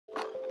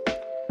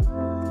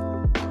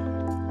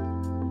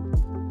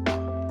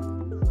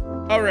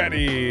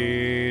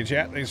Alrighty,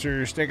 chat. Thanks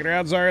for sticking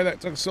around. Sorry that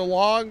took so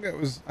long. It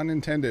was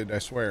unintended, I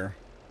swear.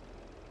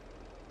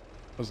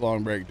 It was a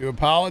long break. Do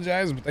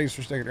apologize, but thanks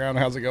for sticking around.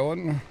 How's it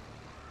going?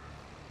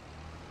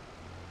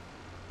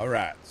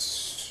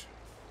 Alright.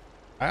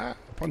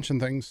 Punching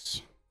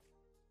things.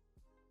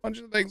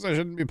 Punching things I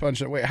shouldn't be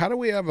punching. Wait, how do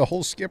we have a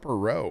whole skipper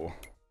row?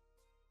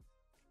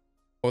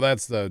 Oh,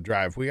 that's the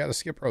drive. We got a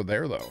skip row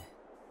there, though.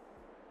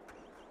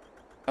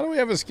 How do we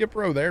have a skip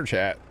row there,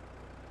 chat?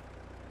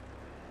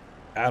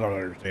 I don't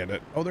understand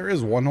it. Oh, there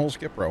is one whole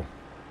skip row.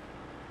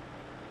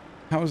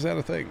 How is that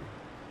a thing?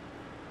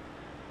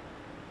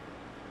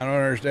 I don't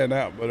understand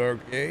that, but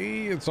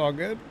okay, it's all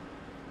good.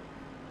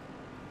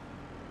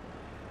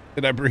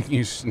 Did I bring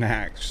you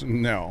snacks?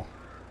 No.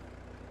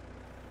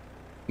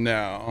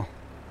 No.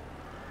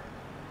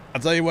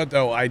 I'll tell you what,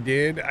 though, I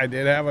did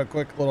have a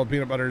quick little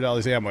peanut butter and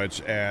jelly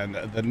sandwich, and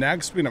the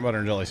next peanut butter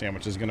and jelly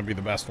sandwich is going to be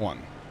the best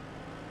one.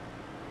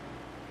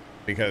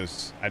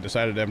 Because I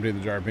decided to empty the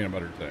jar of peanut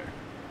butter today.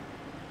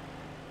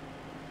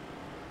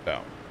 So.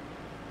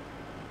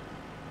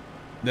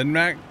 The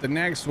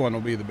next one will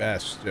be the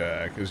best,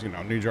 because, you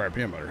know, new jar of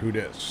peanut butter. Who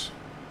dis?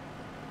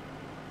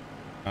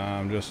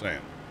 I'm just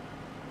saying.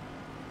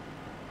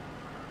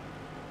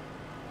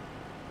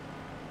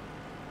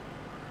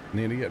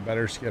 Need to get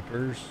better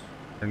skippers.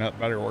 They're not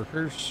better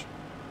workers.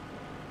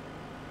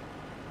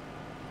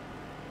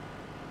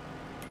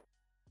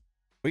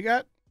 We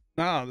got...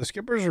 No, the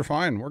skippers are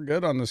fine. We're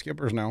good on the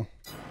skippers now.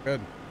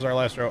 Good. This is our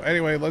last row.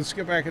 Anyway, let's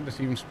get back into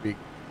TeamSpeak.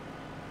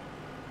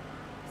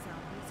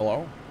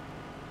 Hello?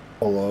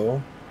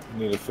 Hello? You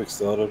need to fix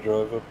the auto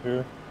drive up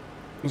here.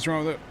 What's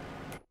wrong with it?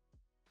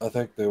 I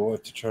think they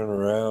want to turn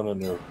around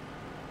and they're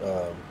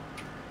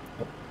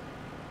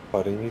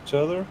fighting each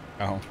other.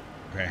 Oh,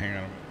 okay, hang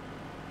on a minute.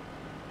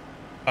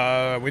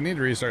 We need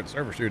to restart the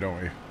server too,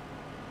 don't we?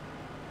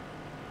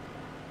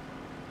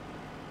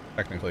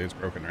 Technically, it's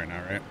broken right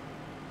now, right?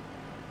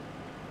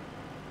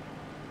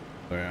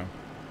 So, yeah.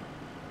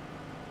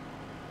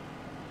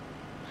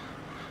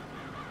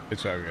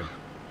 It's all good.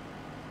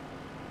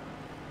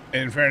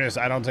 In fairness,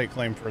 I don't take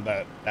claim for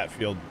that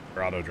field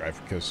for auto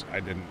drive because I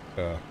didn't,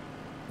 I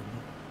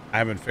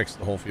haven't fixed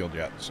the whole field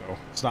yet, so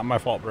it's not my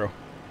fault, bro.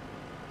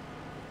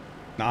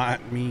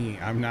 Not me.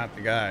 I'm not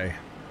the guy.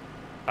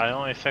 I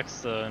only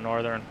fixed the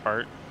northern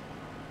part.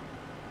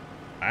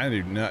 I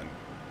didn't do nothing.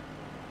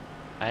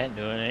 I didn't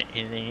do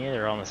anything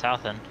either on the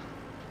south end.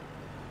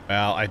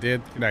 Well, I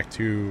did connect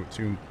two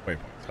waypoints.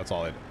 That's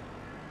all I did.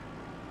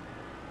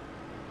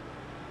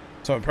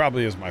 So it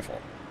probably is my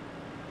fault.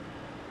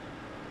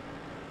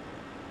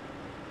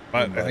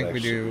 But I think we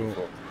do...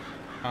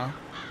 Huh?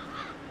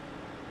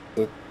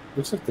 It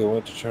looks like they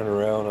went to turn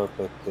around up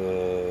at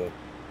the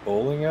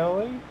bowling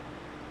alley.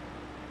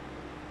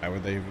 Why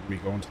would they even be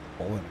going to the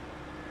bowling?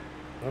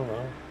 I don't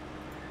know.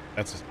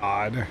 That's just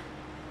odd.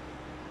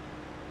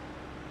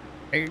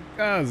 Hey,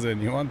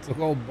 cousin, you want to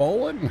go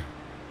bowling?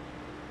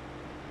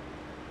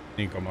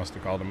 Nico must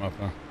have called him up,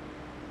 huh?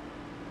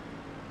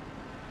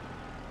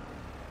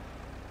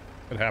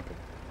 It happened.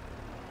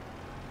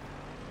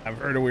 I've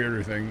heard of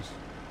weirder things.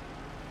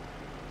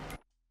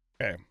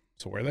 Okay,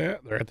 so where are they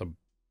at? They're at the...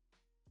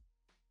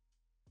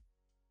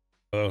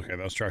 Okay,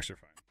 those trucks are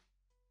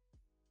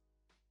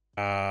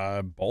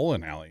fine.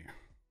 Bowling alley.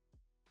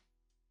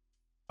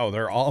 Oh,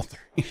 they're all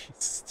three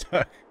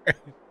stuck right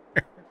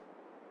there.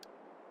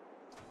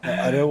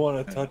 I didn't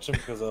want to touch them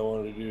because I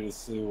wanted you to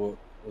see what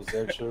was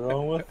actually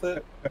wrong with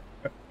it.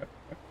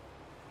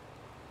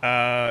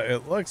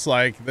 It looks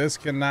like this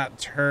cannot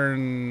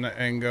turn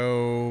and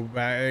go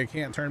back. It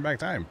can't turn back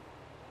time.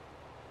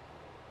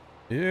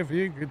 If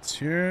you could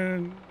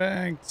turn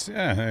back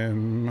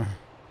time.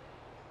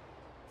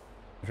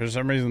 For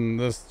some reason,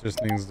 this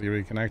just needs to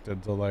be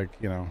connected to, like,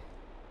 you know,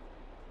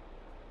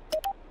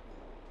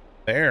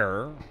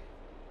 there.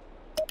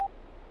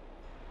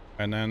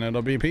 And then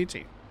it'll be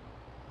peachy.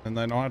 And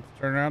then I'll have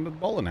to turn around to the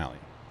bowling alley.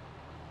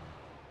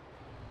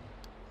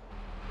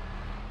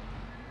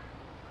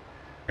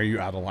 Are you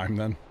out of line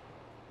then?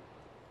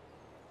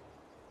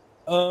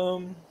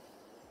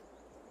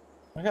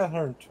 I got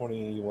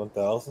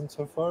 121,000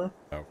 so far.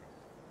 Okay.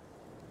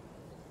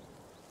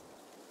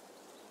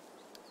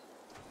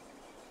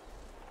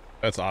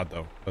 That's odd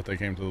though, that they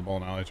came to the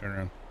bowling alley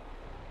turnaround.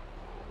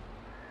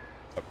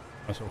 Oh,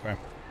 that's okay.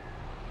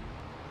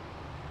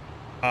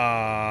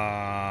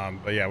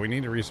 But yeah, we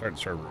need to restart the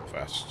server real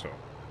fast, so.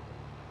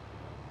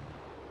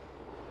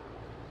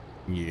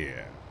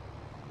 Yeah.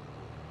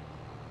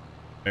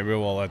 Maybe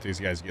we'll let these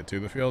guys get to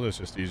the field. It's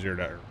just easier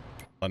to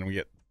let them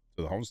get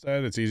to the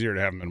homestead. It's easier to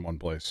have them in one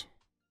place.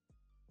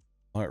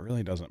 Well, it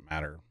really doesn't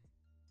matter.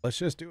 Let's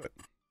just do it.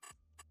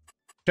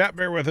 Chat,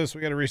 bear with us.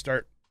 We got to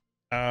restart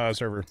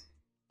server.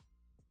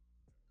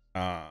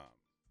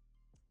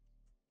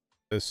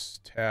 This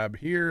tab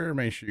here,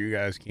 make sure you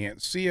guys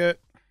can't see it.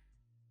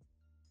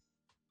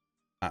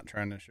 Not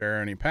trying to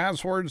share any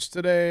passwords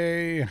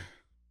today.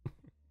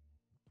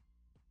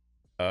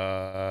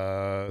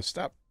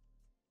 Stop.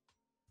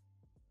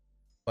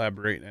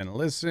 Collaborate and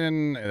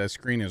listen. The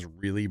screen is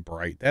really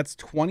bright. That's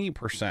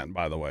 20%,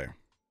 by the way.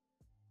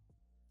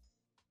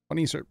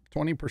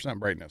 20%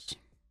 brightness.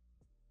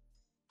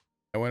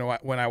 And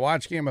when I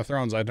watch Game of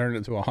Thrones, I turned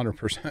it to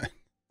 100%.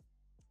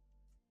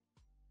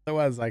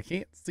 Otherwise, I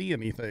can't see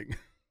anything.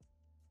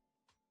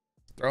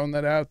 Throwing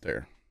that out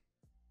there.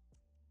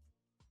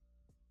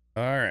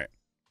 All right.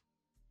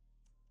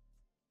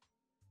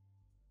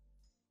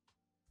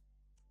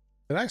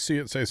 Did I see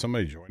it say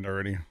somebody joined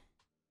already?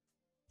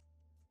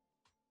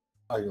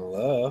 I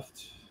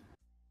left.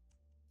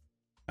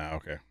 Oh,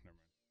 okay. Never mind.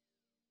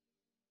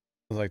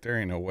 I was like, there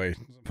ain't no way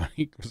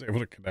somebody was able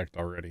to connect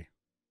already.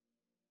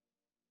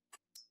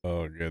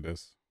 Oh,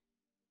 goodness.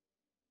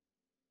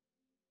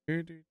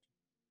 See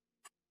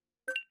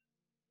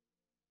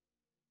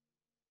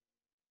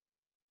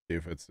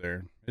if it's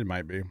there. It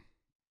might be.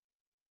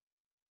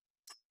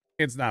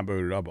 It's not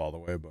booted up all the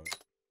way, but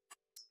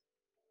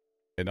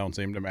it don't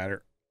seem to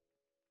matter.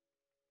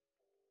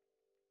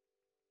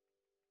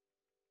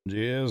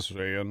 Just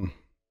saying.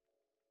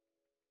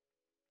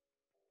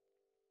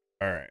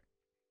 All right.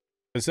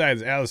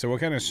 Besides, Allison, what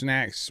kind of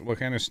snacks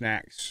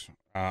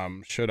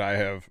should I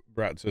have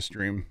brought to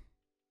stream?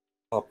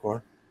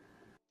 Popcorn.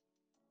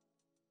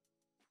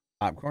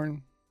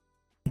 Popcorn?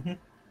 Mm-hmm.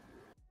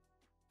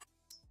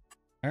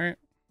 All right.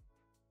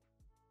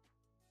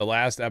 The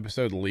last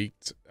episode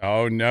leaked.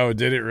 Oh no,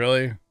 did it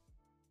really?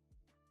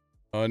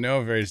 Oh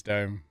no, first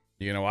time.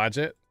 You gonna watch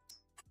it?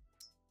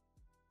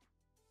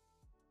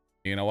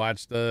 You gonna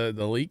watch the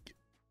leak?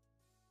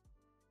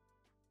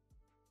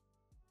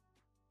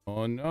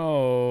 Oh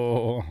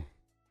no.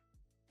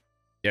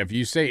 Yeah, if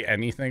you say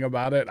anything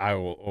about it, I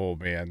will. Oh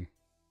man.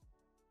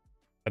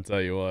 I'll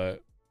tell you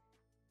what.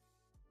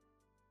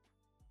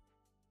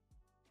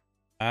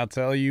 I'll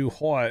tell you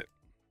what.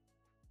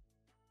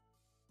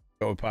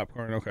 Go with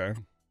popcorn, okay.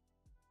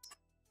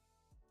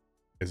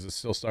 Is it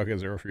still stuck at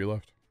 0 for you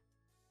left?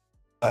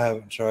 I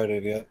haven't tried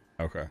it yet.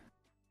 Okay.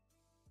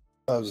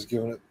 I was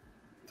giving it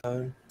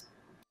time.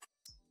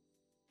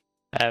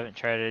 I haven't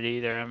tried it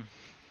either. I'm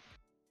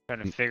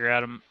trying to figure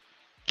out a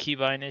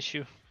keybind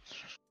issue.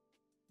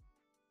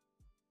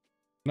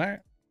 Alright.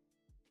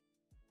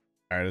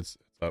 Alright, it's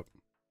up.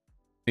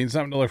 Need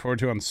something to look forward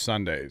to on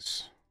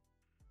Sundays.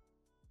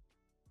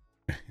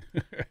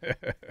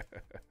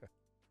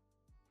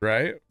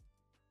 Right?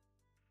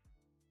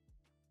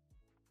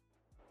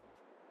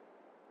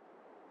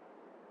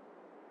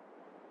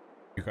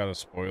 You got a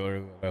spoiler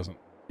that hasn't.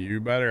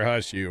 You better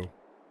hush you.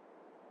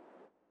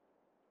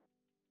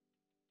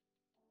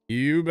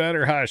 You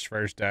better hush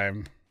first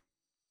time.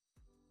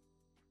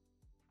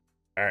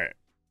 Alright.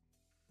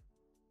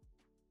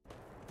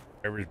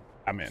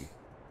 I'm in.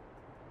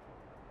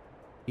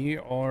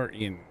 You are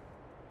in.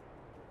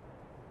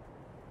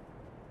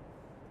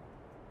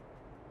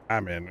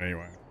 I'm in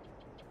anyway.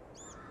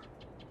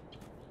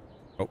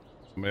 Oh,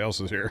 somebody else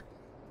is here.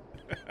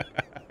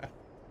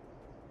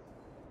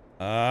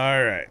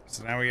 All right,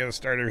 so now we got to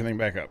start everything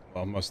back up.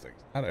 Well, most things,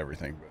 not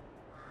everything, but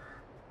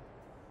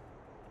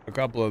a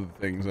couple of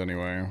things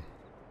anyway.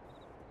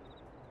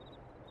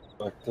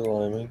 Back to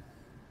liming.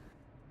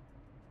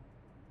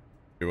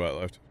 Do what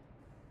left?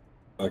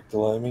 Back to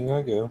liming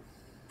I go.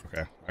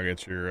 Okay, I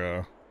get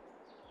your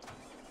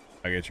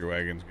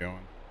wagons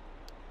going.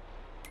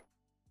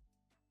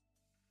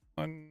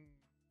 1,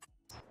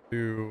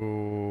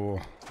 2,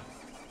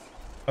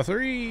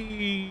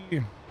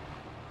 3.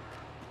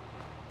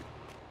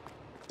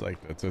 It's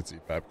like the Tootsie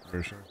Pop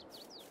commercial.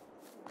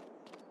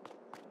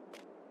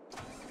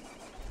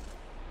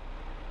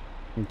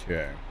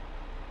 Okay.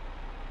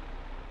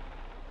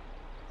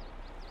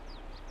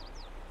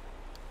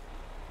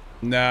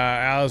 Nah,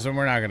 Allison,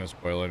 we're not gonna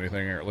spoil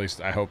anything, or at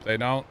least I hope they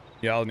don't.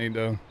 Y'all need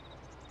to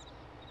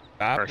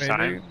stop. First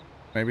time.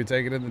 Maybe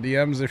take it in the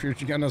DMs if you're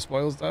gonna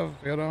spoil stuff.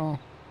 You know,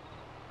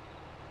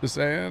 just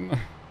saying.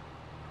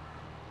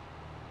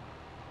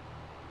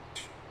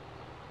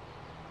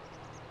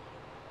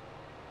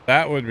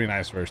 That would be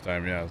nice first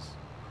time, yes.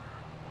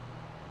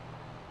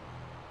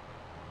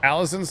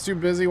 Allison's too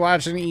busy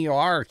watching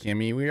ER,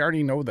 Kimmy. We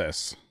already know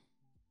this.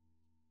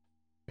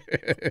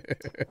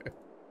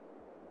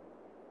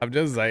 I'm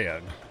just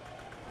saying.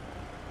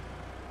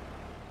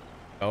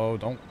 Oh,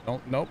 don't,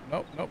 nope,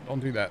 don't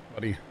do that,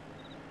 buddy.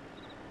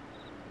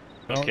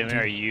 Okay,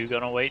 are you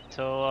gonna wait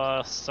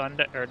till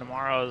Sunday or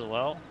tomorrow as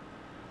well?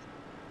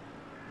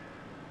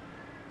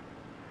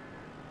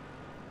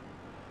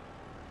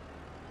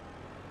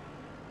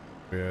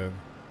 Yeah.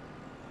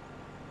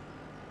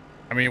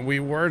 I mean, we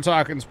were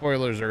talking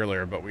spoilers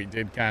earlier, but we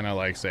did kind of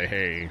like say,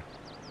 hey.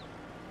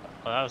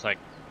 Well, that was like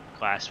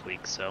last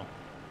week, so.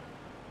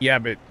 Yeah,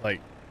 but like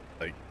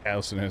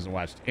Allison hasn't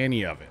watched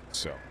any of it,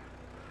 so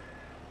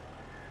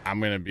I'm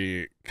gonna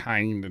be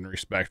kind and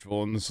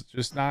respectful and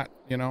just not,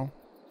 you know,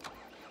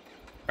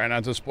 try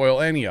not to spoil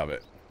any of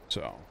it.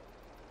 So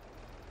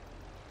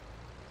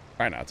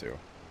try not to.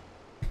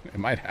 It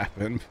might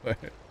happen, but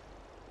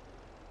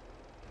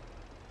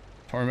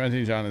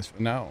tormenting John is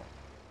no.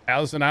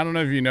 Allison, I don't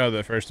know if you know,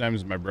 the first time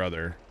is my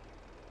brother.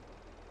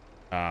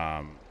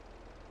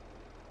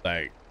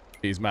 Like,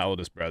 he's my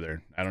oldest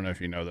brother. I don't know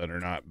if you know that or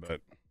not,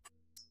 but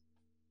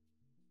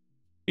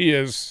he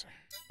is.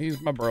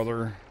 He's my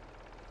brother.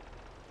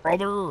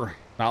 Brother.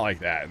 Not like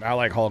that. Not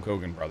like Hulk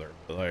Hogan brother,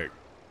 but like.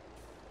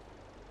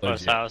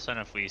 Plus, house, and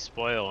if we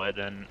spoil it,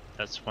 then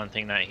that's one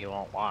thing that he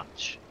won't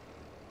watch.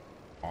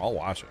 I'll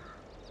watch it.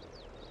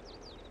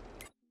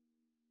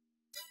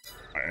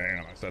 All right, hang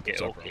on, I set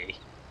this up. Okay.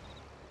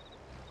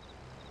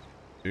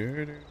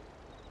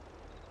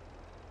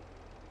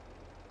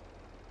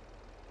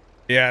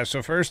 Yeah,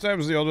 so first I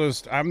was the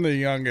oldest, I'm the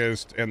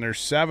youngest, and there's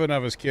 7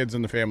 of us kids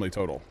in the family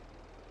total.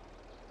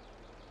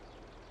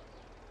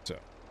 So.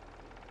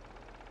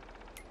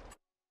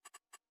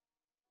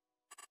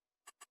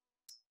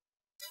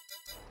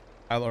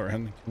 Hello,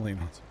 Ren.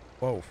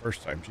 Whoa,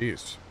 first time,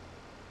 jeez.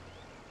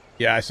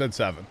 Yeah, I said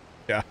 7.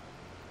 Yeah.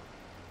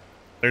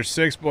 There's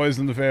 6 boys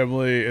in the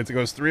family. It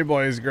goes 3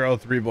 boys, girl,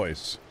 3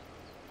 boys.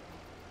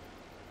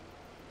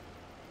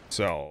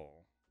 So.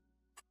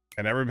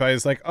 And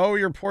everybody's like, oh,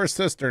 your poor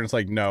sister. And it's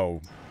like,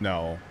 no,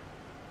 no.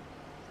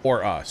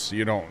 For us.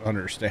 You don't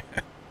understand.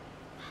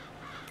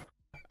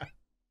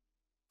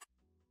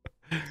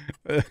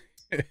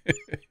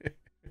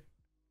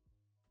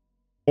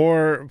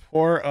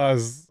 for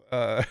us.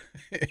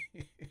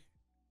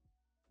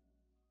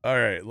 All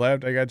right,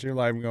 left. I got your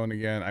lime going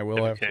again. I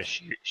will have to.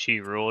 Because she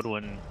ruled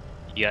when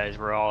you guys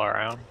were all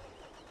around.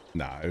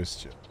 Nah, it was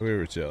chill. We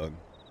were chilling.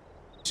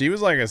 She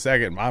was like a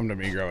second mom to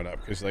me growing up,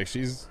 because like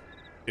she's,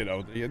 you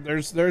know,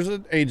 there's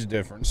an age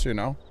difference, you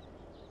know,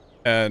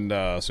 and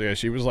so yeah,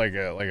 she was like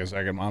a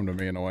second mom to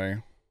me in a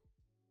way.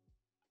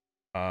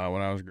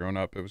 When I was growing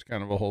up, it was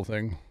kind of a whole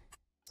thing.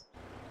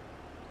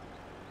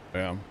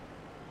 Yeah.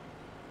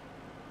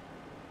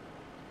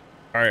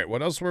 All right,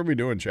 what else were we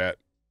doing, chat?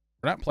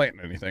 We're not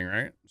planting anything,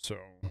 right? So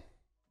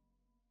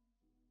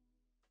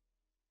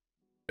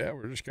yeah,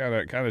 we're just kind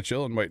of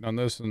chilling, waiting on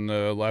this and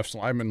left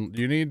lime. And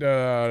do you need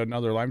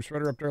another lime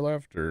spreader up there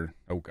left, or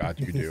oh god,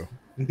 you do.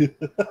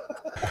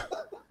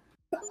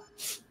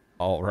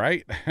 All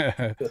right,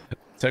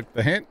 took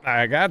the hint.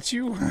 I got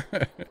you.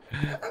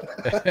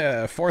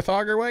 Fourth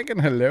auger wagon.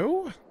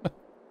 Hello.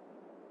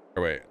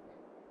 Or wait.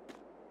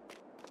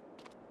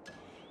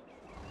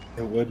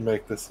 It would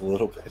make this a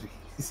little bit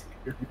easier,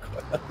 to be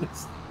quite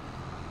honest.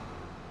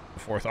 The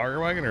fourth auger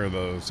wagon or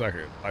the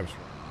second lime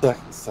spreader?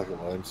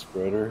 Second lime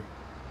spreader.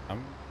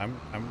 I'm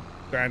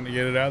trying to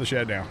get it out of the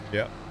shed now.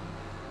 Yep.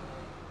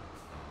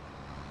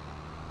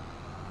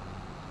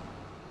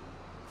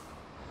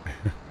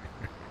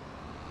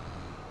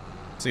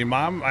 See,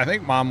 Mom, I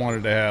think Mom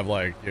wanted to have,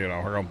 like, you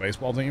know, her own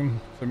baseball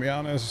team, to be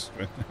honest.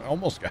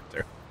 Almost got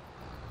there.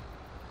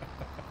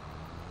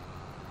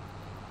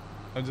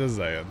 I'm just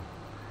saying.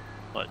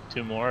 What,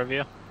 2 more of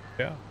you?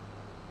 Yeah.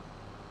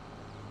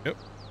 Yep.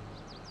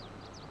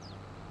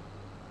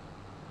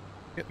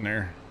 Getting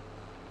there.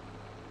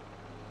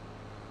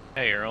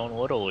 Hey, your own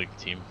Little League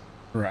team.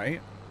 Right.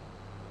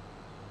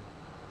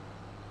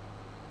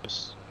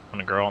 Just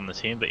want a girl on the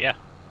team, but yeah.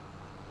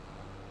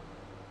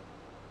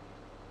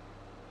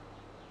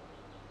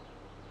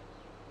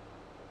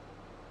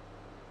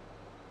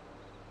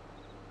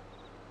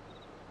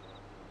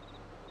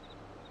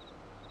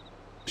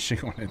 She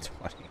wanted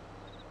 20.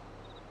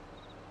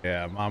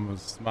 Yeah, Mom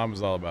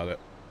was all about it.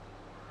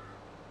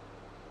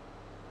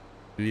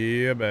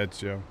 Yeah,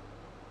 betcha.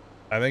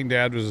 I think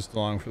Dad was just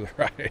along for the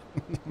ride.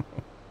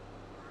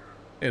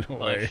 In a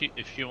way.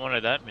 If she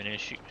wanted that many,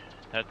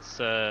 that's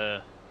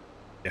yeah.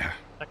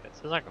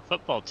 It's like a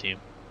football team.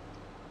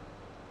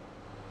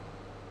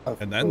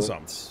 And then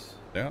some.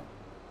 Yeah.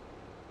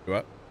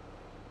 What?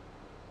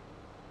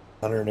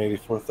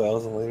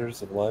 184,000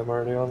 liters of lime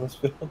already on this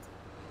field.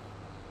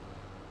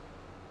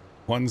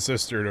 One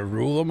sister to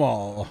rule them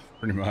all,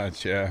 pretty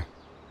much, yeah.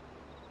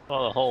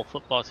 Well, the whole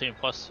football team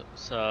plus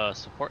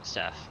support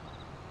staff.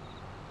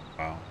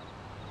 Wow.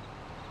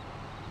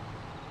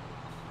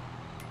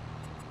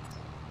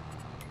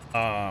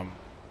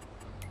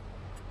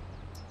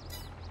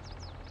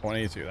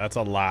 22. That's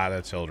a lot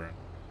of children.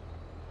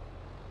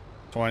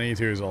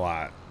 22 is a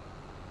lot.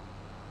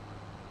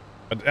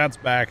 But that's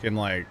back in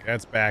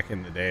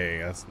the day.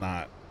 That's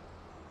not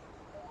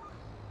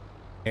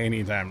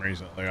anytime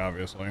recently,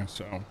 obviously.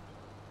 So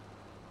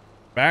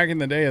back in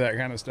the day, that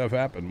kind of stuff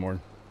happened more.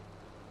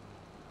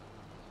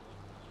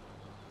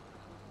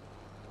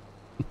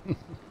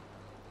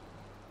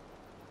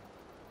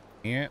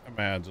 Can't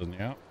imagine,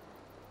 yeah.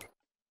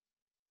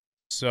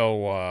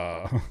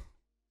 So,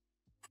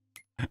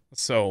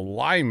 so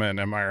Lyman,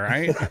 am I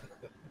right?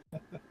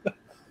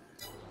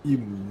 You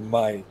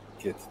might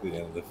get to the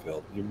end of the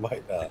field. You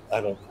might not.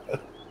 I don't know.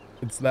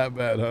 It's that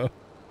bad, huh?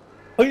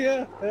 Oh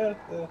yeah.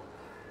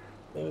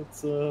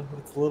 It's a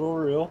little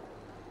real.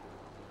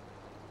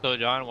 So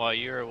John, while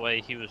you were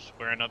away, he was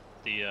squaring up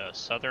the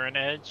southern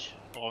edge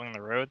along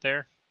the road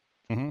there.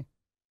 Mm-hmm.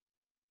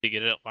 To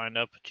get it lined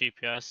up with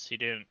GPS, he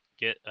didn't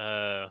get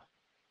about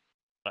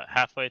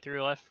halfway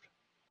through left.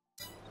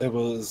 It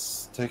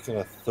was taking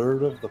a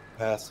third of the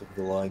pass of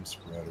the lime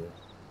spreader,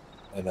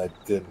 and I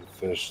didn't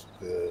finish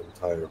the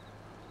entire.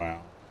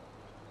 Wow.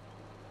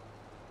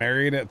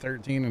 Married at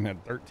 13 and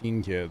had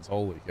 13 kids.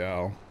 Holy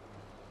cow.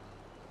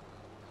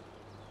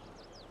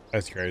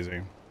 That's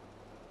crazy.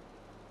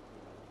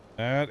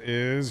 That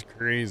is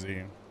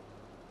crazy.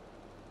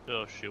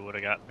 So she would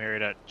have got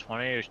married at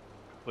 20.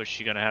 Was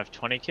she gonna have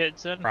 20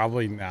 kids then?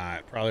 Probably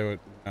not. Probably would.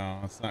 No,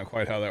 that's not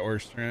quite how that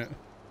works, Trent.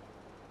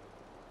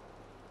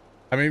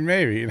 I mean,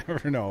 maybe. You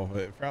never know,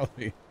 but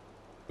probably.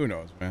 Who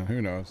knows, man?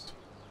 Who knows?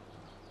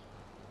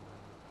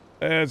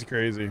 That's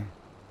crazy.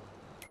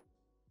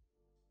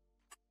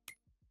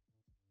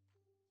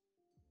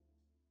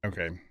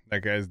 Okay,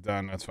 that guy's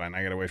done. That's fine.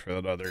 I gotta wait for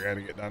that other guy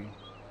to get done.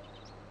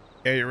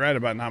 Yeah, you're right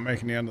about not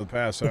making the end of the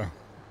pass, huh?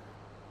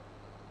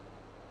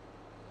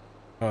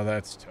 Oh,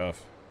 that's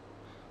tough.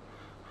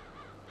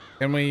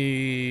 Can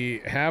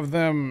we have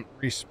them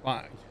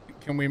respond?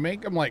 Can we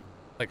make them like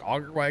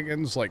auger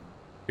wagons, like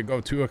to go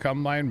to a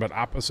combine, but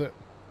opposite?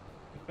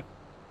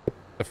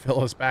 To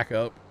fill us back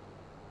up.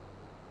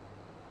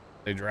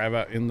 They drive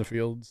out in the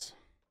fields.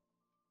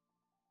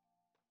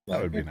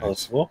 That would be nice.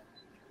 Possible.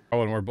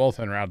 Oh, and we're both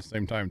en route at the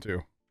same time,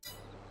 too.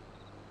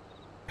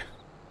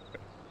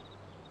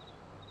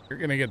 You're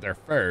going to get there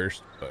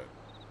first, but...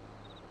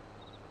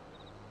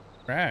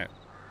 Right.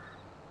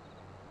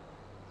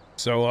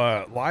 So,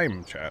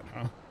 lime chat,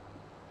 huh?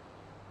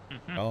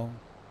 Mm-hmm. Well,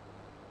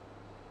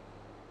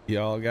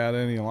 y'all got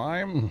any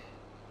lime?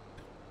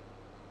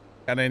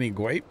 Got any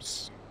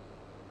grapes?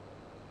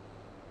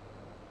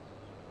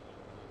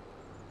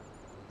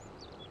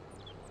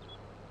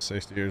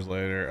 $60 years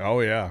later. Oh,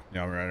 yeah.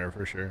 Yeah, I'm right there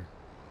for sure.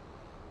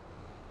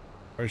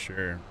 For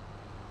sure.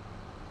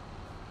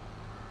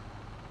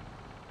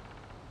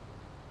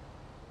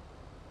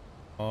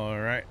 All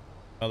right.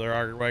 Another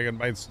auger wagon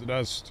bites the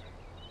dust.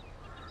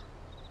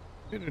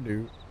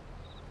 Do-do-do.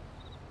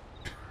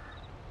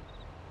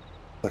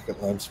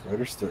 Second line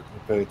spreader starting to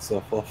pay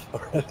itself off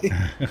already.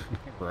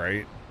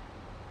 Right.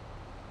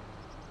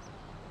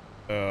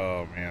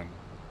 Oh, man.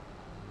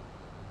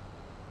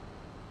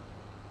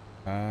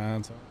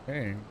 That's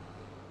okay.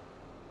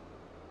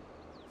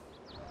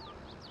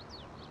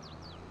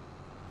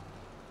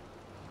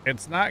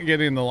 It's not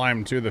getting the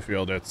lime to the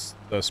field, it's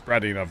the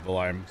spreading of the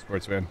lime,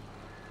 Sportsman.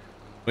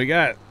 We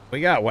got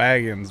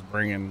wagons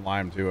bringing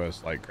lime to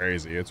us like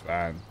crazy. It's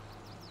fine.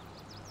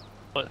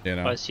 But You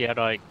know. plus you had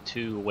like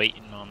 2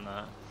 waiting on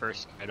the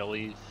first guy to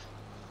leave.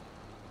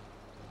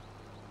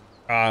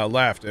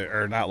 Left,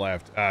 or not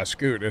left.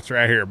 Scoot, it's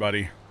right here,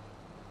 buddy.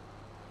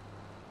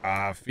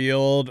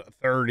 Field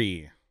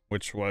 30,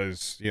 which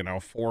was,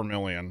 4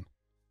 million.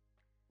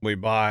 We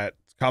bought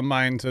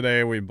combine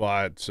today. We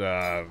bought,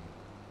 3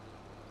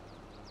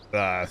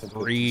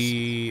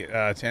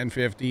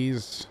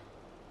 1050s.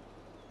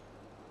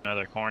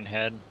 Another corn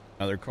head.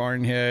 Another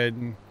corn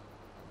head.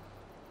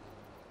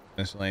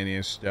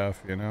 Miscellaneous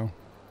stuff,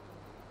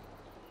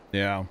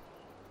 Yeah.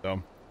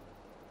 So,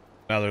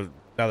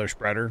 another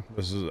spreader.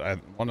 This is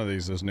one of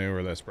these is new,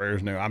 or that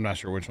sprayer's new. I'm not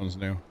sure which one's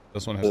new.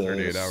 This one has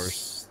 38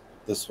 hours.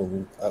 This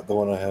one, the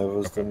one I have,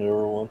 is the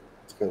newer one.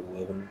 It's got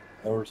 11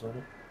 hours on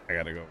it. I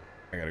gotta go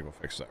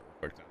fix that real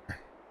quick down there.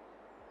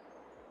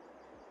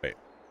 Wait.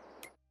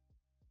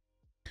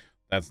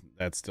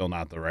 That's still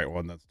not the right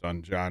one that's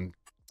done, John.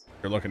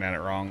 You're looking at it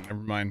wrong. Never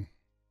mind.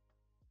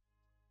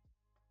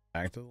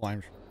 Back to the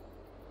lime.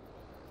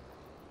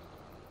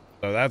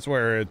 So that's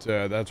where it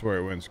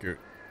went, Scoot.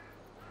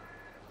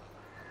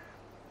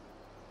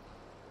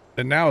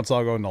 And now it's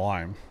all going to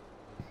lime.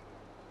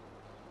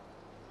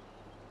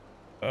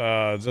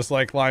 Just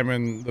like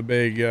liming the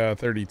big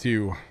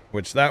 32,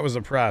 which that was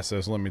a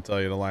process, let me tell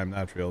you, to lime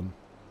that field.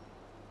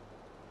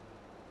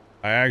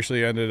 I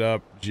actually ended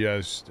up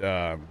just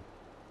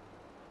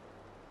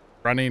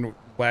running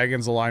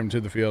wagons of lime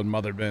to the field,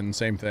 mother bin,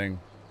 same thing.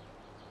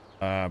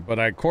 But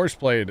I course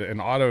played an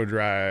auto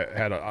drive,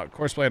 had a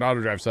course play and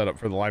auto drive setup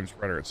for the lime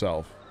spreader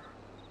itself.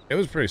 It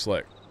was pretty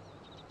slick.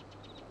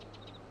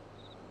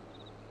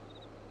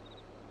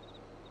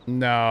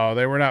 No,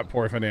 they were not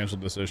poor financial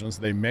decisions.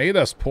 They made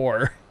us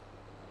poor.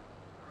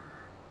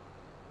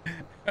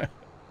 But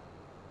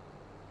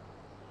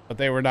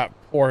they were not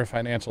poor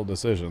financial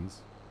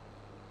decisions.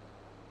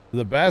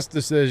 The best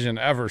decision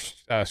ever,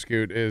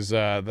 Scoot, is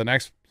the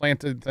next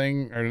planted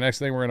thing, or the next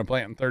thing we're going to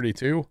plant in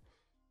 32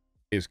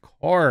 is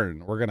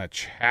corn. We're going to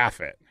chaff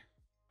it.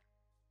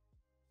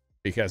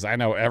 Because I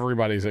know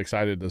everybody's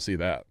excited to see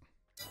that.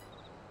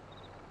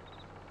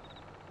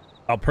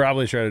 I'll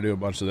probably try to do a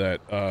bunch of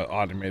that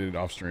automated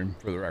off stream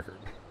for the record.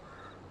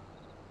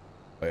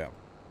 But yeah.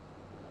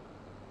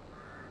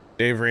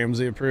 Dave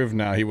Ramsey approved?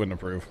 No, he wouldn't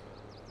approve.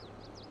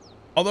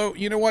 Although,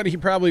 you know what? He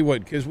probably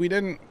would, because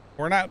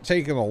we're not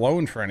taking a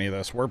loan for any of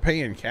this. We're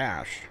paying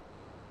cash.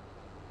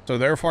 So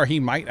therefore, he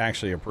might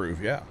actually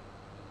approve, yeah.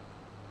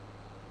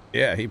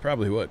 Yeah, he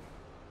probably would.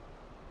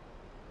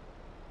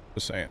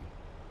 Just saying.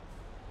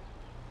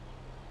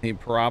 He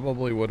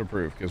probably would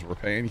approve, because we're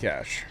paying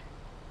cash.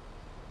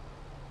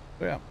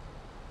 So yeah.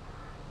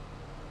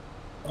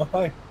 Oh,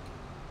 hi.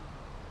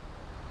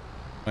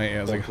 Hey,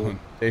 how's it going?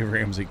 Dave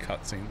Ramsey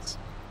cutscenes.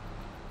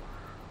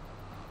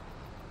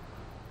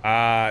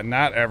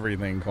 Not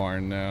everything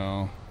corn,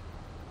 no.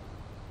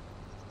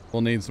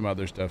 We'll need some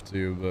other stuff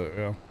too, but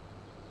yeah.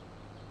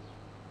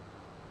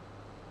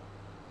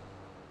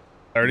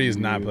 30 is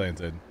not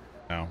planted.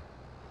 No.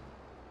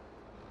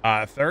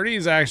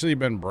 30's actually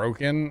been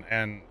broken,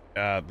 and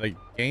the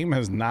game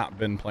has not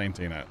been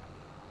planting it.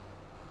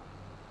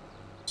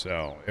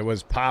 So it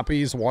was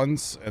poppies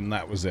once, and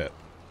that was it.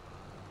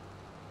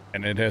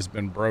 And it has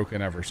been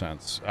broken ever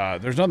since.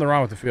 There's nothing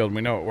wrong with the field.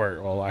 We know it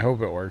works. Well, I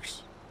hope it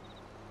works.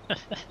 We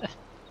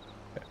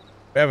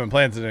haven't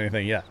planted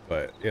anything yet,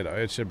 but you know,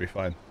 it should be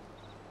fine.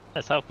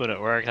 Let's hope it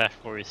works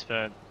after we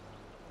spent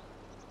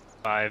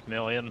 5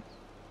 million.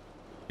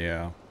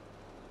 Yeah.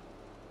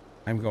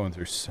 I'm going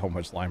through so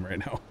much lime right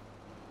now.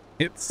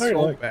 It's Very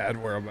so like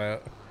bad where I'm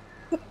at.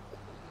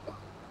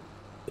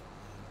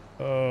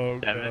 Oh,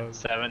 God.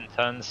 7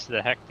 tons to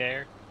the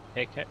hectare.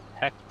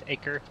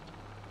 Hectare.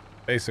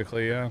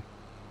 Basically, yeah.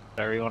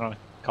 Whatever you want to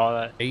call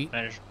that. 8.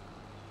 Measure.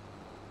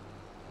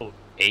 Oh,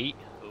 8?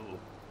 Ooh.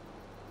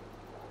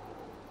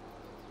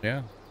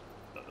 Yeah.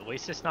 At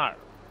least it's not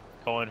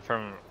going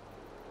from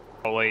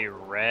all the way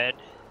red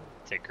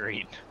to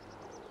green.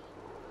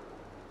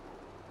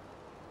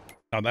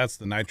 Oh, that's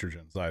the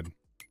nitrogen side.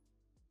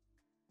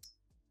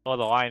 Well,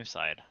 the lime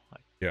side.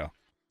 Like, Yeah.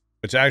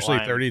 Which actually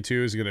lime.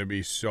 32 is going to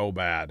be so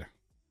bad.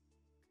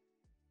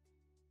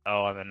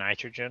 Oh, on the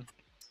nitrogen?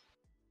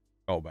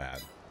 So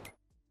bad.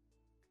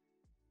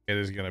 It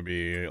is going to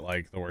be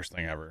like the worst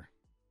thing ever.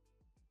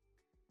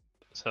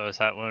 So is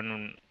that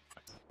when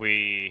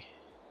we,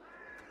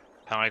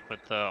 kind of like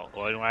with the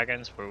loading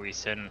wagons, where we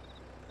send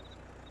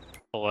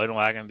the loading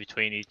wagon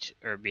between each,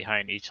 or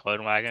behind each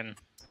loading wagon,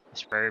 a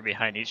sprayer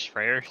behind each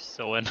sprayer,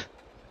 so when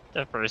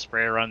the first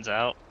sprayer runs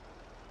out?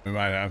 We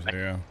might have to,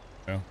 yeah.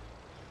 Yeah.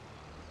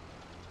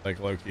 Like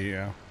Loki,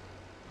 yeah.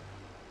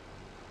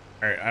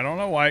 Alright, I don't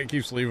know why it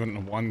keeps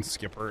leaving one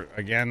skipper.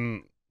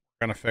 Again,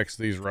 we're going to fix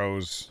these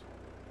rows.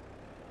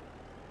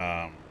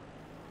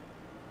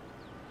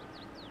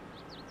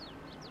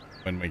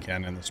 When we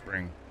can in the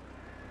spring.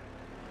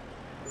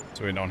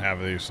 So we don't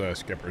have these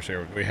skippers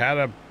here. We had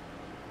a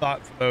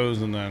thought for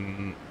those, and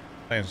then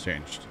plans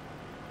changed.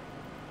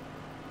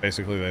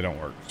 Basically, they don't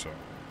work, so.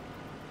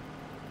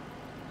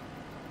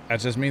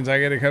 That just means I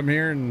get to come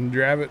here and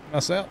drive it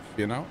myself,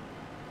 you know?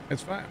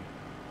 It's fine.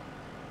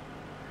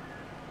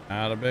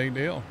 Not a big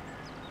deal.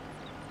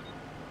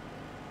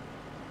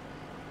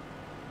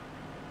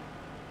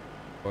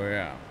 Oh,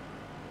 yeah.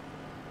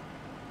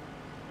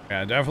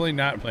 Yeah, definitely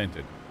not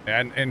planted.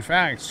 And in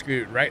fact,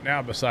 Scoot, right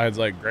now, besides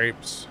like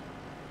grapes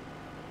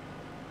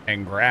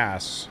and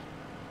grass,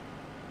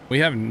 we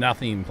have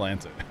nothing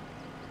planted.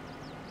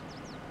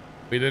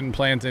 We didn't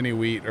plant any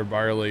wheat or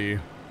barley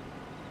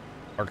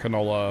or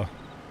canola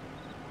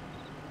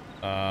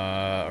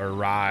or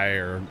rye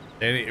or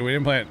we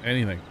didn't plant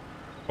anything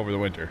over the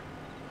winter.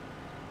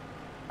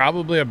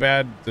 Probably a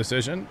bad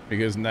decision,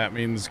 because that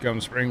means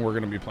come spring we're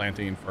going to be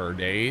planting for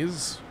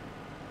days.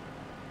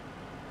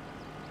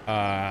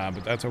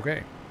 But that's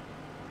okay.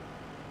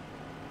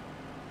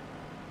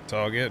 It's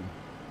all good.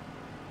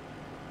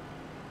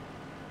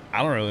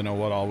 I don't really know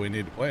what all we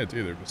need to plant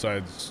either,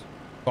 besides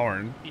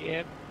corn.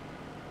 Yep.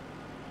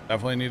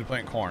 Definitely need to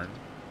plant corn.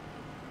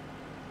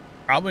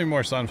 Probably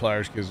more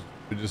sunflowers, because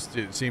we just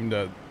seem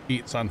to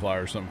eat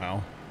sunflowers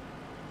somehow.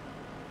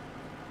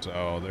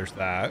 So there's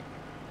that.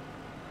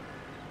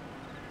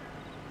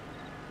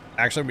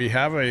 Actually, we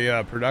have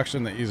a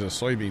production that uses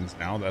soybeans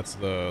now. That's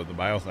the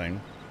bio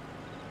thing.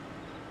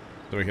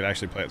 So we could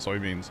actually plant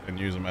soybeans and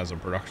use them as a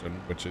production,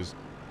 which is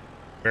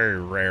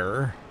very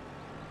rare.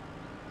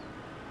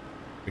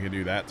 We could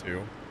do that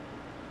too.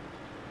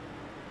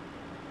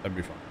 That'd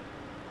be fun.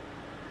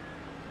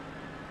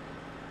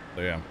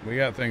 So yeah, we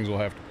got things we'll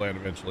have to plant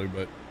eventually,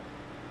 but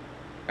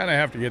kind of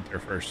have to get there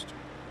first.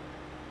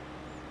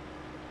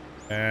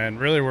 And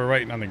really, we're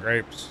waiting on the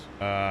grapes,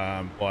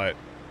 but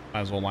might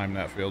as well lime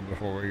that field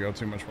before we go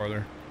too much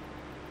farther.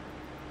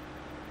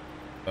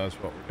 That's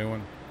what we're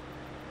doing.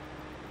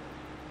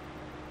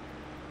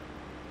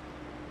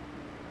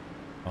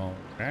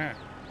 Okay.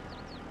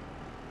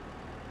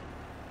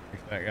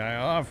 Take that guy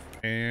off,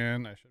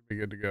 and I should be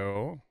good to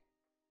go.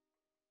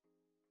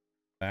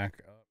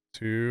 Back up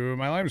to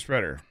my lime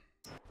spreader.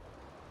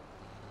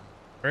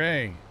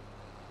 Hooray.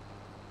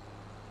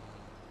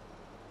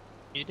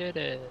 You did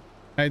it.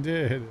 I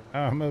did.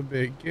 I'm a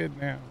big kid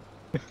now.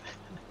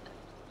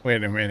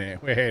 Wait a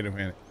minute. Wait a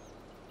minute.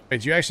 Wait,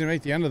 did you actually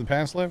make the end of the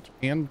pass lift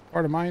and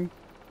part of mine?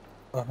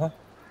 Uh-huh.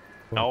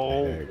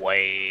 No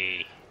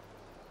way.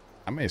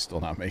 I may still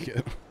not make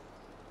it.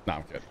 No,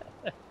 I'm kidding.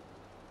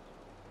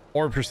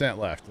 4%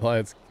 left.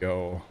 Let's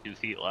go. 2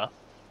 feet left.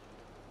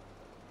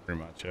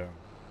 Pretty much, yeah.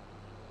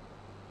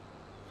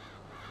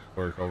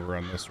 Work over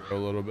on this row a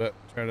little bit.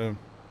 Try to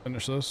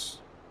finish this.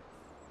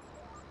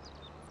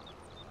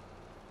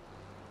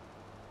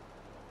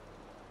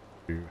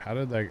 Dude, how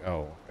did that...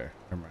 Oh, okay.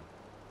 Never mind.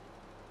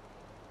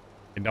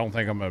 I don't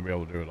think I'm going to be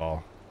able to do it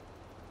all.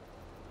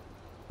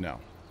 No.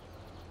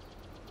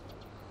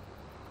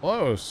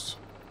 Close.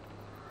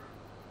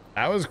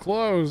 That was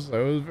close.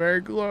 That was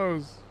very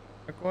close.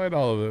 Not quite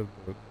all of it,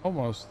 but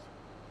almost.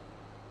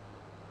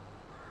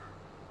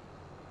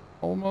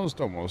 Almost.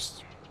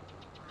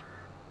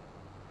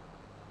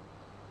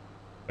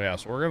 Yeah,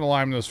 so we're going to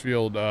lime this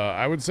field,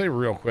 I would say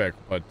real quick,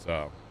 but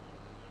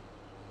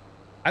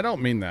I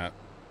don't mean that.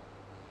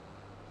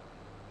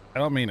 I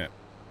don't mean it.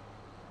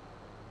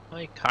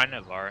 We kind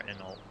of are in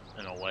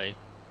a way.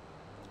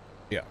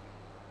 Yeah.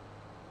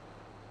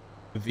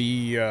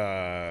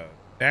 The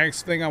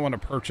next thing I want to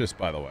purchase,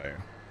 by the way,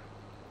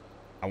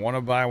 I want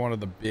to buy one of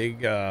the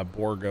big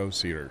Borgo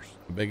seeders,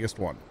 the biggest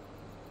one.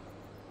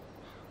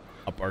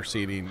 Up our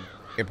seeding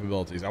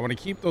capabilities. I want to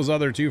keep those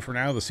other two for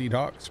now, the Seed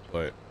Hawks,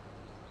 but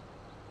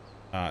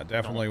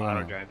definitely want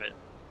to auto drive it.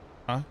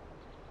 Huh?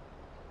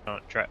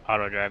 Don't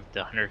auto drive the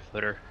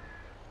 100-footer.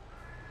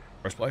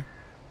 Horseplay?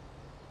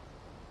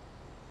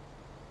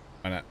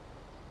 Why not?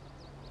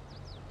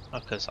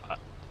 Because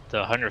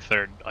the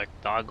 100-footer like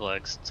dog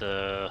legs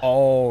to.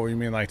 Oh, you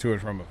mean like to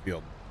and from a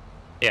field?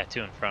 Yeah,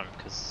 to and from.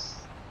 Because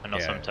I know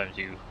Yeah. sometimes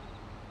you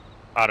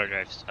auto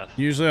drive stuff.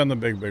 Usually on the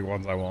big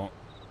ones I won't.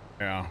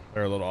 Yeah,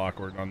 they're a little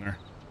awkward on there.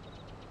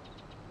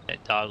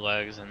 It dog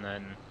legs, and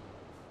then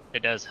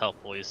it does help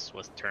at least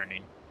with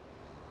turning.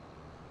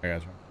 I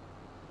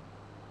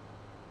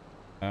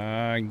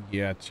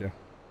gotcha.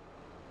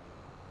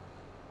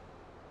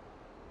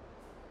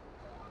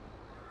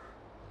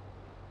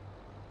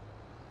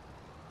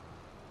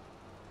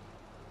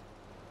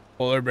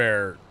 Polar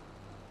bear,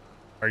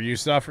 are you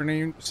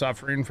suffering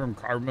from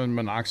carbon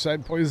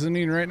monoxide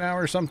poisoning right now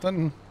or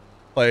something?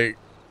 Like,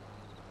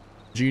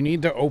 do you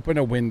need to open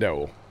a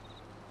window?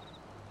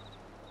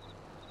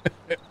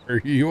 Are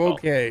you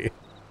okay?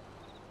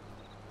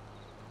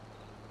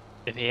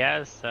 If he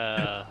has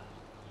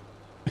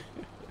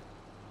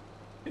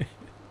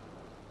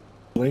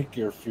Blink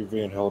if you're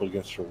being held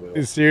against your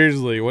will.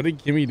 Seriously, what did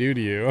Kimmy do to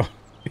you?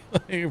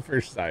 Like,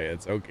 for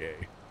science, okay.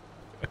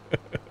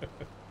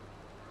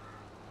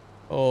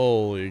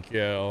 Holy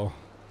cow.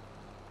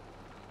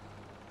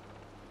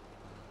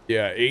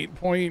 Yeah,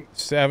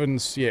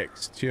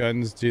 8.76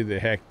 tons to the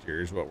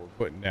hectare is what we're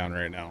putting down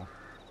right now.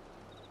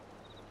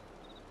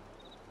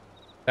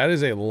 That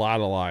is a lot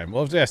of lime.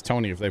 We'll have to ask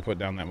Tony if they put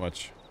down that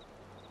much.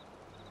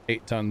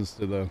 8 tons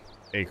to the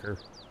acre.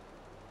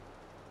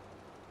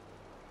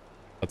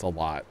 That's a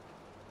lot.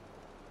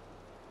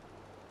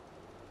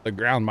 The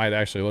ground might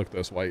actually look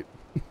this white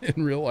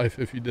in real life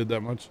if you did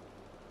that much.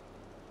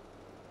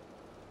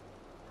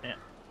 yeah,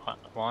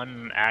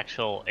 one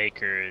actual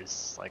acre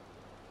is like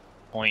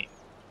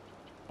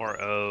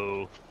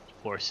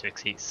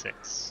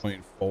 0.404686.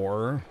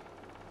 0.4.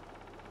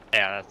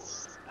 Yeah,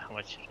 that's how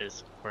much it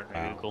is according to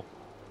Wow. Google.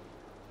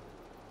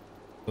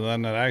 So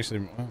then that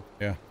actually, well,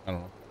 yeah, I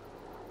don't know.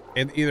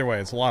 Either way,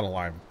 it's a lot of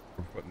lime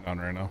we're putting down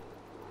right now.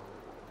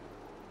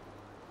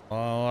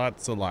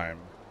 Lots of lime.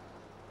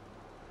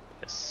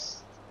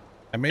 Yes.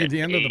 I made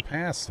the end of the 8.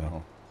 pass,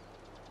 though.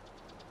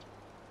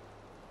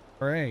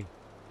 Hooray.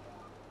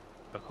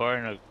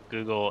 According to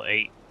Google,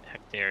 8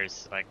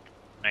 hectares, like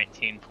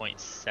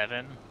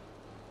 19.7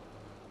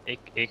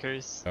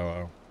 acres.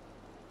 Oh,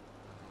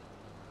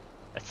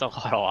 That's a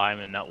lot of lime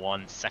in that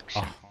one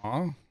section.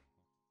 uh-huh.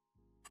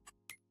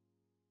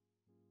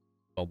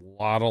 A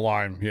lot of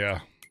lime, yeah.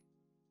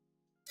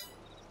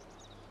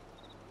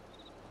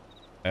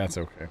 That's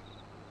okay.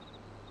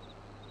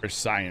 For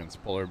science,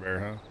 polar bear,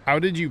 huh? How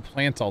did you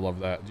plant all of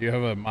that? Do you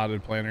have a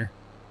modded planter?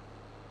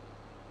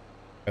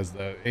 Because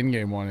the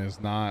in-game one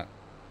is not,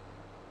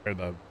 or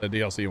the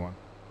DLC one.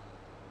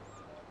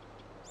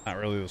 Not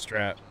really the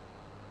strat.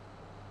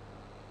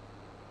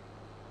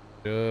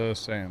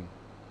 Just saying.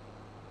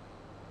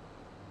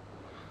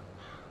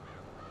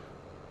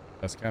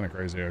 That's kind of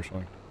crazy,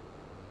 actually.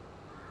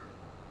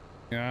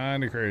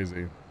 Kind of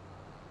crazy.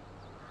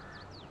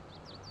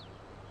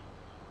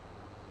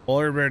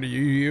 Polar bear, do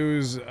you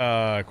use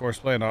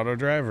Courseplay and auto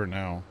drive or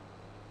no?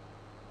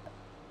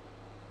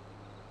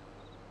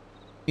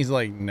 He's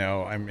like,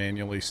 no, I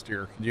manually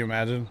steer. Could you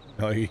imagine?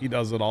 Like, he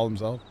does it all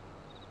himself.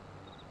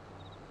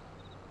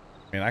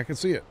 I mean, I can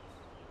see it.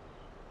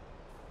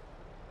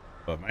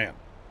 But man.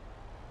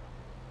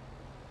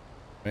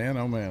 Man,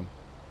 oh man.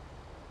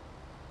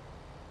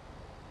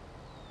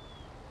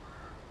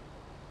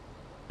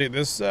 Hey,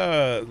 this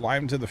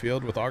lime to the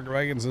field with auger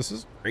wagons, this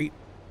is great.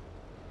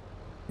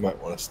 You might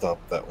want to stop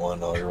that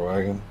one auger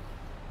wagon.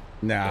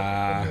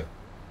 Nah.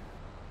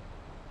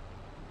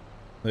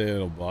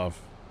 It'll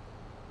bluff.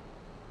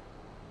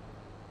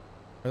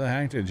 Where the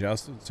heck did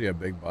Justin see a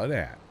big butt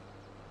at?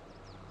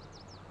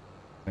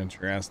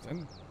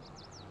 Interesting.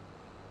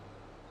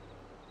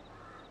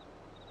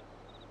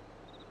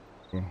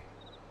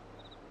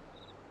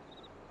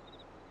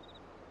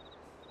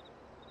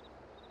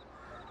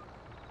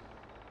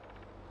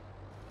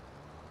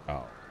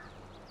 Oh.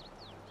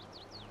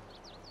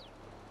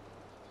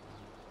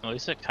 At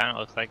least it kind of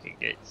looks like it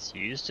gets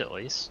used at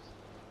least.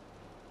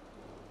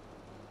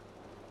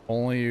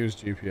 Only use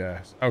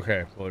GPS.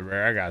 Okay, Bully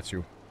Bear, I got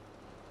you.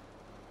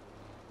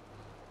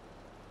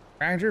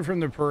 Tractor from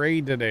the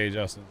parade today,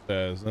 Justin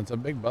says. That's a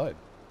big butt.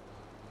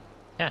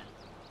 Yeah,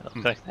 it looks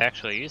like they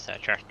actually use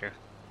that tractor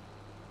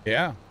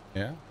Yeah,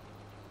 yeah.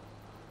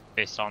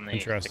 based on the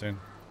Interesting.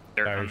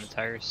 dirt on the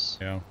tires.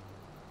 Yeah.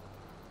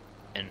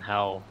 And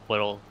how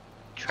little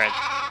tread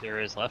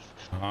there is left.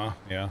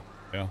 Yeah.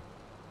 Yeah.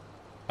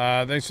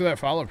 Thanks for that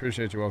follow.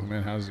 Appreciate you. Welcome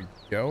in. How's it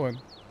going?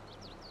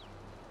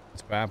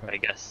 What's happening? I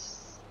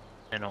guess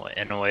in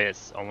a way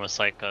it's almost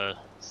like a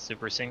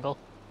super single.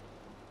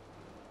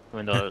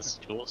 Even though it's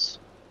duals.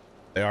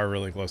 They are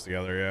really close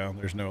together, yeah.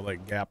 There's no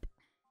like gap.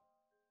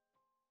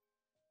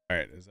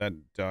 Alright, is that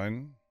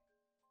done?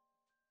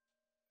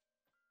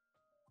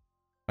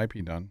 Might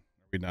be done.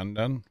 Are we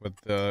done with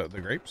the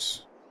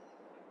grapes?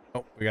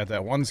 Oh, we got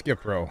that one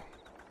skip row.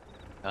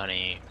 Got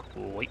any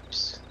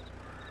wipes?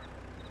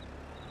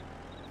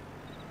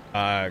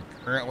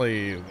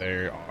 Currently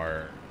they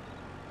are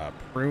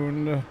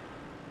pruned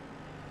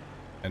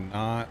and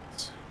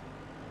not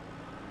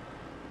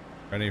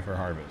ready for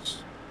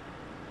harvest.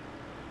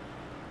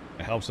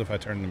 It helps if I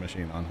turn the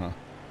machine on, huh?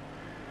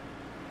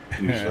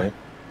 Usually.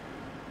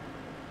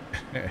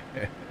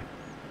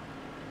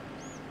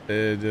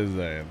 Just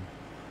saying.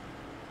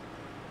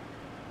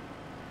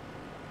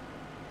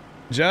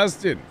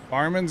 Justin,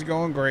 farming's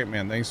going great,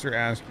 man. Thanks for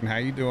asking. How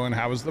you doing?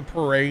 How was the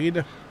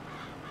parade?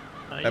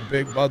 That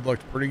big bud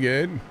looked pretty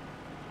good.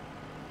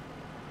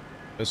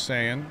 Just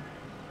saying.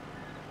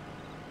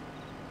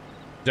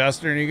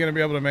 Justin, are you going to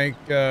be able to make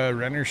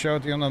Renner's show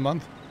at the end of the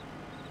month?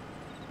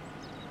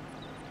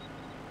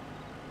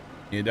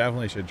 You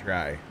definitely should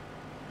try.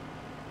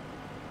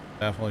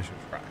 Definitely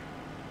should try.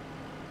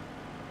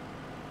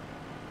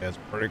 That's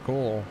pretty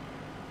cool.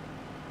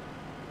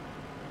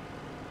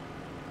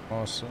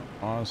 Awesome,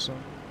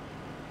 awesome.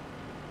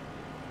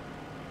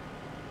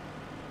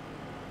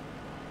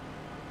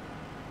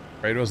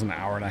 Parade was an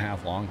hour and a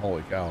half long.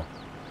 Holy cow.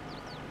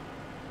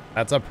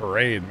 That's a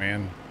parade,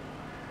 man.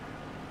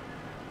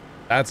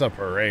 That's a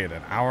parade.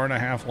 An hour and a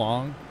half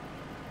long.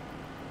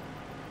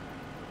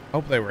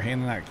 Hope they were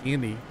handing out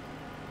candy.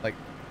 Like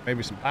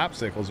maybe some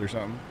popsicles or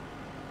something.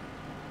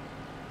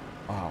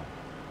 Wow.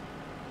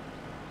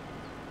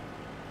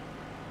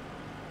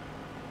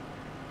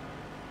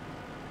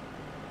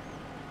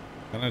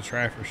 Gonna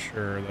try for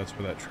sure. That's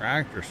where that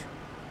tractor's from.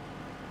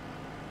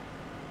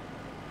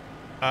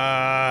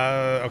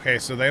 Okay,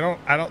 so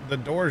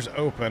the door's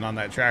open on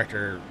that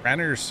tractor.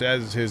 Renner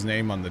says his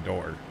name on the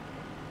door.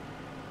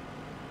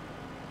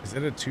 Is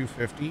it a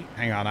 250?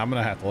 Hang on, I'm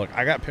gonna have to look.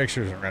 I got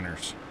pictures of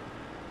Renner's.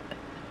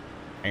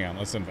 Hang on,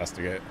 let's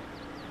investigate.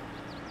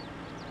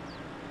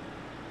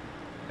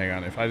 Hang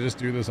on, if I just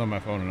do this on my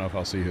phone enough,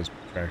 I'll see his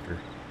tractor.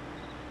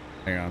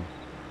 Hang on.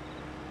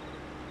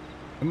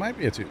 It might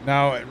be a 2.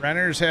 No,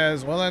 Renner's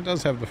has, well, that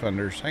does have the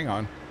fenders. Hang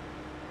on.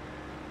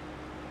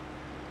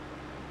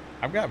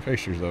 I've got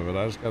pictures of it.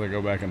 I just got to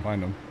go back and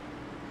find them.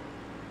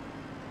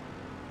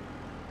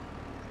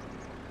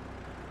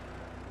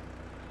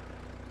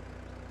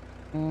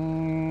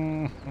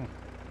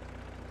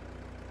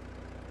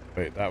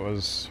 Wait, that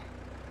was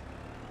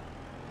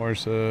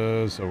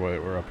horses. Oh, wait,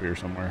 we're up here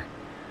somewhere.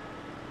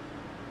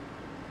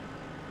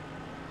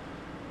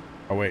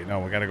 Oh, wait, no,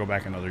 we got to go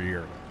back another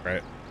year,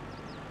 right?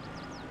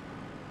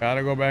 Got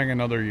to go back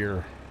another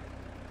year.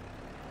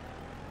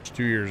 It's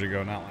 2 years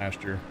ago, not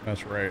last year.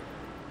 That's right.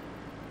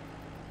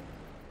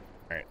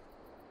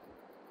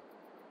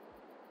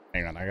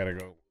 Hang on, I gotta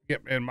go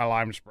get in my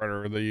lime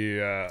spreader.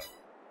 The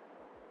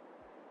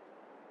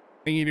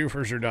thingy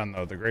doofers are done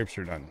though. The grapes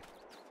are done.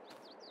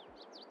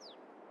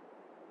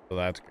 So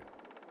that's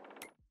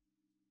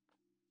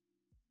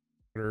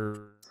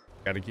good.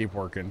 Gotta keep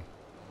working.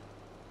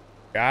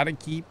 Gotta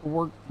keep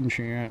working,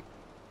 chant.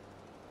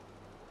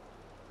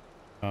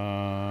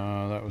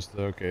 That was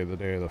the day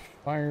of the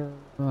fire.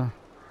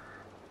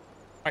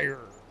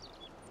 Fire.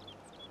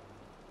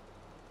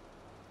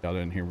 Y'all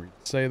didn't hear me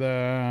say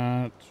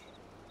that.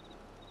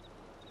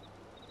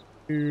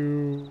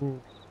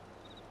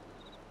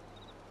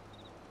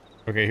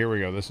 Okay, here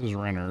we go. This is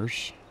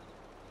Renner's.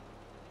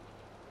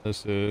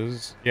 This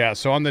is, yeah,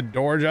 so on the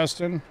door,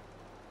 Justin,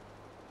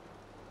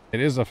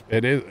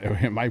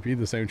 it might be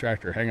the same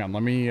tractor. Hang on,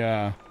 let me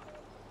have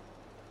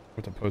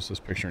to post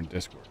this picture in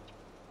Discord.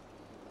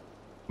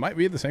 Might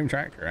be the same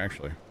tractor,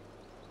 actually.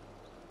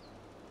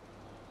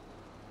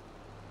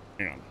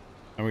 Hang on.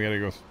 Now we gotta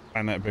go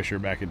find that picture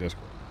back in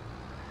Discord.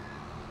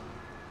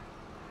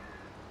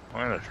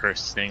 One of the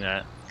first thing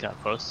that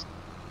got posted.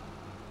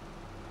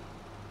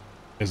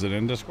 Is it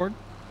in Discord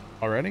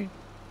already?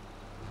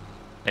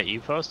 That you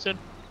posted?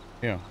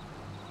 Yeah.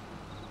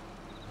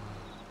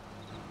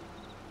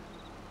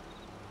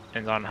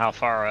 Depends on how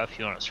far up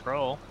you want to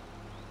scroll.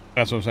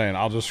 That's what I'm saying.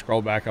 I'll just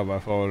scroll back on my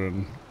phone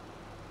and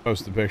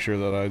post the picture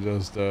that I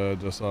just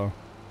saw.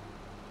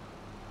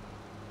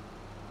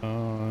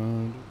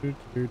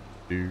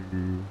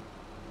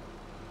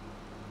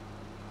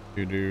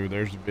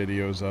 There's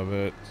videos of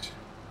it.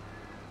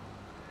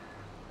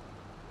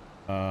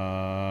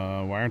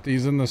 Why aren't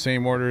these in the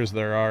same order as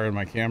there are in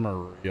my camera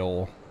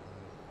reel?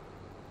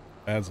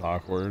 That's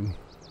awkward.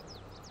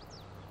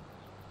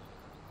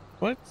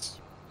 What?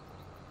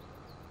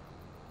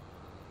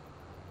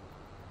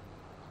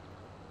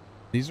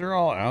 These are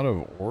all out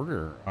of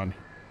order on.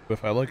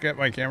 If I look at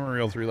my camera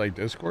reel through like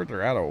Discord,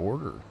 they're out of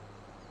order.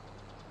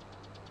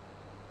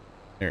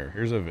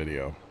 Here's a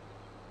video.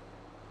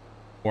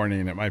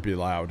 Warning, it might be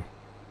loud.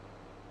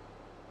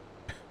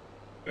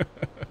 But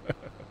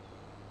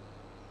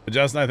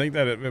Justin, I think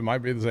that it might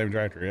be the same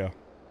tractor, yeah.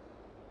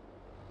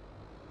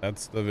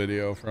 That's the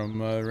video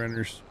from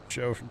Render's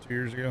show from 2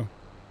 years ago.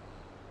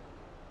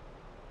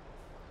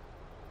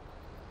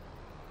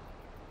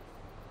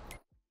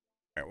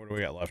 Alright, what do we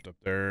got left up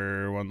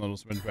there? One little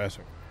smidge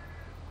faster.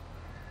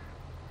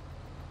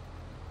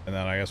 And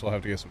then I guess we'll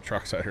have to get some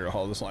trucks out here to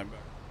haul this line back.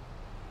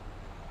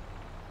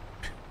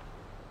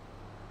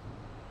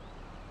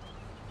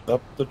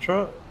 Up the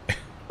truck.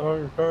 All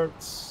your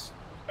carts.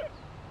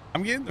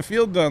 I'm getting the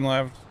field done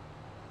left.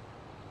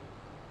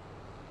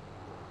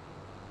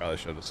 Probably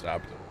should have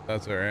stopped it.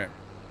 That's alright.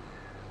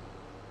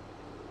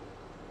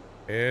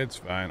 It's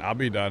fine. I'll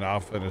be done. I'll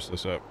finish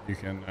this up. You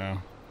can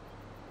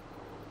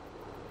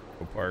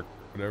go park,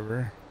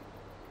 whatever.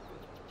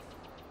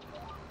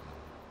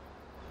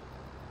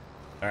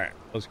 Alright,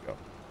 let's go.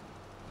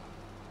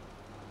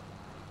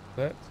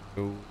 Let's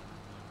go.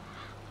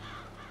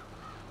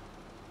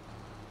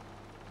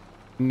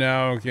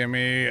 No,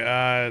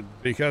 Kimmy,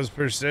 because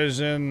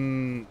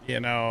precision, you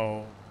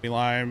know,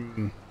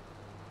 lime,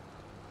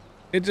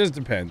 it just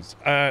depends.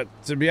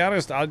 To be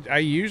honest, I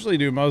usually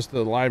do most of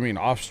the liming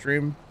off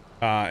stream,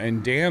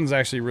 and Dan's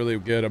actually really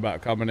good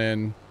about coming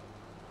in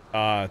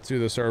to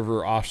the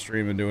server off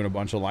stream and doing a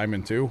bunch of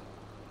liming too.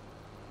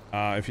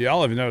 If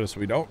y'all have noticed,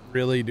 we don't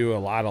really do a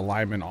lot of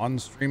liming on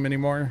stream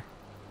anymore,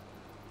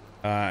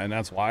 and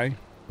that's why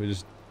we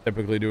just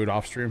typically do it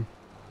off stream.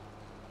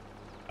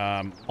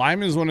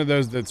 Lime is one of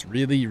those that's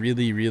really,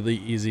 really, really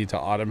easy to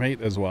automate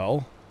as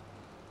well.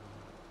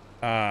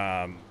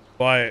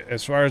 But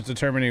as far as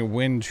determining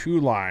when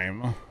to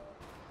lime,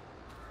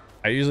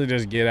 I usually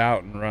just get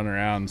out and run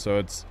around. So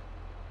it's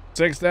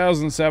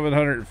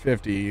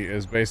 6,750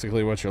 is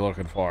basically what you're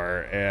looking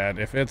for. And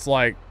if it's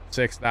like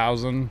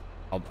 6,000,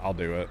 I'll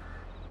do it.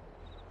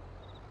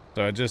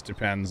 So it just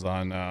depends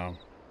on, how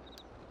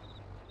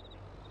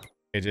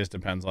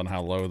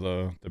low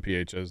the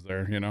pH is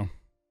there, you know?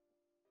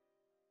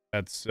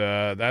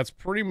 That's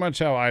pretty much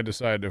how I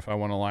decide if I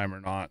want to lime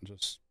or not.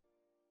 Just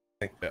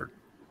I think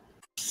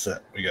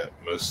we got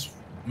most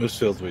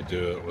fields we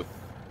do it with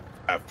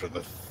after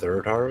the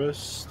third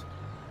harvest.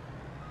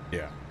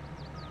 Yeah.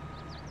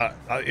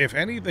 If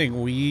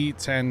anything,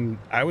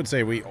 I would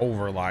say we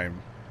over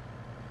lime,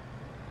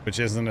 which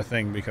isn't a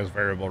thing because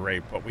variable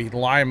rate, but we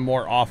lime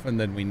more often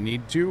than we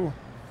need to.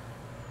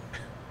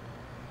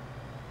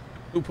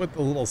 Who put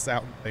the little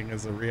sound thing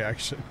as a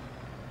reaction?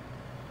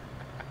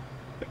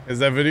 Is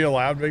that video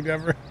loud, Big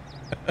Denver?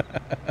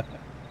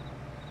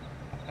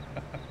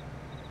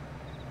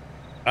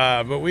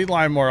 But we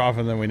lime more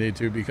often than we need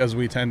to because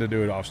we tend to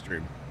do it off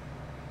stream.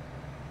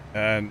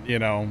 And, you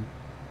know,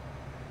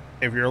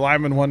 if you're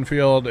liming one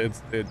field,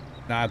 it's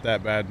not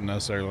that bad to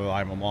necessarily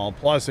lime them all.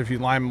 Plus, if you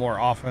lime more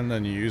often,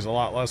 then you use a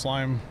lot less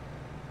lime.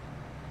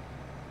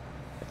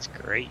 That's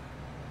great.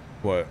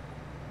 What?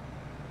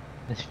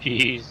 If you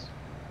use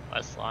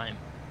less lime.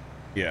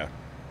 Yeah.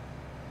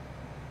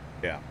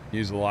 Yeah,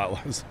 use a lot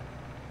less.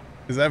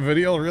 Is that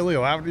video really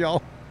loud,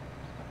 y'all?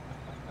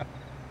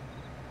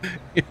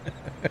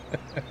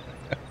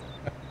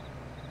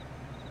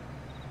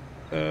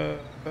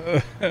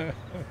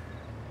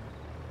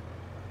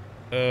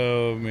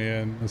 Oh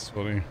man, that's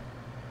funny.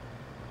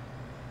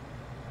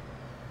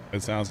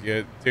 It sounds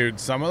good. Dude,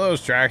 some of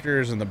those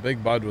tractors, and the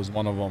Big Bud was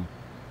one of them.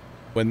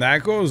 When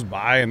that goes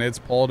by and it's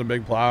pulled a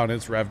big plow and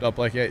it's revved up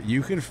like that,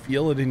 you can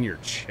feel it in your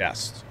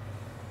chest.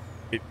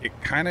 It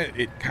kind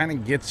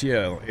of gets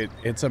you.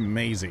 It's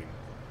amazing.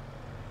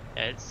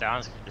 It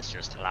sounds like it's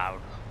just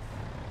loud.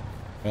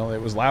 Well, it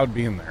was loud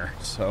being there,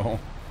 so.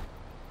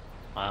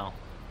 Wow.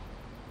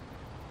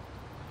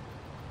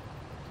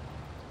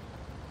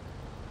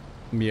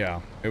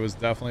 Yeah, it was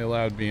definitely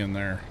loud being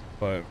there,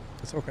 but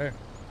it's okay.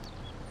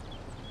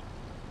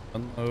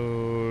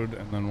 Unload,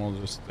 and then we'll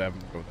just have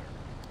them go there.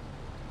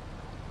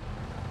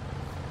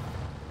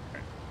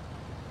 Right.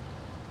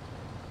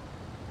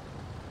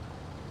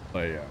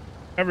 But yeah,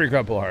 every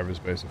couple of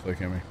harvests, basically,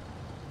 Kimmy.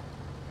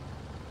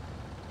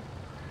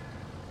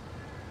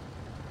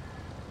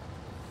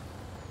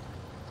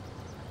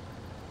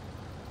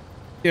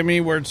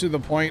 Kimmy, we're to the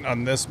point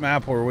on this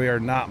map where we are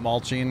not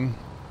mulching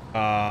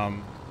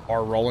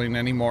or rolling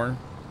anymore.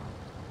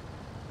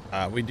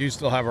 We do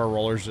still have our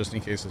rollers just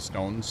in case of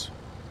stones.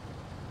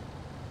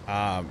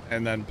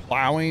 And then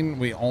plowing,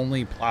 we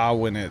only plow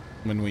when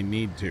we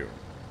need to.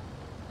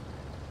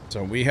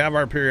 So we have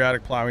our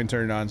periodic plowing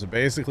turned on. So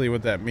basically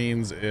what that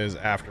means is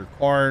after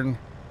corn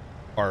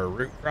or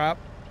root crop,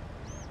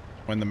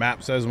 when the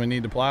map says we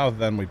need to plow,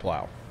 then we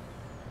plow.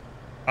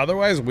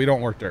 Otherwise, we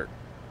don't work dirt.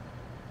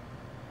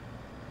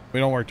 We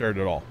don't work dirt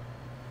at all.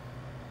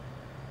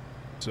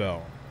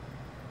 So,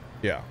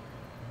 yeah.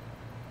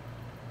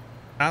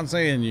 I'm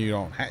saying you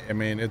don't. I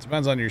mean, it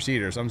depends on your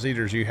seeder. Some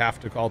seeders you have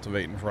to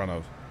cultivate in front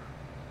of.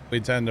 We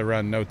tend to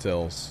run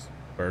no-tills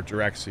or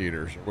direct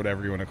seeders or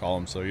whatever you want to call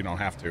them, so you don't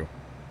have to.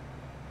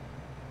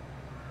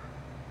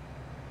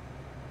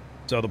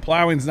 So the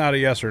plowing's not a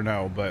yes or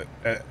no, but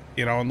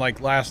you know, and like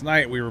last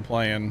night we were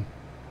playing,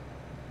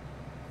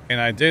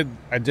 and I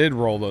did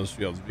roll those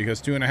fields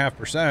because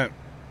 2.5%.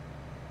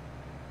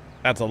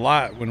 That's a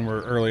lot when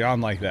we're early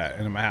on like that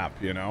in a map,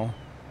 you know.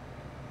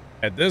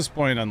 At this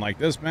point on like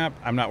this map,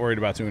 I'm not worried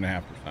about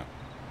 2.5%.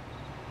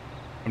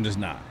 I'm just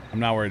not. I'm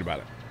not worried about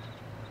it.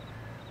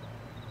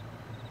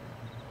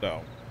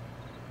 So,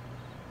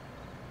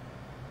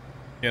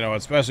 you know,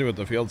 especially with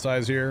the field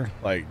size here,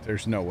 like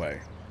there's no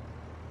way.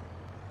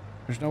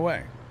 There's no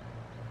way.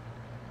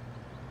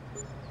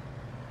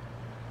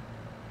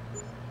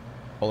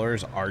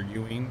 Polar's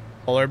arguing.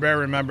 Polar Bear,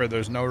 remember,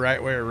 there's no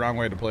right way or wrong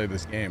way to play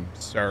this game,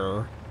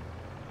 sir.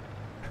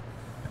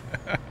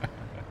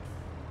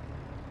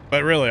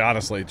 But really,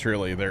 honestly,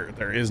 truly,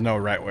 there is no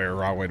right way or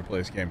wrong way to play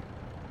this game.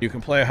 You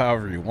can play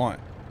however you want.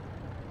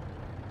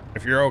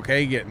 If you're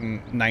okay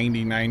getting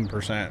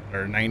 99%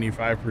 or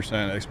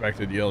 95%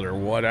 expected yield or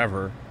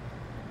whatever,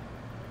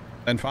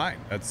 then fine.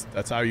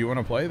 That's how you want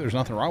to play. There's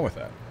nothing wrong with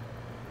that.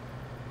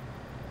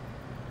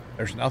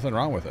 There's nothing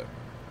wrong with it.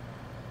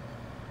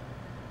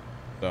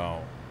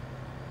 So,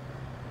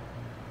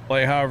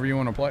 play however you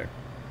want to play.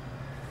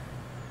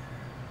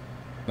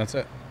 That's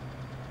it.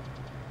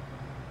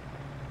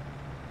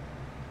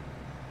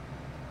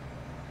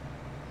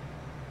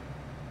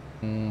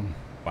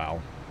 Wow.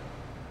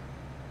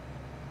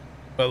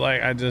 But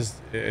like,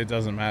 it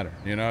doesn't matter,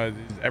 you know.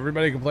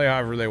 Everybody can play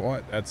however they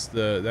want. That's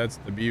the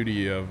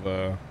beauty of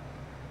a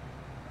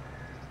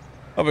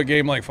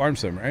game like Farm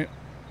Sim, right?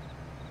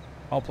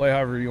 I'll play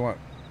however you want.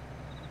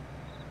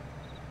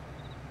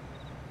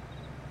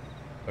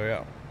 So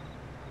yeah.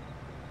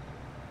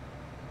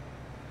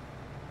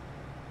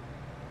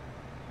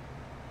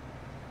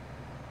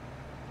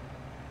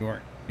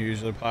 You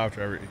usually plow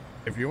after every.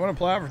 If you want to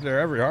plow after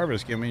every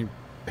harvest, give me.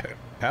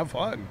 Have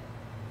fun.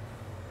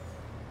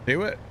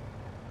 Do it.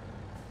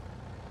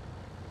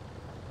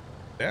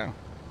 Yeah.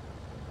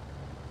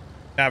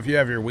 Now, if you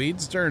have your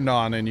weeds turned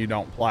on and you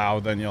don't plow,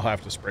 then you'll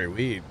have to spray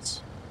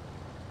weeds.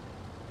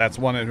 That's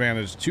one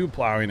advantage to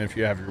plowing. If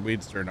you have your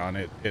weeds turned on,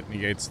 it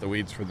negates the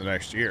weeds for the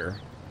next year.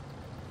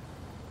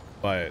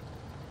 But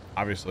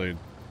obviously,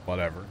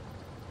 whatever.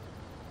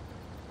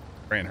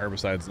 Spraying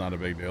herbicide's not a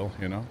big deal,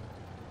 you know?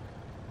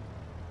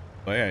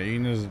 But yeah, you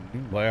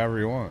can play however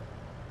you want.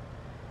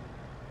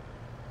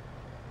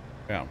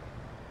 Yeah.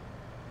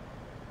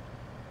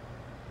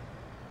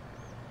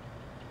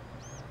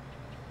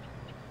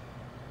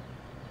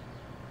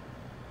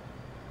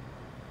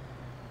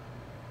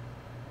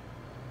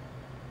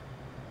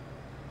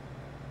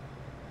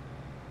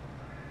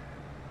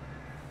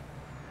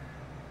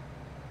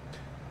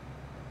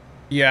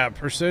 Yeah,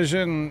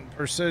 precision.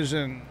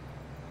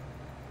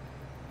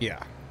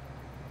 Yeah.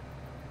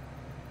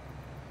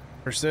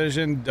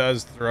 Precision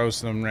does throw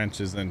some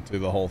wrenches into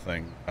the whole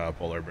thing,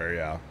 Polar Bear,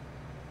 yeah.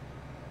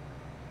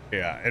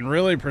 Yeah, and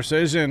really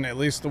precision, at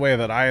least the way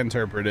that I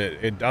interpret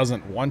it, it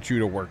doesn't want you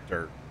to work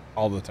dirt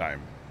all the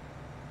time.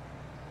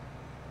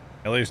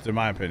 At least in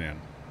my opinion.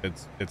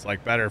 It's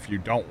like better if you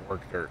don't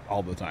work dirt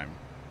all the time.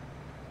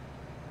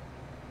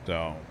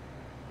 So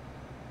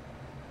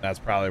that's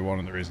probably one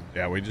of the reasons.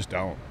 Yeah, we just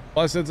don't.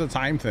 Plus it's a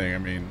time thing. I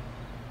mean,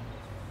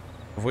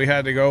 if we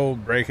had to go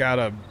break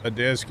out a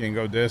disc and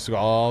go disc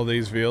all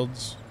these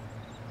fields,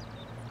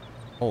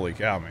 holy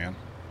cow, man.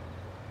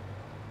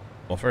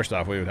 Well, first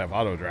off, we would have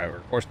auto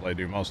driver. Horseplay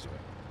do most of it.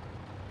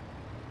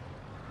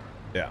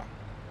 Yeah.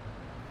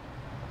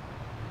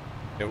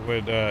 It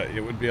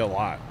would be a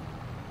lot.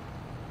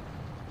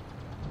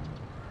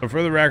 So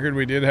for the record,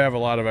 we did have a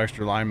lot of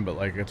extra lime, but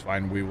like, it's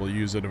fine. We will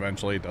use it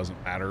eventually. It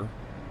doesn't matter.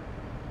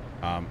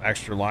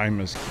 Extra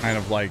lime is kind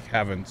of like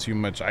having too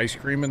much ice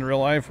cream in real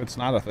life. It's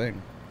not a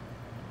thing.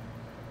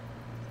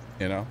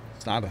 You know,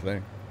 it's not a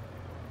thing.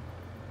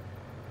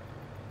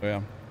 So,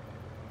 yeah.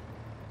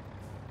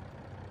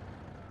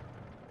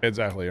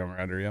 Exactly,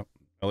 Umrander, yep.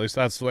 At least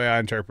that's the way I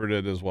interpret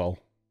it as well.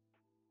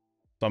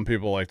 Some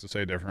people like to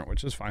say different,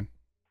 which is fine.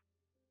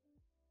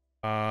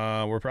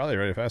 We're probably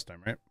ready fast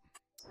time, right?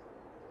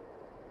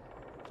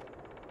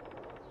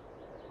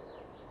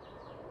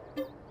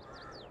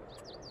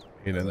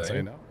 He didn't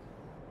say no.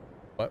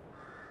 What?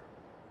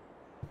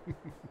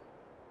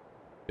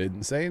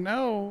 Didn't say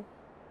no.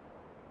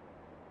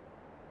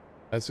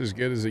 That's as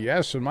good as a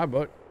yes in my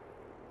book.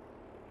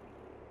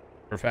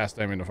 For fast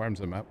time in the Farm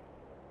Sim map.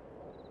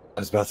 I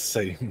was about to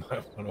say you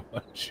might want to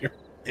watch your.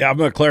 Yeah, I'm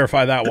gonna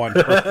clarify that one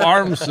for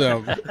Farm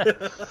Sim.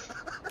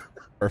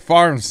 For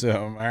Farm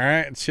Sim, all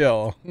right,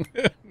 chill.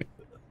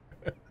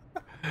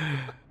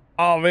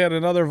 Oh man,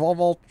 another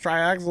Volvo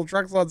triaxle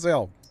truck's on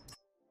sale.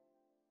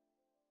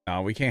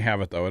 No, we can't have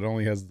it though. It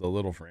only has the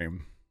little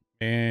frame,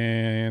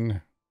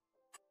 and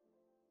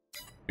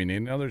we need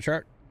another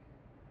truck.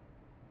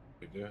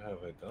 We do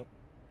have a dump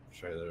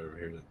trailer over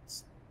here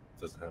that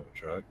doesn't have a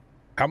truck.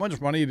 How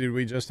much money did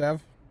we just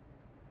have?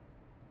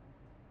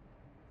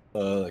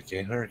 Like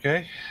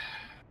 800K.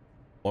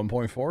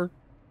 1.4.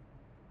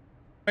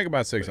 Make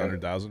about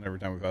 600,000 every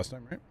time we fast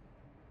time, right?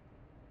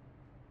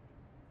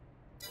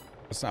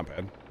 That's not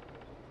bad.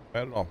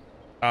 Bad at all.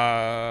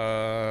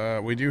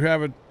 We do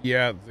have it.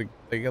 Yeah,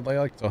 they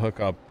like to hook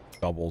up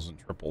doubles and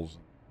triples.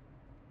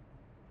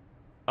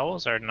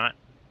 Doubles are not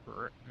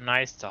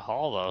nice to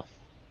haul though.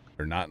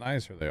 They're not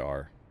nice, or they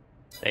are.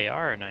 They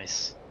are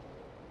nice.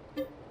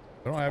 They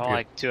don't have All to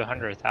like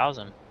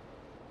 200,000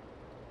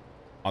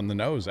 on the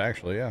nose,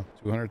 actually. Yeah,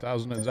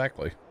 200,000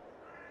 exactly.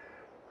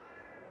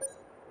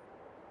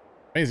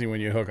 Amazing when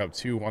you hook up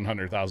two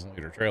 100,000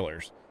 liter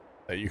trailers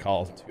that you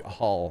call to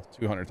haul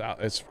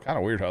 200,000. It's kind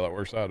of weird how that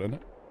works out, isn't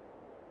it?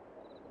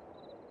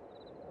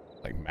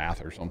 Like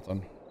math or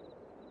something.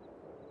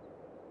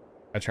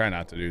 I try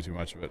not to do too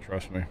much of it,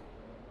 trust me.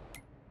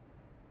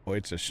 Oh,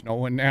 it's a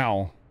snowing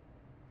now.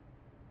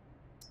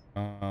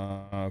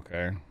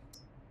 Okay.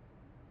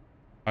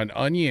 An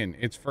onion.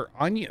 It's for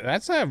onion.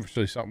 That's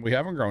actually something we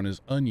haven't grown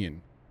is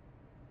onion.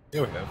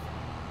 Yeah, we have.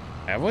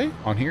 Have we?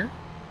 On here?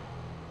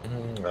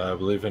 I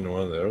believe in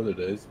one of the early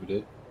days we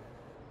did.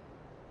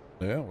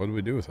 Yeah, what do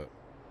we do with it?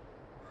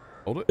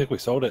 Hold I it? think we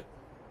sold it.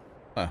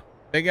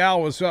 Big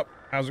Al, what's up?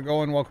 How's it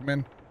going? Welcome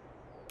in.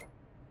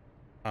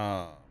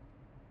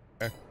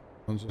 Okay.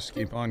 Let's just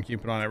keep on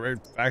keeping on. Every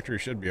factory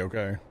should be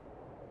okay.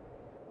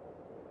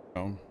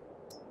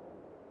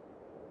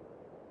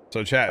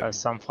 So chat.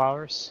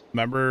 sunflowers.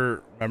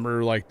 Remember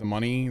like the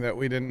money that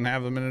we didn't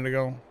have a minute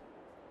ago?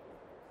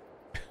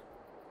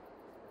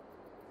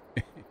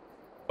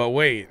 But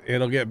wait,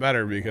 it'll get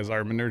better because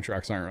our manure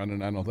trucks aren't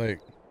running, I don't think.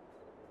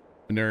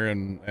 Manure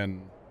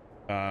and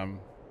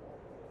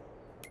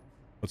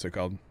what's it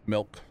called?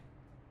 Milk.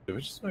 Did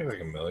we just make like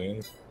 $1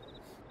 million?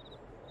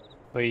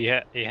 Well, you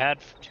had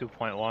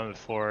 2.1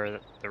 before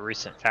the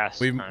recent fast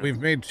time. We've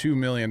made $2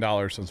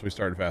 million since we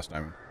started fast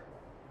timing.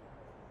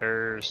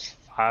 There's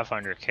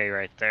 500K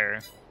right there.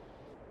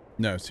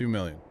 No, it's 2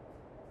 million.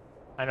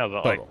 I know,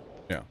 but Total. like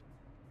Yeah.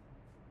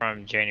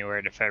 from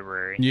January to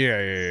February.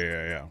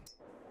 Yeah.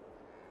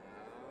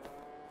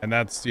 And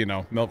that's, you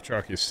know, milk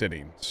truck is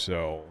sitting,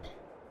 so.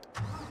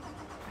 I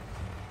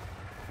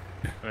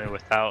mean,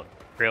 without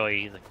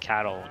really the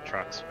cattle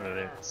trucks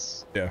moving,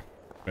 it's Yeah.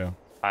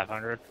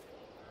 500.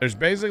 There's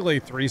basically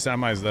 3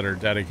 semis that are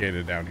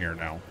dedicated down here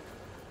now.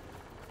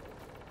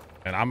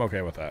 And I'm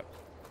okay with that, to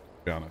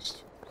be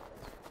honest.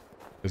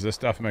 Because this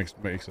stuff makes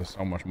us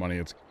so much money,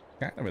 it's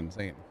kind of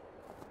insane.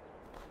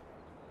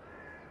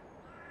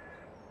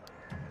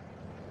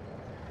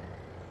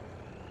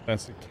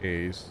 That's the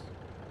case.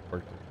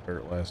 Worked the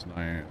dirt last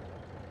night.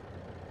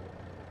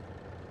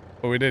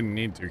 But we didn't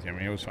need to,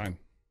 Kimmy. It was fine.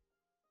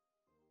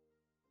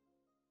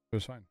 It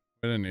was fine.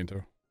 We didn't need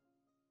to.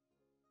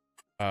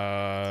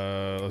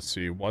 Let's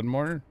see. One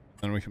more,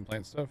 then we can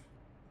plant stuff.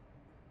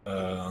 We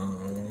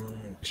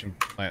can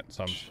plant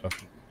some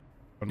stuff.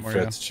 One more,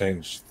 Fred's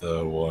changed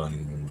the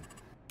one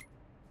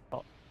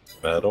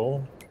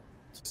metal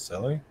to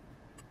selling.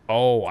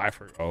 Oh,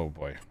 oh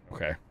boy.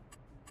 Okay.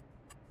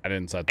 I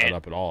didn't set that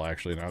up at all,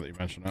 actually, now that you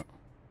mention it.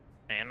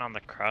 And on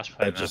the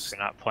crossplay, you're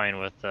not playing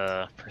with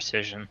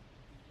precision.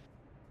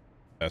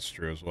 That's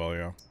true as well,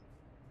 yeah.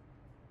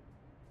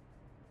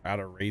 Out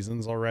of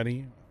raisins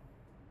already?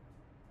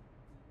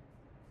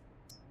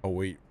 Oh,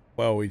 wait.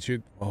 Well, we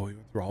should... Oh, we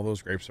went through all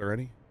those grapes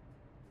already?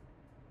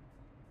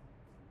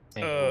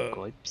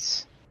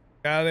 Grapes.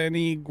 Got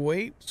any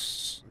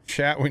grapes?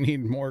 Chat, we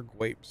need more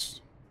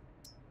grapes.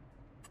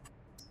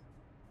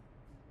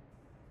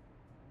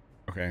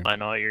 Okay. I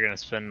know what you're gonna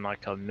spend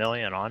like $1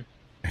 million on.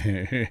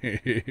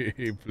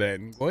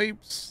 Planting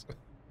grapes.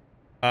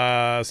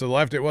 So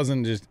left, it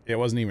wasn't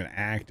even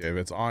active.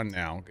 It's on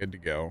now. Good to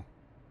go.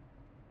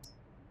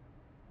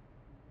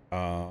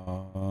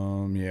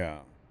 Yeah.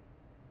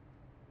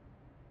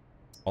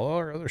 All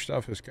our other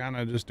stuff is kind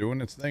of just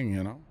doing its thing,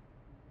 you know?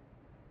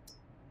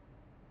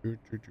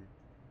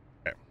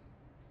 Okay.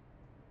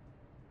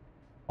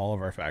 All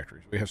of our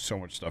factories. We have so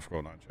much stuff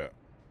going on, chat.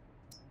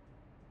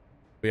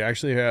 We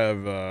actually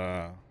have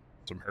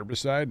some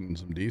herbicide and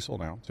some diesel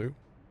now, too.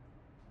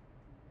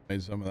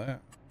 Made some of that.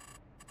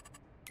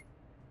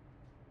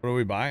 What are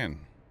we buying?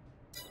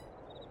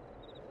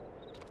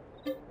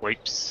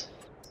 Grapes.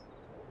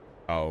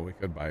 Oh, we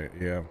could buy it.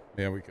 Yeah.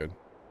 Yeah, we could.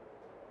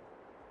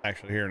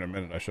 Actually, here in a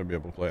minute, I should be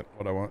able to plant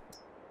what I want.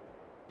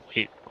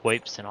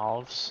 Grapes and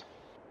olives.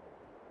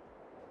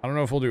 I don't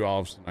know if we'll do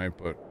olives tonight,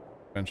 but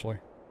eventually,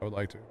 I would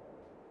like to. I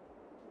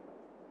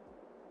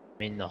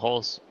mean, the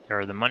holes,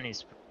 or the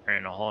money's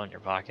in a hole in your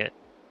pocket.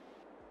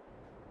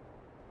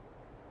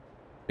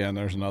 Yeah, and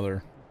there's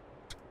another.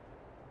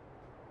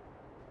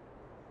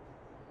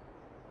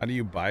 How do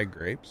you buy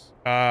grapes?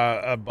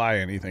 Buy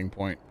anything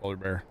point, Polar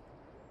Bear.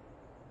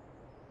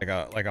 Like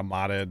a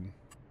modded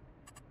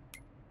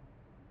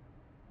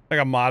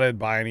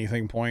buy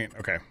anything point.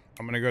 Okay,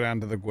 I'm gonna go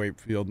down to the grape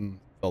field and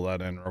fill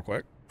that in real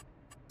quick.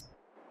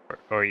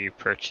 Or you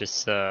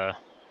purchase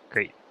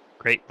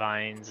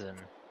grapevines and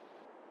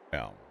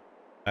Yeah,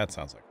 that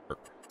sounds like work.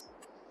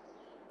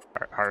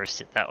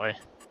 harvest it that way.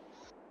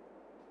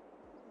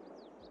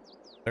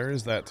 There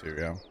is that too,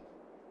 yeah.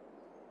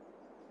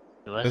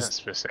 It wasn't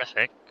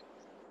specific.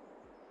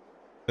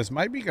 This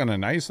might be kind of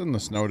nice in the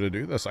snow to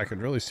do this. I can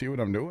really see what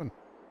I'm doing.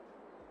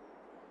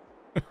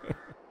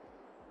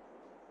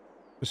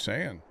 Just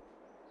saying.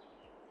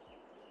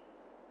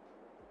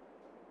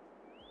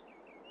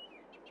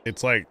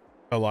 It's like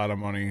a lot of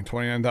money.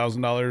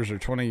 $29,000 or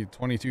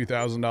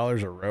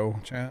 $22,000 a row,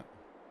 chat.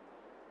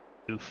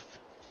 Oof.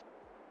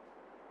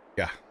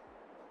 Yeah.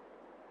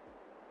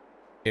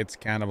 It's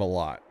kind of a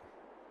lot.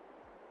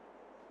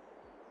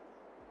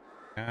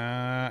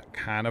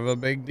 Kind of a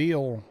big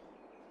deal.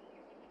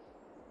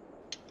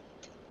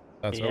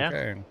 That's Yeah.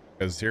 okay.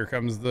 Because here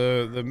comes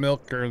the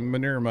milk or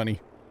manure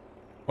money.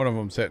 One of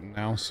them's hitting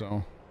now,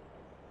 so.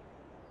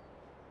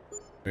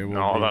 And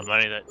all that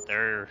money that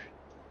they're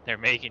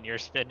making, you're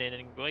spending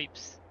in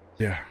grapes.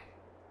 Yeah.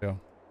 Yeah.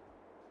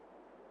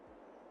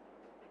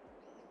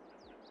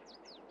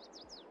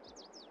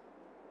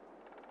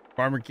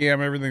 Farmer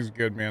Cam, everything's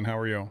good, man. How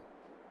are you?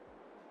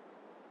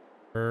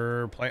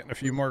 We're planting a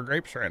few more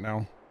grapes right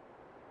now.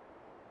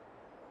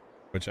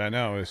 Which I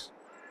know is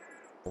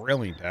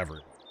thrilling to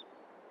everyone.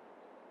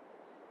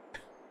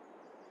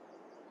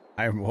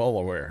 I am well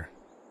aware.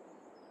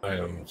 I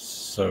am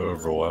so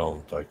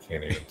overwhelmed, I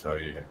can't even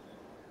tell you.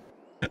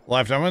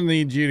 Left, I'm going to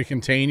need you to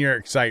contain your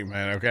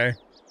excitement, okay?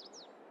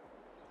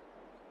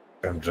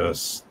 I'm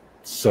just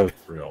so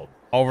thrilled.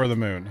 Over the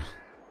moon.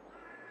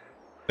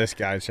 This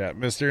guy, chat.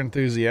 Mr.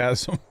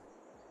 Enthusiasm.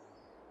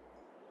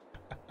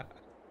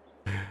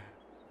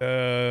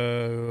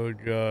 Oh,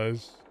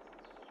 gosh.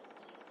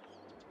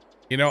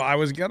 You know, I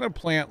was going to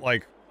plant,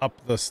 like,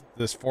 up this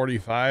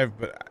 45,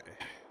 but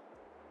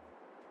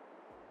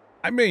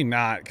I may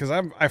not, because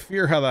I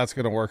fear how that's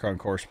going to work on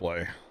course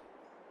play.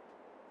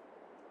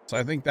 So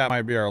I think that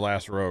might be our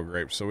last row of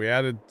grapes. So we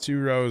added 2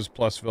 rows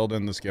plus filled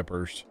in the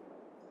skippers.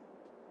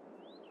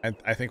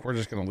 I think we're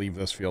just going to leave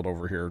this field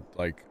over here,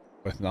 like,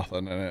 with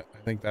nothing in it. I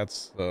think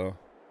that's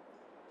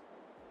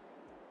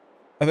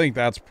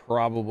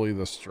probably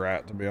the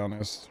strat, to be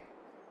honest.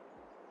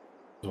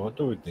 So what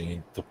do we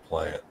need to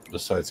plant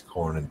besides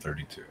corn and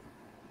 32?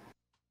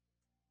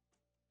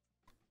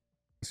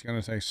 It's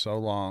going to take so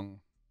long.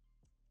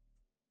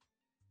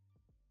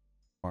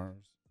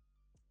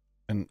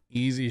 An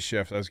easy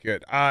shift, that's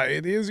good.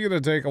 It is going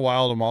to take a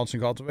while to mulch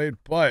and cultivate,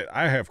 but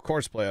I have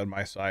course play on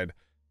my side,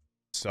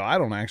 so I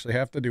don't actually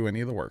have to do any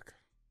of the work.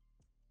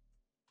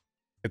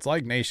 It's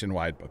like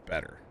Nationwide, but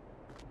better.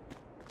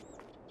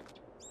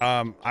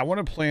 I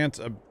want to plant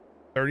a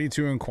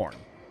 32 in corn.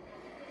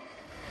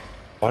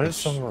 Why does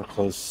some of our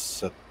clothes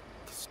set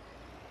the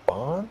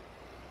spawn?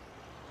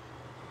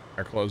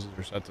 Our clothes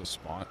are set to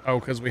spawn. Oh,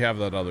 because we have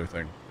that other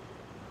thing.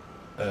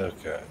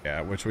 Okay.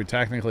 Yeah, which we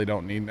technically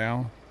don't need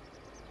now.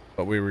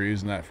 But we were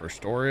using that for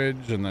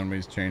storage, and then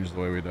we changed the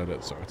way we did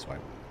it, so it's fine.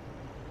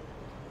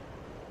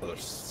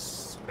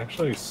 There's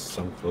actually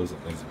some clothes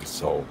that need to be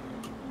sold.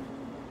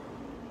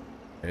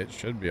 It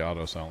should be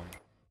auto-selling.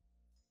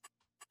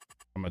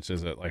 How much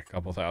is it? Like a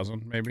couple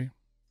thousand, maybe?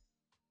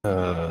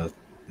 Never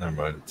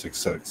mind. It's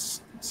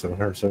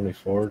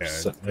 774. Yeah,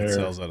 Sitting it there.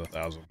 sells at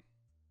 1,000.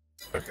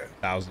 Okay.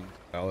 1,000.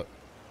 Sell it.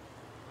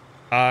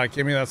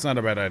 Kimmy, that's not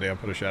a bad idea. I'll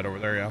put a shed over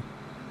there, yeah.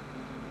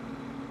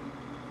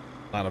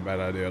 Not a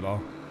bad idea at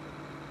all.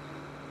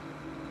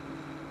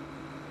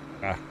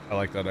 I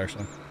like that,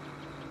 actually.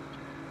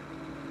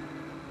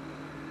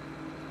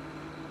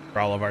 For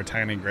all of our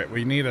tiny grit.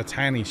 We need a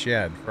tiny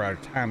shed for our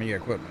tiny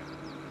equipment.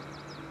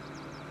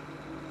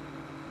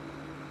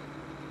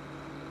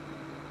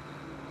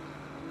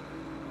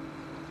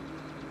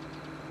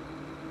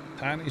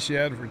 Tiny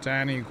shed for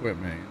tiny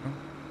equipment, you know?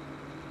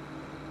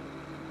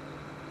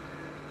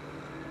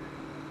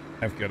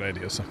 I have good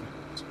ideas sometimes.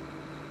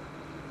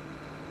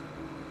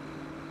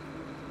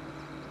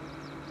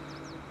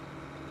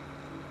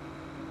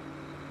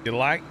 You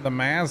like the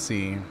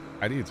Massey?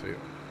 I do too.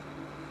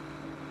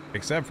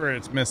 Except for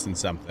it's missing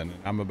something, and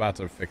I'm about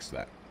to fix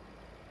that.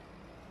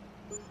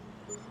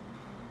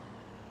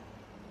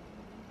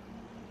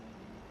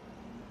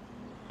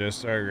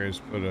 Just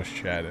Stargraves put a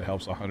shed. It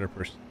helps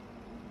 100%.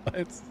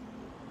 Let's.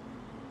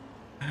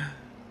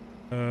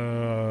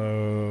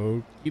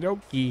 Okie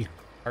dokie.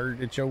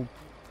 Artichoke.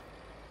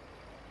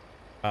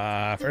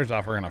 First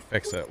off, we're gonna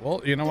fix it.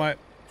 Well, you know what?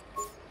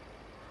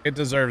 It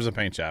deserves a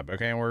paint job.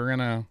 Okay, we're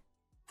gonna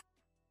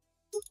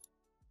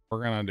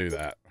do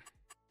that.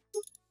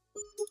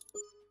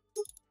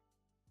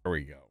 There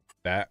we go.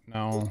 That,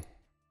 no.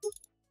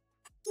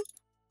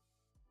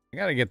 I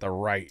gotta get the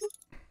right.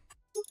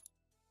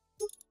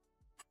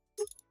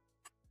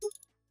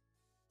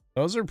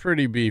 Those are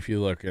pretty beefy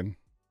looking.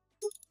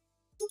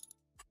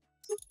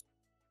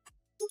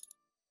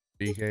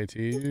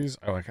 BKTs.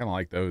 Oh, I kind of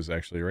like those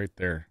actually right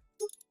there.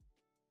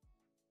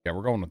 Yeah,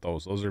 we're going with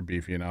those. Those are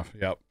beefy enough.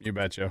 Yep, you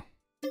betcha.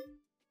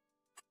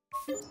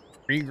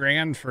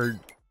 $3,000 for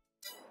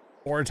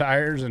 4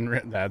 tires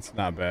and that's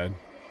not bad.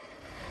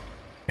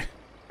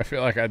 I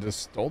feel like I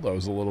just stole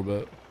those a little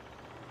bit.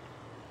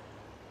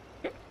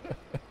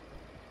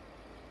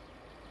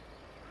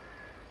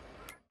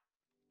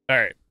 All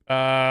right.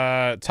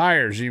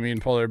 Tires, you mean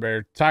Polar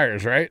Bear?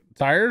 Tires, right?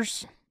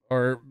 Tires?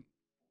 Or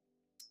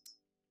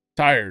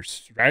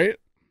tires, right?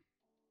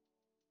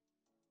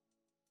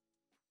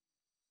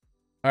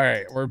 All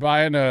right, we're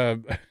buying a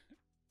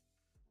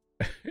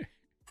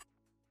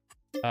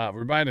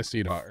we're buying a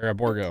seed or a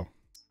Borgo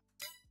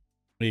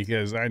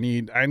because I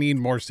need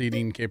more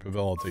seeding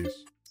capabilities.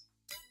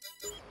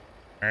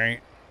 All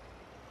right.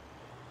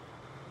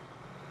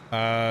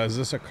 Is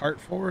this a cart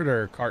forward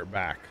or a cart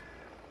back?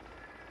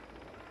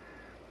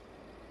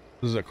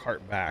 This is a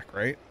cart back,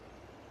 right?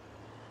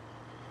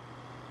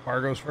 Car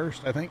goes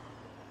first, I think.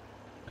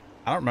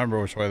 I don't remember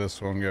which way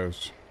this one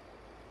goes.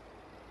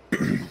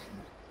 I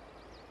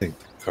think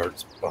the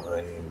cart's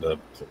behind the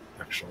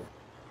actual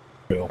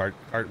wheel.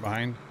 Cart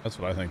behind? That's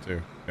what I think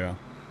too. Yeah.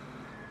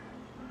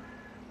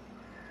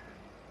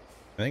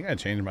 I think I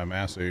changed my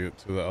Massey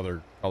to the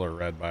other color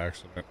red by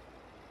accident.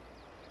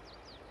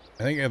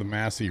 I think I had the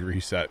Massey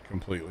reset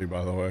completely,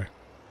 by the way.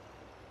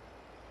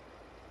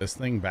 This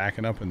thing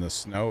backing up in the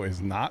snow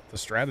is not the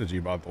strategy,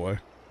 by the way.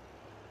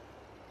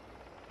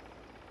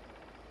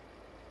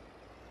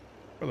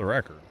 For the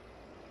record.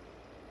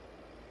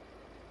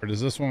 Or does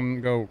this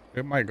one go?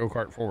 It might go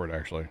cart forward,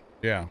 actually.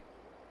 Yeah.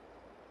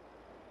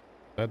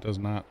 That does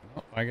not.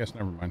 Oh, I guess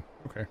never mind.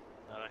 Okay.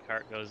 The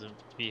cart goes in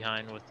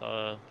behind with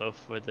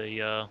both with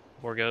the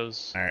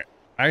Borgos. All right.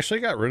 I actually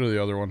got rid of the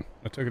other one.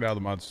 I took it out of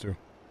the mods too.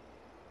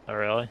 Oh,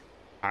 really?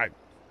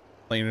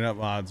 Cleaning up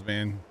mods,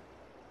 man.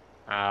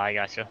 I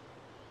gotcha. I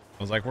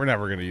was like, we're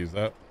never gonna use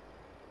that.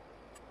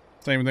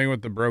 Same thing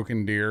with the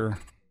broken deer.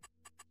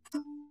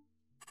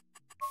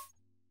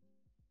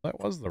 That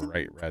was the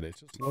right red. It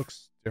just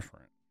looks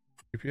different.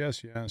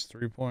 GPS, yes.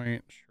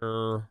 3-point,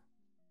 sure.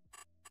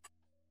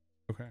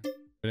 Okay. I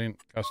didn't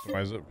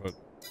customize it, but...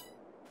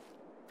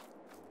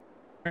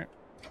 Alright.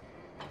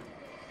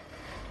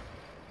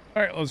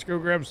 Alright, let's go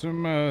grab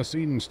some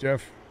seed and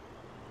stuff.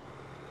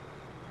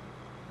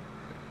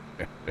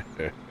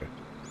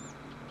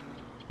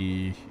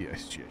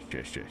 Yes.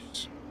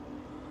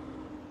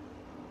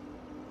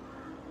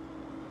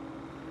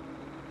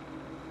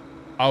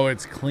 Oh,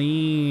 it's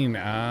clean.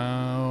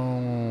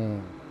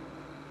 Oh.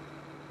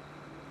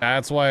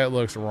 That's why it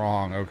looks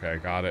wrong. Okay,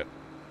 got it.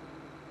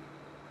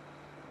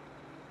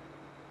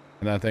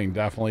 And that thing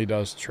definitely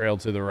does trail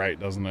to the right,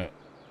 doesn't it?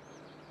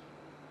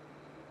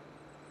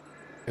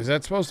 Is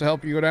that supposed to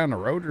help you go down the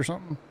road or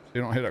something? So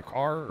you don't hit a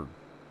car? Or...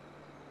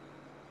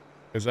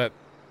 Is that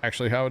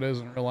actually how it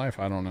is in real life?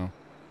 I don't know.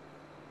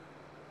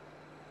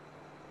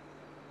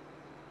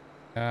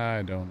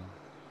 I don't know.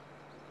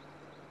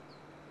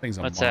 Thing's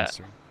a What's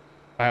monster.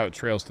 that? How it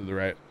trails to the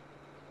right.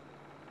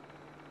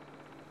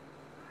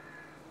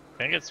 I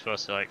think it's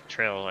supposed to like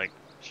trail like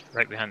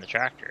right behind the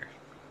tractor.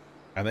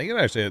 I think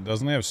it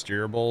doesn't have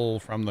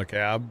steerable from the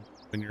cab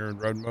when you're in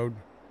road mode.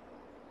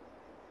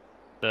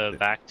 The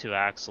back two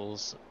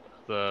axles,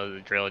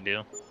 the trailer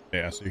do.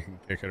 Yeah, so you can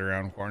kick it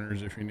around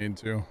corners if you need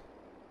to.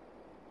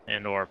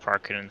 And or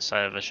park it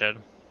inside of a shed.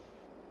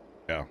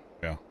 Yeah.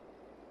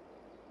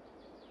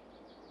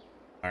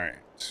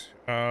 Alright.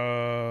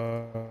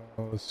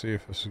 Let's see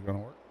if this is gonna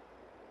work.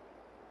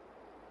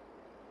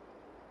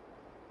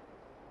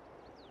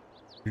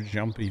 You're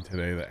jumpy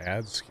today, the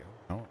ad skill.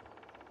 No.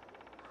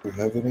 Do we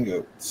have any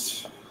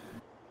goats?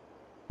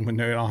 No, we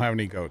don't have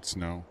any goats,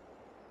 no.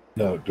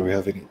 No, do we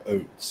have any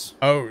oats?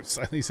 Oats.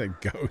 I think you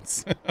said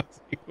goats.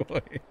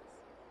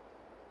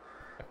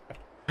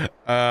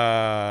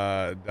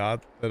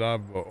 Not that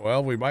I'm...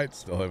 Well, we might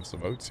still have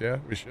some oats, yeah.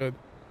 We should.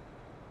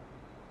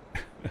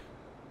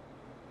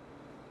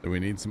 Do we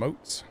need some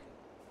oats?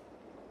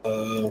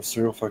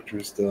 Cereal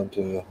factory's down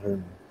to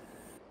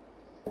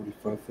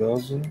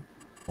 145,000.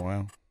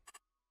 Wow.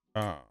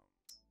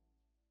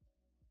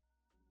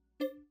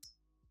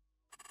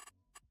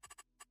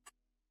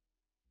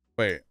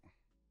 Wait.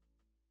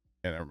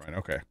 Yeah, never mind.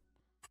 Okay.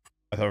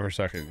 I thought for a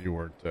second you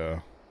weren't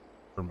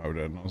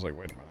promoted, and I was like,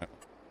 wait a minute.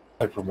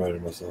 I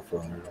promoted myself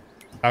earlier.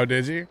 How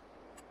did you?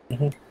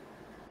 Mm-hmm.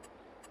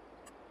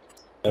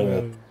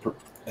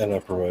 And I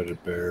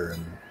promoted Bear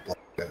and Black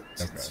Cat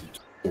since you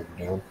took them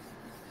down.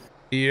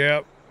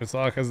 Yep. It's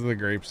all because of the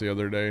grapes the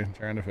other day,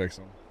 trying to fix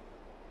them.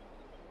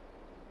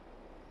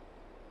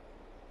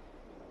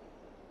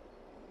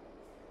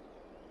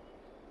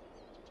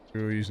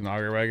 We'll use an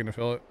auger wagon to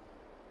fill it.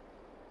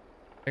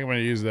 I think I'm going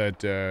to use that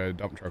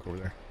dump truck over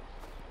there.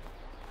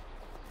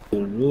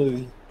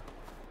 Really?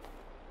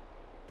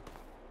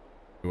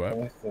 What?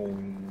 I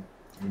think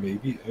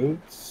maybe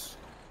oats?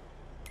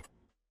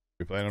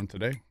 We plant them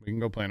today? We can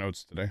go plant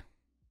oats today.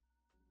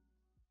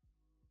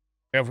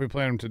 Yeah, if we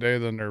plant them today,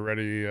 then they're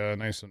ready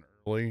nice and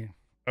early.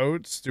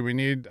 Oats, do we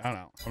need... I don't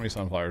know. How many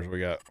sunflowers we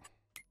got?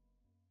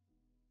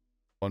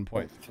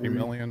 1.3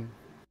 million?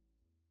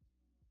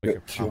 We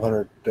got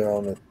 200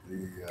 down at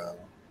the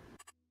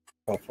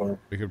farm.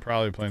 We could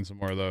probably plant some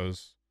more of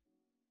those.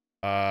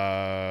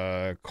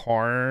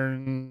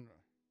 Corn...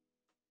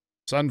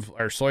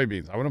 or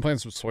soybeans. I want to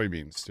plant some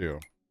soybeans, too.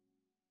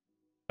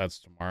 That's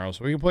tomorrow.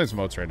 So we can plant some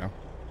oats right now.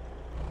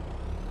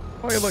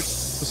 Oh, hey, look. The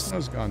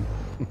snow's gone.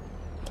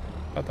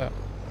 About that.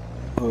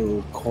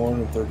 Oh, corn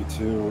and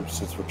 32,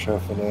 since we're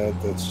chaffing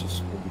that, that's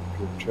just going to be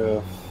pure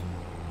chaff.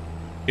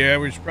 Yeah,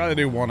 we should probably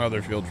do one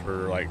other field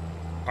for, like,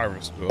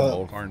 harvest of the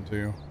whole corn,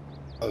 too.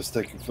 I was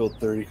thinking field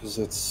 30 because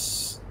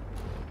it's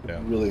Yeah.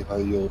 really high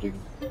yielding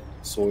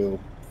soil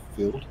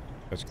field.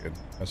 That's good.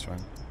 That's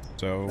fine.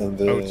 So And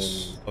then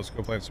oats. Let's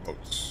go plant some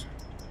oats.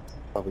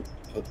 probably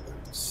put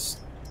oats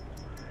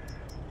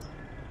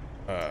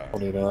 29.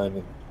 29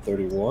 and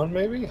 31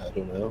 maybe? I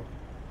don't know.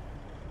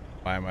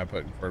 Why am I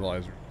putting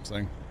fertilizer in this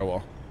thing? Oh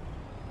well.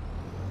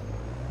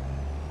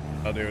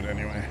 I'll do it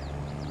anyway.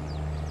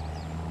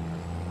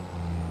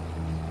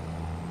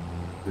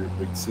 Your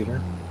big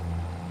seeder?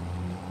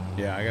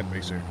 Yeah, I got a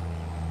big seed.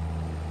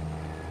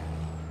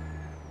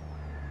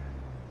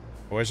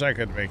 I wish I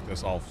could make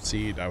this all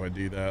seed. I would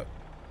do that.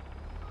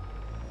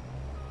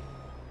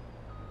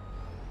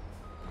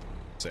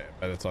 Say, I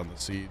bet it's on the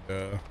seed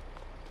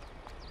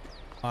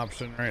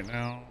option right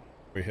now.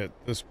 We hit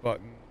this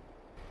button.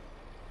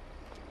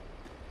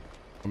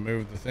 We'll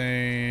move the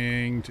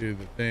thing to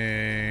the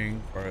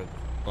thing for it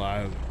to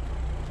fly.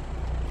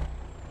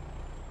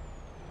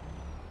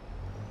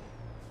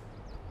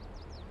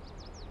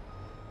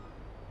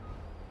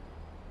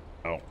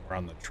 Oh, we're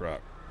on the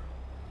truck.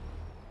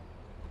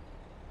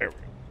 There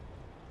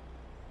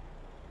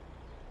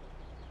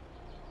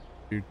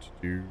we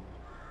go.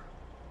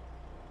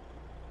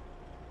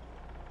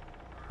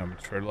 How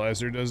much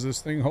fertilizer does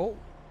this thing hold?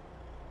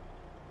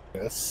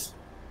 Yes.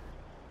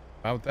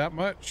 About that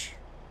much.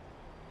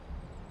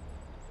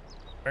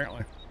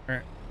 Apparently.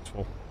 Alright, it's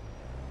full.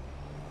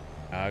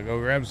 I'll go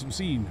grab some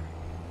seed.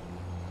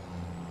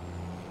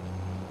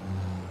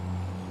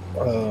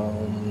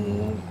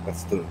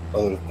 That's the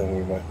other thing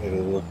we might need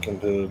to look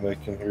into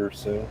making here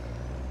soon.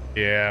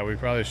 Yeah, we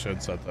probably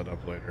should set that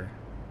up later.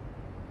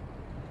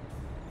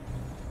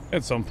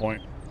 At some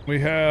point. We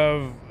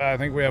have, I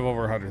think we have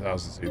over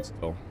 100,000 seeds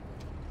still.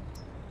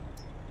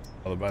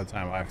 Although by the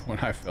time when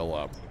I fill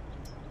up,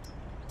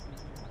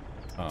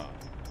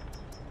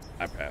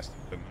 I passed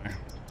it, didn't I?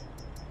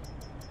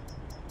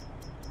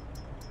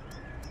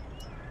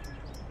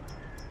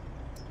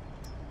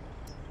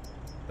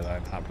 Did I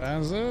not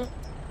pass it?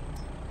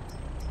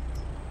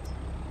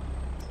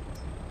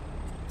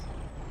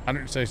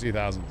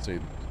 160,000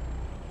 seed.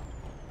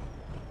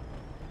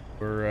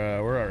 We're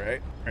all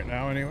right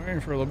now anyway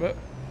for a little bit.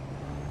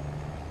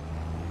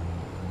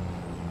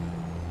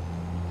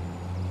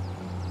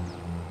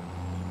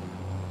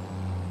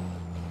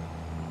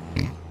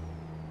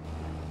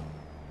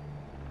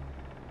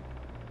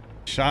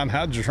 Sean,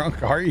 how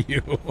drunk are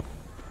you?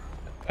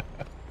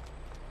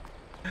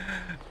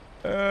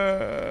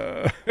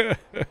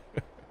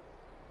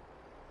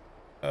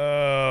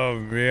 Oh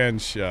man,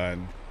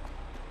 Sean.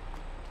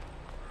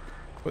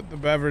 Put the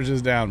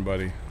beverages down,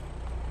 buddy.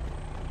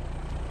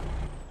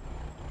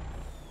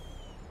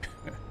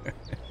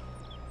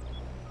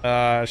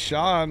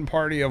 Sean,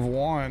 party of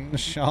one.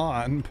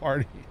 Sean,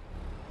 party.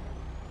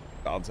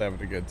 Sean's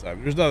having a good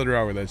time. There's nothing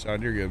wrong with that,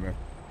 Sean. You're good, man.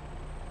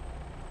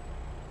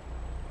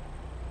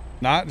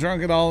 Not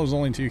drunk at all. It was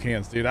only 2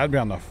 cans, dude. I'd be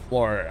on the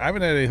floor. I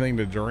haven't had anything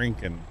to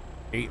drink in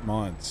 8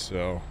 months,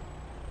 so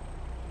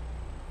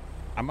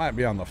I might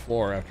be on the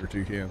floor after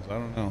 2 cans. I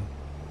don't know.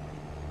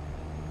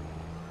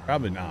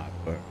 Probably not,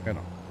 but you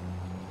know,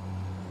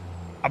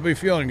 I'll be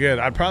feeling good.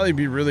 I'd probably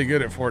be really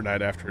good at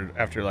Fortnite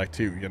after like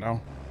 2. You know,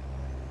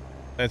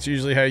 that's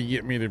usually how you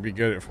get me to be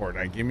good at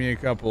Fortnite. Give me a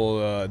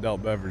couple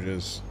adult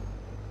beverages.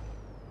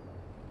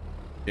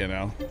 You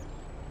know.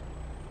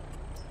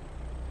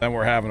 Then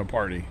we're having a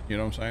party, you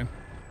know what I'm saying?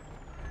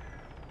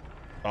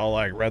 All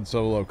like red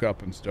Solo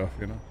cup and stuff,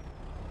 you know?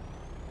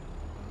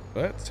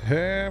 Let's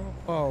have a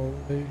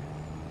party.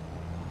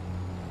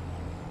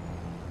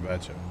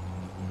 Betcha.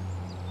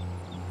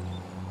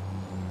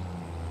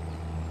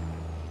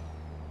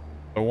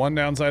 The one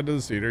downside to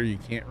the cedar, you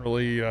can't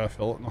really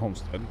fill it in the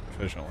homestead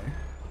efficiently.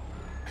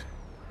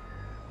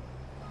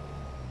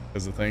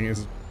 Because the thing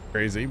is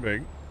crazy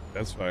big.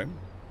 That's fine.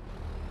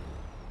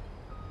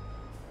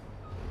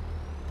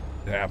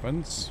 It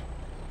happens.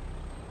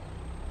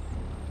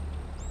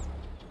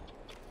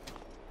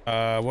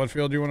 What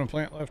field do you want to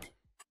plant left?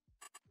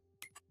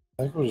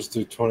 I think we'll just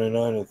do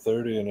 29 and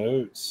 30 and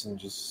oats and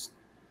just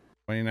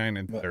 29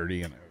 and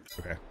 30 and oats.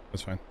 Okay,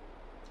 that's fine.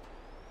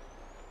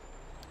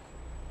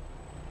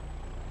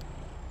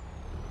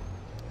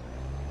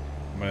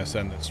 I'm gonna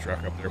send this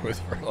truck up there with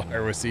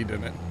fertilizer with seed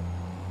in it.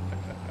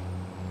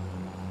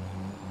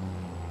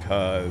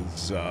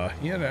 Cause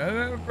you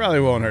know, it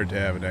probably won't hurt to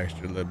have an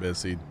extra little bit of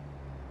seed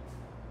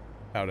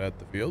out at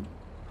the field.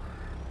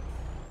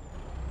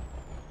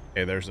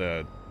 Okay, there's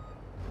a,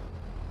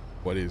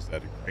 what is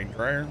that, a grain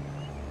dryer?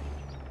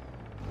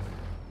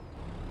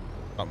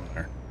 Something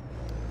there.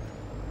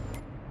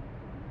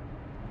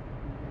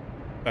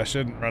 I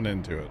shouldn't run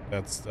into it.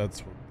 That's what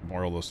the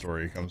moral of the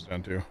story comes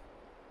down to.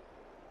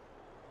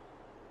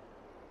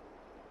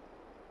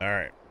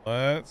 Alright,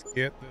 let's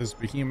get this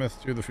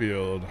behemoth to the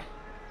field.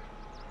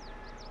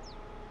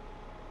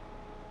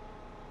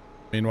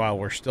 Meanwhile,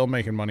 we're still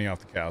making money off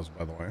the cows,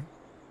 by the way.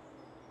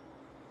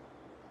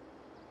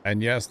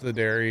 And yes, the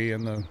dairy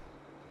and the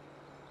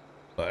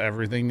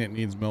everything that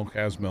needs milk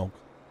has milk.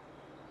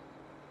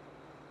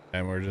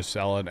 And we're just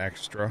selling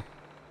extra.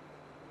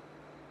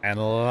 And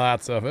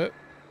lots of it.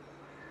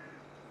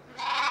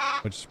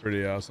 Which is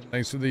pretty awesome.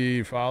 Thanks for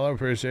the follow.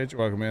 Appreciate you.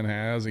 Welcome in.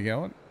 How's it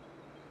going?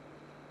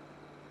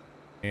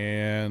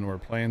 And we're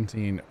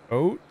planting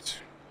oat.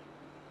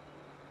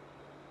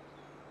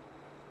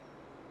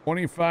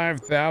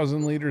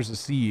 25,000 liters of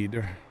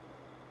seed.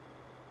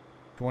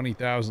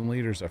 20,000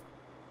 liters of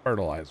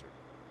fertilizer.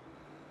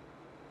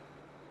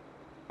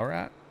 All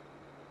right.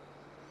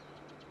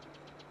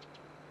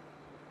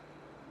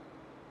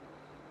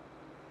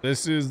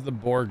 This is the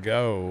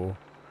Bordeaux.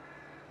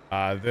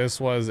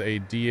 This was a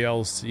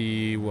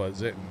DLC,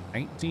 was it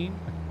 19?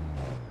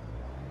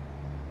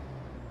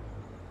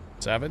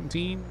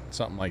 17?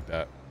 Something like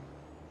that.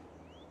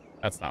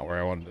 That's not where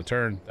I wanted to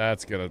turn.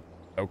 That's gonna,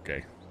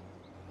 okay.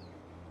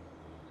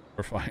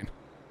 We're fine.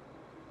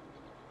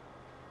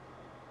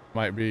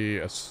 Might be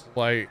a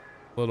slight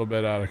little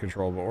bit out of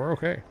control, but we're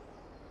okay.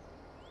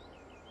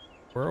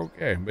 We're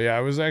okay. But yeah,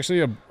 it was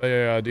actually a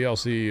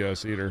DLC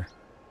seeder.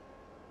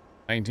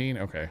 19?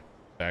 Okay.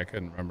 Yeah, I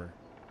couldn't remember.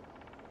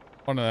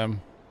 One of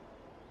them.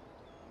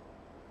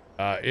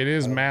 It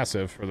is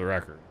massive for the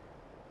record.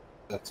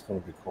 That's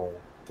going to be corn.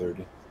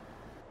 30.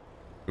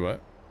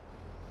 What?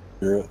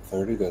 You're at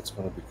 30, that's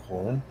going to be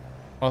corn.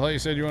 Oh, I thought you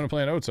said you want to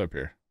plant oats up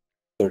here.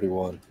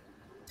 31.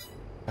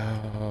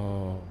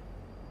 Oh.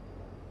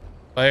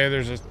 Hey,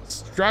 there's a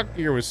truck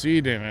here with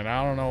seed in it.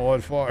 I don't know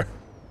what for.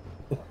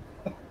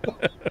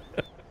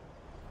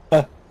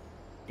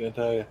 Can't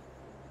tell you.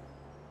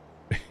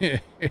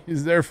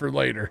 He's there for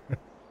later.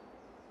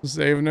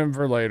 Saving him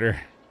for later.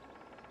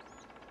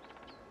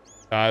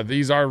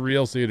 These are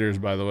real seeders,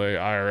 by the way,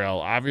 IRL.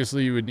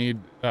 Obviously, you would need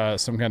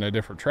some kind of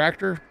different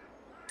tractor.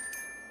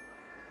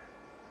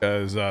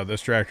 Because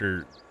this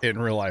tractor, in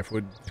real life,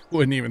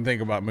 wouldn't even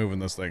think about moving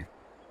this thing.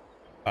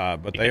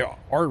 But they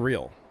are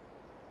real.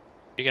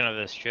 Speaking of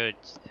this, Joe,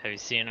 have you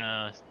seen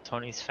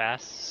Tony's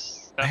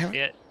Fast stuff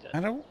yet? I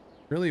don't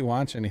really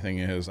watch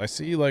anything of his. I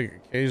see,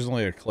 like,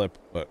 occasionally a clip,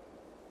 but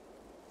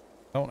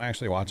I don't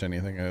actually watch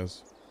anything of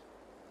his.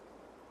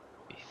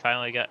 He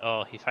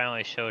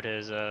finally showed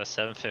his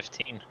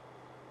 715.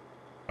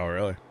 Oh,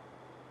 really?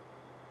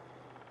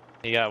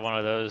 He got one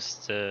of those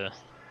to,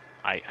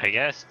 I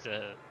guess,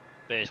 to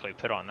basically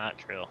put on that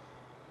trail.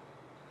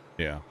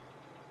 Yeah.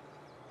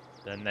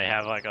 Then they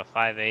have like a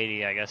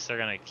 580. I guess they're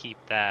gonna keep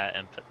that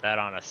and put that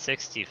on a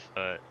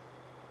 60-foot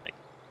like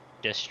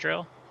disc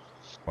trail.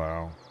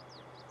 Wow.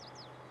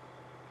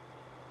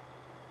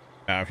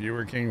 Now, if you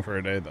were king for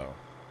a day, though,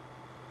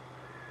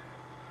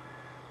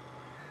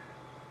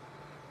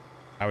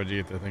 how would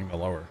you get the thing to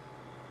lower?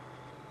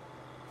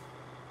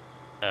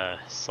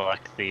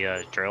 Select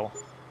the drill.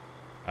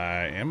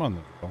 I am on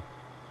the drill.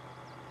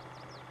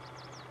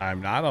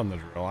 I'm not on the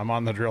drill. I'm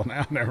on the drill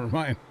now. Never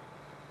mind.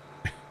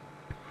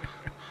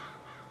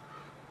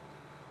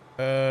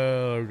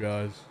 Oh,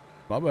 gosh.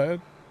 My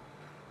bad.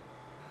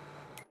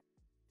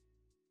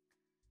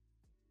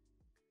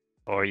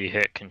 Or you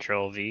hit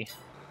Control V.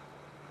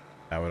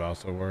 That would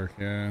also work,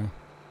 yeah.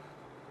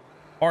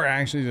 Or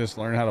actually just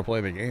learn how to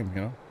play the game,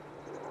 you know?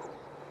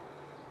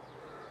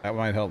 That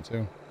might help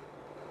too.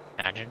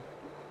 Imagine.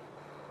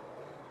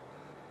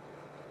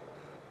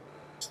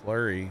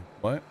 Slurry.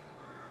 What?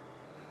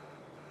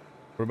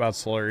 What about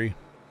slurry?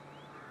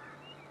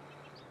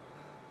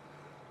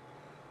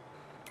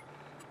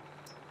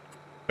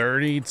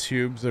 $30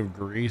 tubes of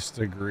grease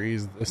to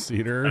grease the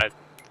cedar. I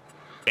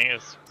think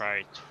it's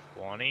probably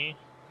 20.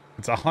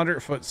 It's a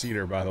 100-foot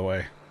cedar, by the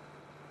way.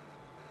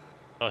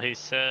 Well, he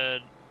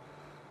said,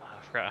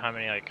 I forgot how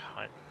many, like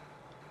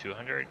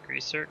 200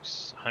 grease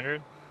zerks?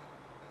 100?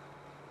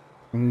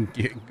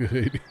 Get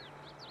good.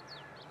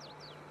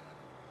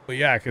 But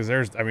yeah, because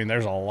there's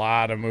a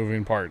lot of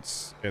moving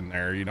parts in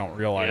there. You don't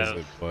realize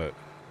it, but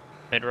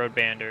mid-road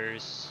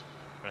banders.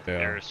 I think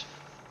there's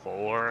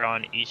 4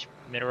 on each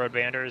mid-road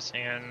banders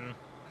and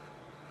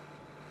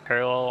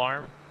parallel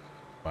arm.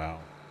 Wow.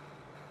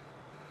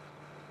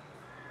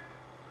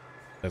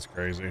 That's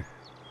crazy.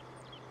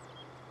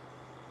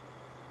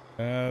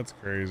 That's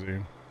crazy.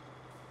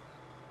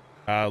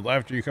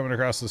 Left, are you coming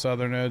across the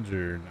southern edge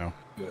or no?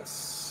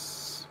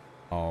 Yes.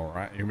 All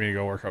right. You mean to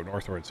go work up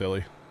north where it's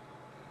hilly?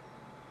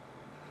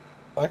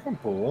 I can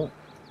pull it.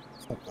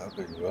 It's not that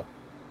big of a...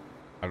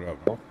 I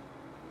don't know.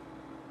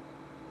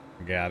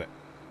 Got it.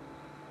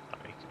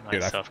 I'm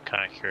myself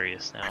kind of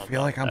curious now. I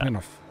feel like I'm going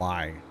to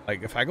fly.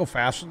 Like, if I go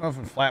fast enough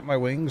and flap my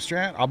wings,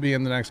 Strat, I'll be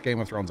in the next Game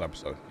of Thrones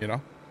episode, you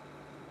know?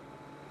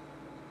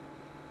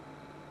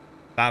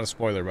 Not a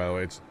spoiler, by the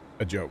way. It's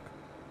a joke.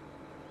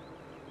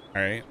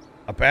 All right?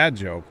 A bad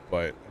joke,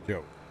 but a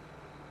joke.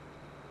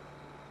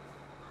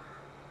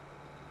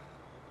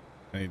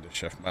 I need to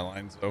shift my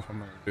lines, though, if I'm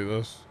going to do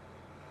this.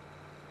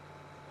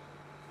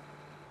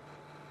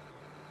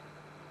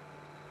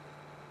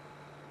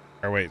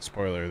 Or wait,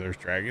 spoiler, there's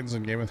dragons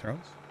in Game of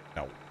Thrones?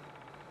 No.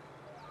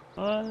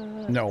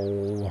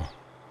 No.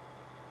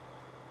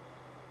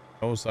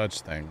 No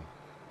such thing.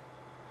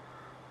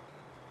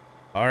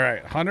 All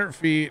right, 100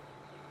 feet,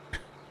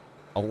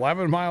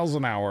 11 miles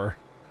an hour.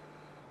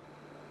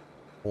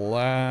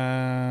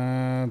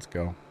 Let's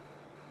go.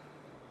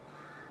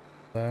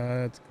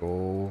 Let's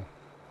go.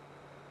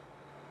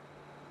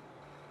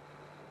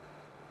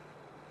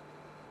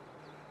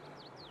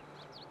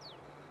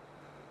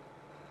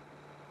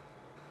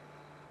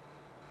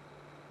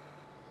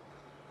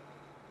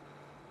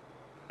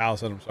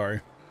 Allison, I'm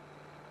sorry.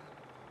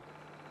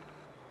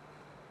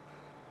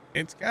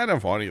 It's kind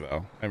of funny,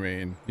 though. I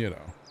mean, you know,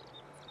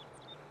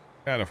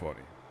 kind of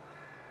funny.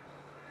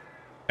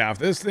 Now, if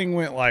this thing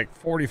went like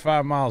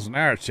 45 miles an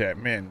hour, chat,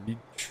 man, you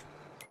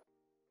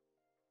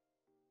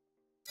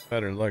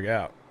better look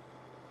out.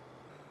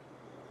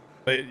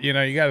 But, you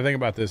know, you got to think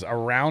about this. A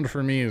round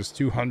for me is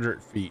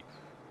 200 feet.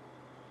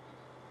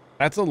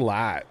 That's a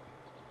lot.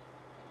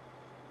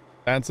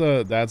 That's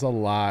a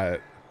lot.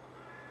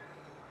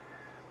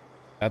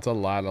 That's a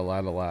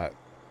lot,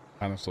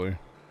 honestly.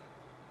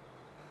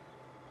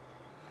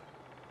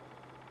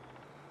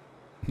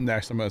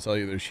 Next, I'm going to tell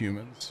you there's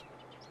humans.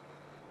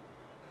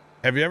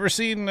 Have you ever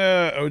seen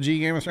OG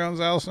Game of Thrones,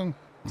 Allison?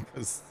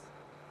 Because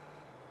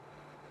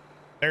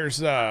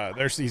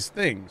there's these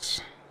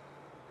things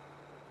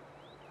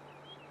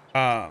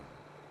called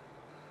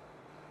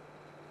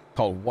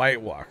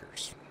White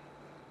Walkers.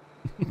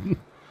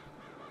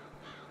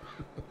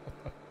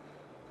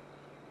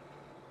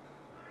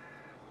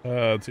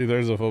 See,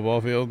 there's a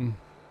football field.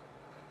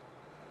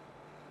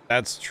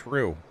 That's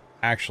true,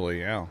 actually.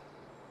 Yeah.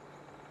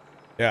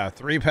 Yeah,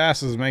 3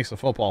 passes makes a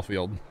football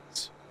field.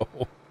 So.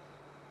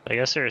 I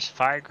guess there's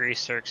 5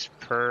 grease zerks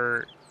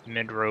per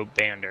mid-row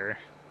bander.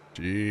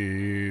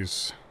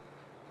 Jeez.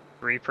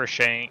 3 per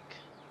shank.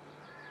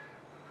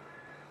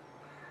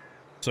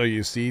 So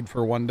you seed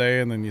for 1 day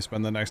and then you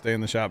spend the next day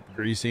in the shop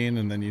greasing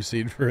and then you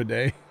seed for a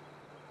day?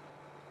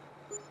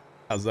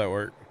 How's that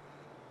work?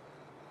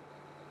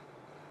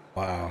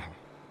 Wow.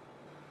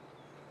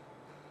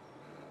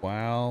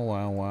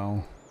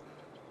 Wow.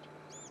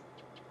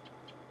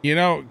 You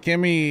know,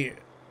 Kimmy,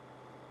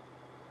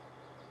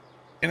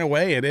 in a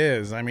way it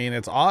is. I mean,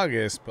 it's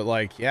August, but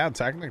like, yeah,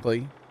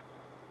 technically.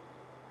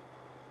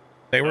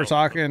 They were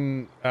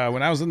talking,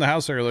 when I was in the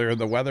house earlier,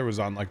 the weather was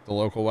on, like, the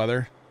local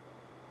weather.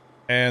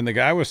 And the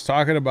guy was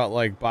talking about,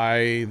 like,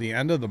 by the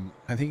end of the,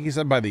 I think he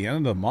said by the end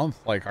of the month,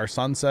 like, our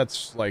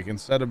sunsets, like,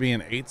 instead of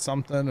being 8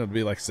 something, it'd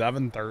be like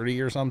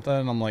 7:30 or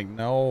something. I'm like,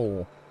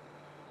 no,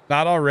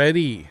 not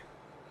already.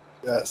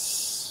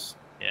 Yes.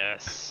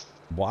 Yes.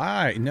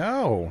 Why?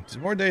 No, it's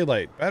more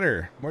daylight.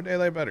 Better. More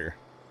daylight, better.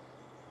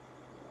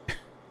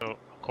 So,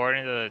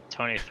 according to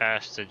Tony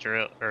Fast, the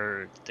drill,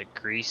 or the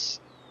grease,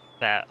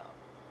 that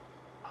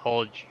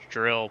whole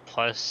drill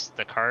plus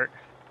the cart.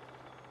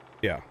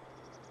 Yeah.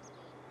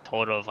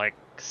 Total of like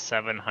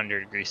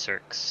 700 grease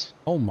zerks.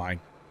 Oh my.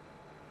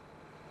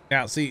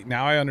 Now, see,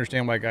 now I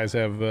understand why guys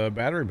have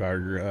battery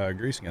powered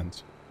grease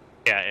guns.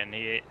 Yeah, and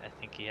I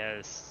think he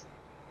has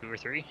 2 or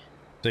 3.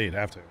 So you'd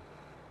have to.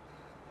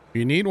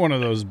 You need one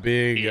of those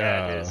big.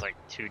 Yeah, his like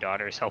 2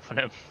 daughters helping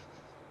him.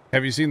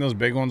 Have you seen those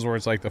big ones where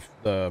it's like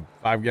the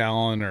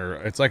 5-gallon, or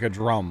it's like a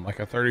drum, like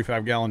a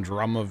 35-gallon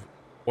drum of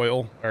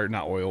oil, or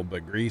not oil,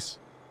 but grease?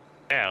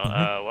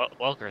 Yeah,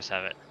 Welkers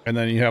have it. And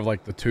then you have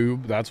like the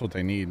tube. That's what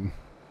they need.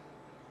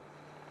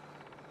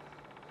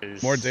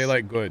 More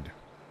daylight, good.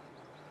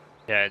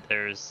 Yeah,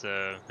 there's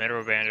the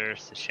mineral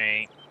banders, the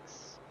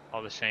shanks,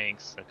 all the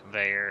shanks, the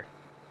conveyor,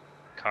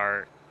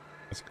 cart.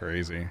 That's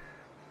crazy.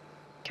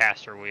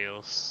 Caster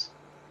wheels.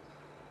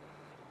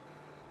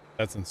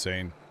 That's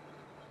insane.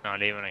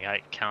 Not even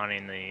like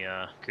counting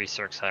the grease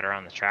zerks that are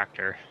on the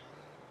tractor.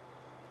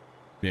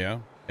 Yeah,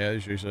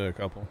 there's usually a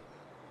couple.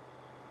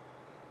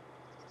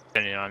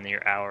 Depending on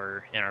your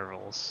hour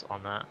intervals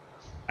on that.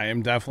 I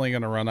am definitely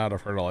going to run out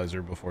of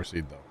fertilizer before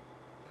seed, though.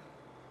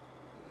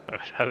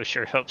 I would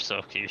sure hope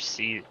so. Cause your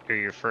seed or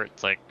your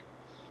fruit's like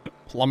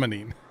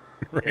plummeting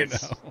right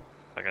now.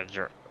 Like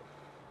a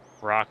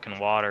rock and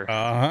water.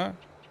 Uh-huh.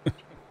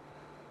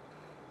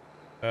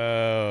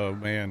 Oh,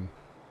 man.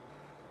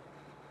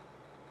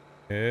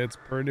 It's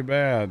pretty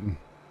bad.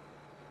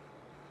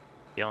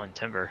 Yelling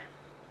timber.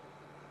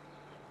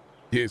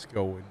 It's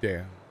going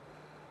down.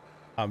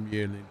 I'm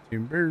yelling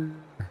timber.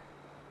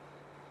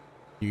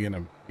 You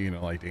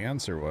gonna like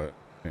dance or what?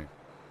 Okay.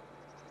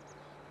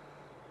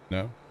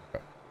 No?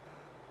 Okay.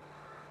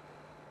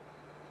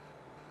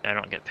 I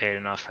don't get paid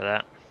enough for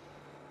that.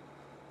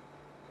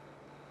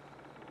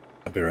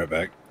 I'll be right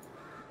back.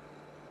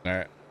 All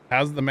right.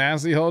 How's the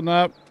Massey holding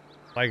up?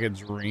 Like a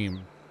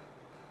dream.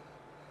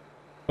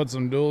 Put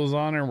some duals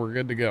on her and we're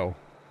good to go.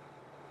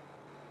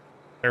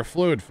 They're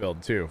fluid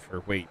filled too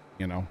for weight,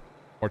 you know.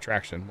 More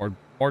traction,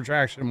 more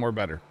traction, more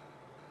better.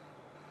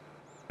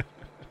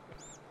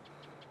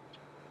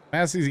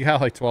 Massey's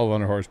got like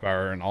 1,200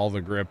 horsepower and all the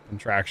grip and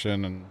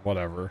traction and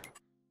whatever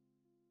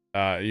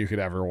you could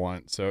ever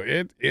want. So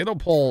it'll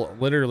pull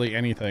literally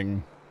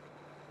anything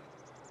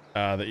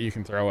that you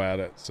can throw at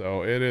it.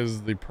 So it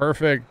is the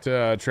perfect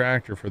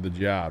tractor for the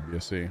job, you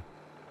see.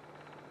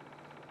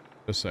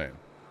 Just saying.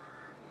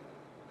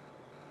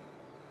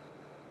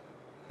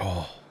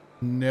 Oh,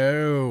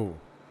 no.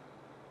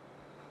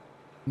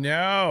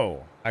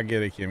 No. I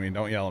get it, Kimmy.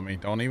 Don't yell at me.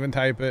 Don't even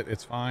type it.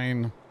 It's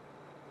fine.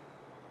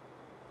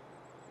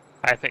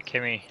 I pick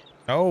Kimmy.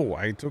 Oh,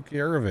 I took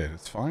care of it.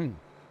 It's fine.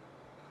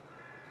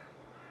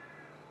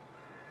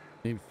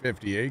 Need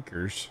 50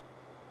 acres.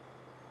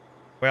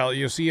 Well,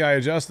 you see, I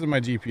adjusted my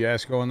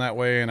GPS going that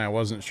way, and I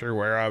wasn't sure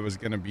where I was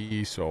going to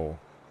be, so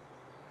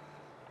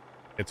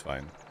it's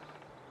fine.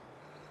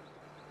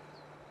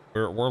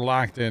 We're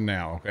locked in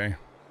now, okay?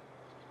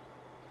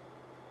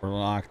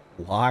 We're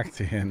locked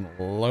in,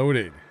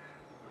 loaded.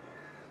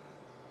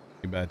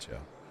 You betcha.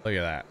 Look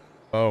at that.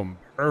 Boom.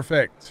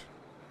 Perfect.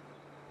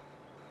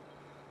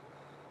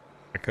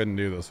 I couldn't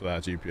do this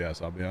without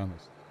GPS, I'll be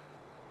honest.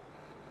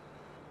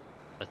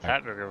 With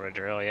that bigger of a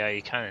drill, yeah,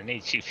 you kind of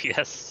need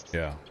GPS.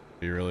 Yeah,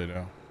 you really do.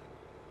 Can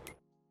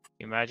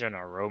you imagine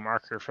a row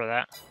marker for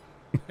that?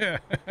 Yeah.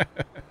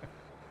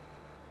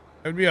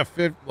 It would be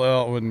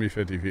well, it wouldn't be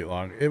 50 feet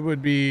long. It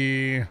would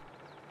be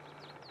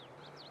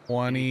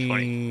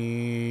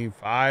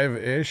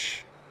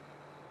 25-ish.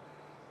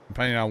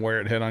 Depending on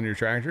where it hit on your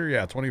tractor.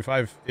 Yeah,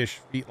 25-ish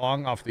feet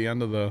long off the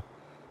end of the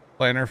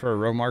planter for a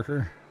row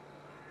marker.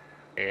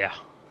 Yeah.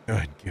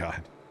 Good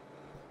God.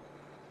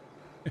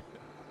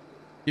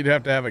 You'd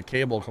have to have a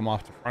cable come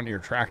off the front of your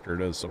tractor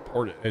to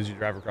support it as you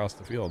drive across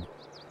the field.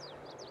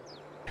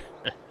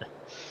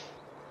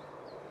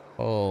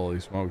 Holy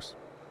smokes.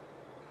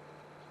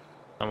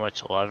 How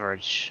much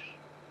leverage?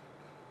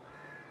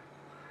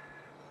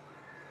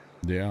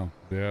 Yeah,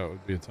 it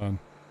would be a ton.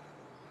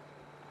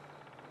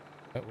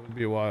 That would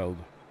be wild.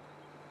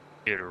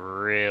 You'd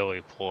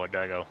really pull a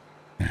Dago.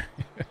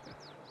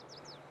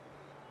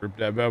 Rip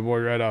that bad boy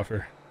right off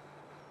her.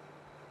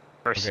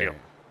 First seal.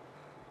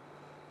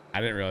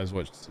 I didn't realize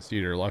what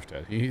seeder left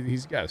at.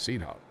 He's got a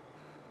seed hop.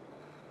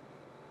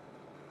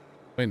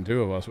 Between the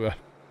two of us, when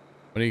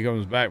he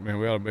comes back, man,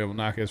 we ought to be able to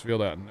knock his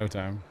field out in no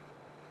time.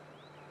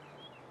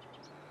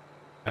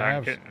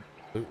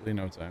 Absolutely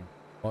no time.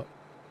 What?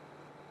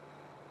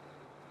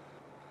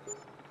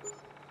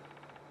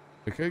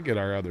 We could get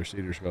our other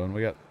seeders going.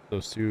 We got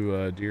those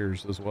two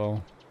deers as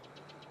well.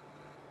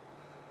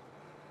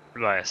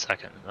 By a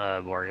second,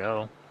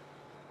 Borgo.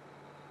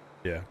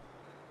 Yeah.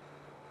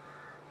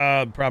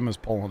 The problem is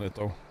pulling it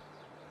though.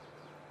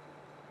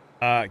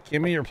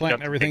 Kimmy, you're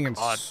planting everything in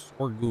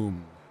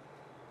sorghum.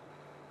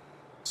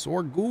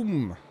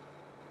 Sorghum.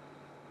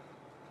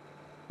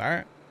 All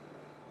right.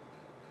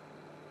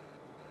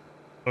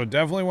 So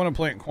definitely want to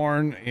plant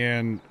corn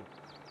and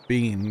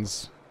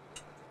beans.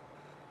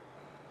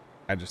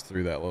 I just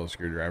threw that little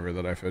screwdriver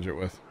that I fidget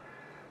with.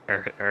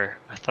 Or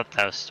I thought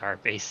that was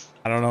Starbase.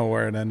 I don't know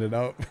where it ended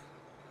up.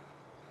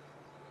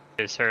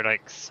 I just heard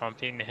like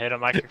something hit a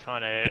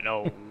microphone. I didn't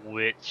know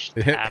which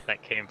tab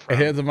that came from. It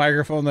hit the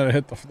microphone, then it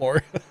hit the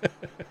floor.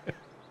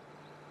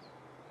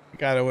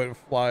 Kind of went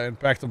flying.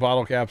 Back to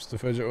bottle caps to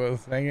fidget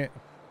with. Dang it.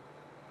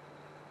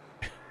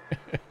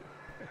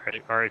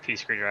 RIP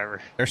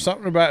screwdriver. There's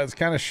something about it. It's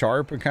kind of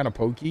sharp and kind of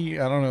pokey.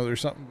 I don't know.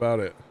 There's something about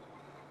it.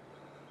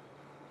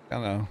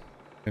 Kind of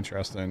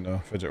interesting to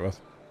fidget with.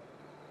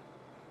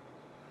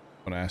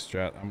 Don't ask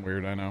chat. I'm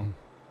weird, I know.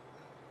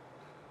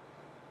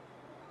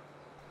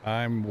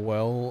 I'm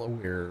well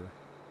aware.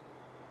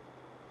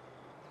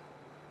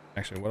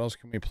 Actually, what else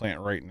can we plant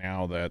right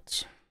now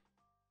that's...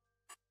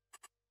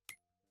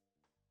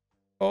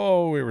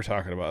 Oh, we were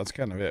talking about. That's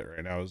kind of it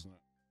right now, isn't it?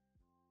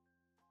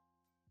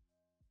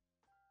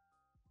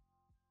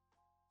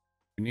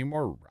 We need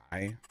more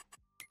rye.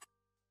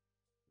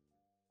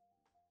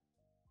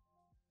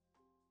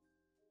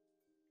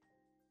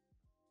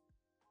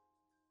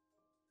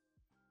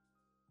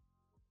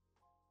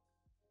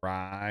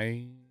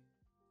 Rye.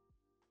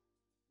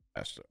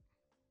 That's it.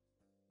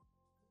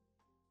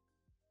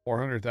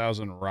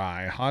 400,000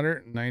 rye.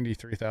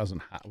 193,000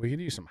 hops. We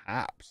could use some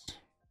hops.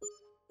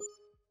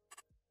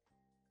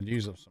 Could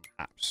use up some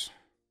hops.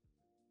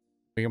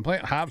 We can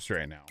plant hops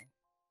right now.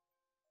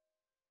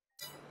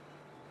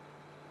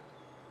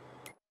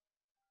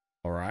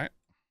 All right.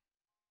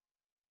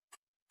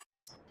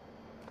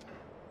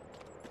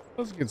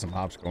 Let's get some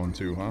hops going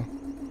too, huh?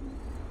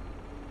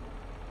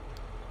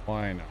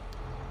 Why not?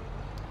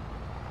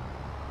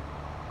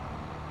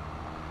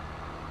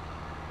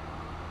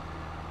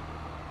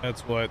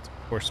 That's what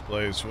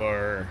horseplay is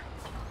for.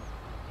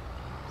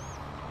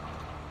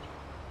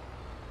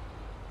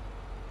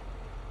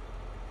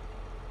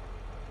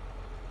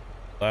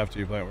 After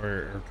you plant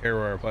or care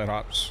where I plant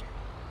hops.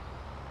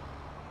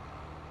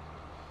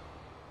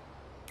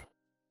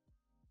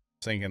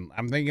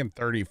 I'm thinking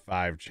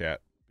 35,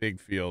 chat. Big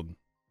field.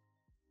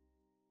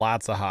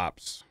 Lots of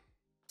hops.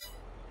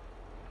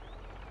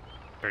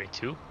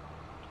 32?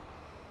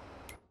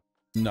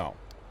 No.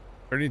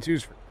 32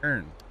 is for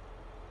turn.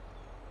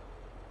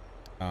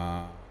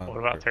 What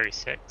about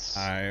 36?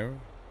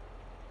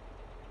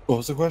 What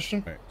was the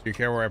question? Wait, do you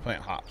care where I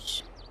plant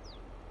hops?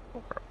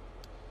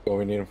 What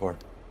we need them for?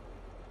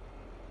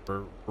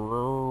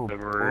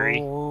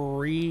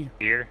 Brewery.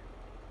 Beer.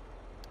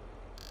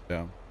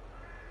 Yeah.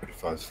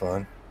 35 is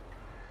fine.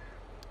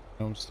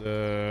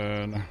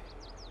 Homestead.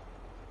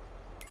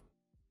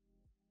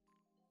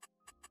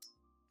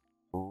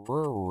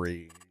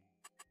 Brewery.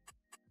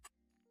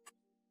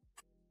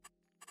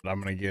 But I'm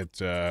gonna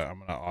get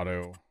I'm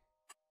gonna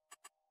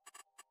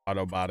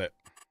autobot it.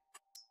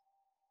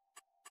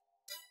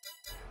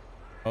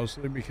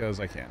 Mostly because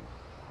I can.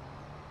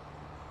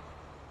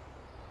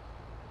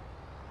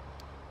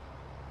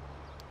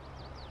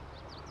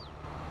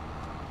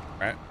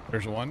 Alright,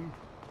 there's one.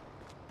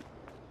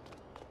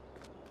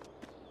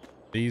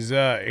 These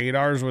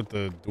 8Rs with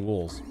the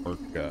duals work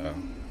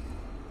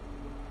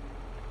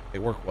they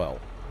work well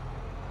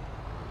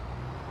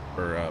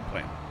for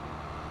playing.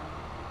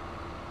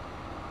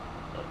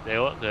 They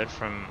look good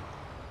from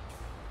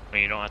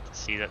when you don't have to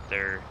see that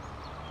they're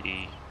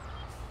the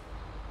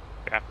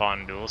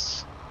strap-on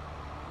duels.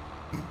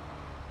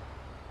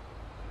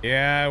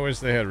 Yeah, I wish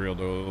they had real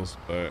duals,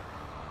 but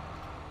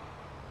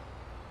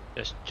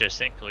Just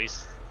think, at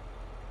least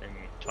in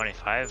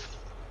 25,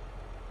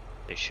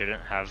 they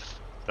shouldn't have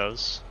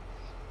those.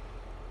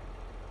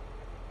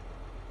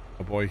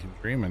 a boy can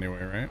dream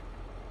anyway, right?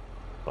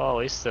 Well, at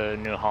least the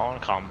New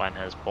Holland Combine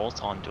has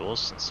bolt-on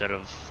duels instead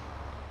of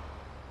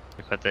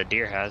like what the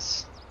Deer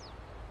has.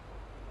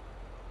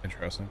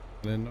 Interesting.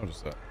 I didn't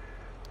notice that.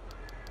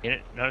 You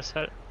didn't notice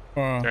that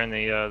Uh, during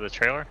the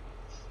trailer?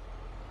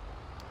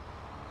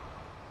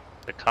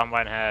 The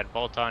Combine had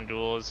bolt-on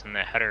duels and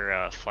the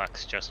header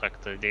flex, just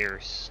like the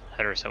Deer's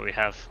headers that we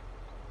have.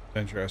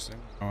 interesting.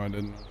 Oh, I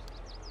didn't notice.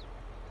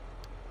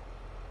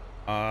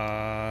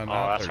 Oh,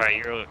 Not that's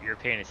 30. right. You're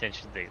paying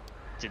attention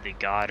to the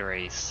God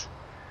race.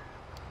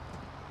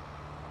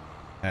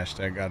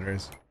 Hashtag God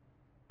raise.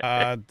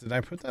 Did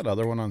I put that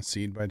other one on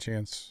seed by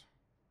chance?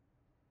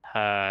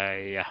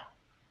 Yeah.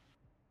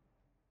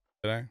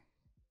 Did I?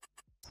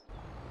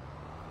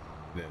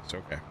 It is,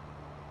 okay.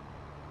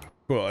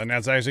 Cool, and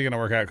that's actually going to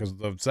work out because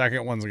the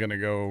second one's going to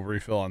go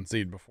refill on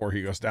seed before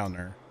he goes down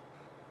there.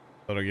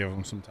 That'll give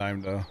him some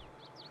time to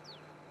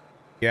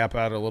gap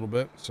out a little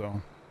bit,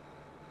 so.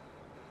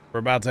 We're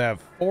about to have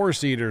 4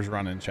 seeders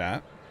running,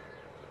 chat.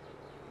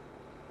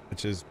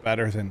 Which is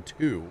better than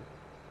 2.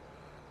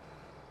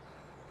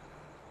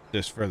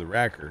 Just for the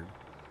record.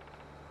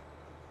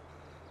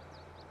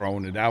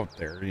 Throwing it out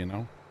there, you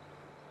know.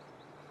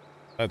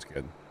 That's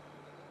good.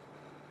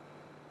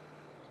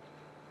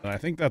 And I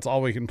think that's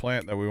all we can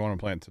plant that we want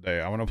to plant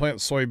today. I want to plant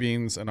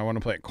soybeans and I want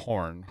to plant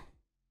corn.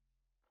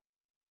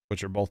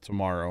 Which are both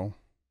tomorrow.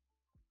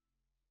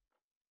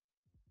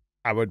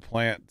 I would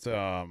plant,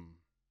 I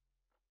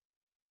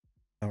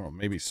don't know,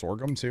 maybe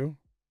sorghum too.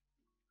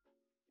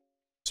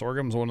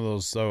 Sorghum's one of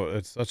those, so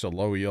it's such a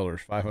low yielder.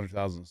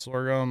 500,000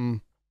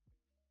 sorghum.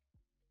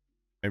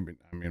 Maybe,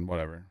 I mean,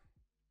 whatever.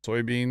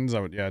 Soybeans, I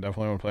would, yeah,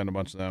 definitely want to plant a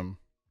bunch of them.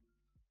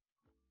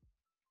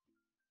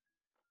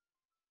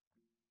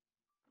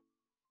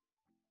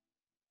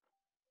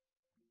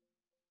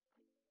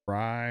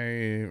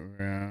 Rye,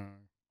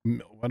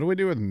 what do we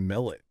do with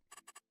millet?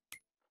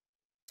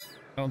 I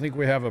don't think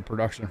we have a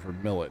production for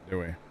millet, do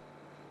we?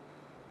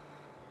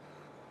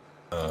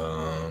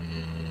 I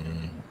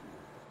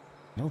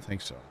don't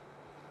think so.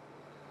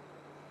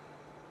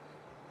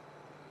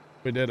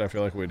 If we did, I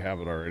feel like we'd have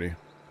it already.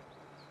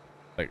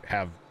 Like,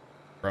 have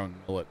grown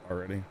millet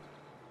already.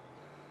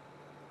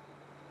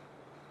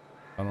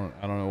 I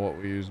don't know what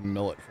we use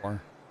millet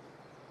for.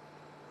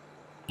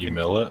 You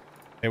mill it?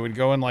 It would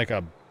go in like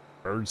a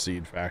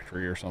birdseed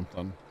factory or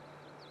something.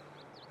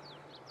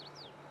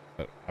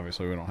 But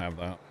obviously we don't have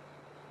that.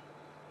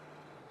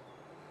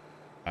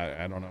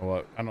 I don't know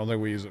what. I don't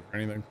think we use it for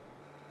anything.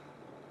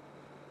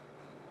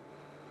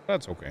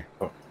 That's okay.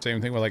 Oh.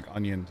 Same thing with like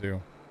onion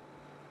too.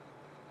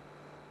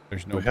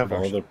 There's no We have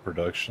production. all the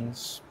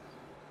productions.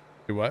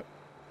 Do what?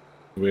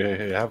 We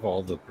have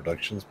all the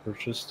productions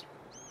purchased.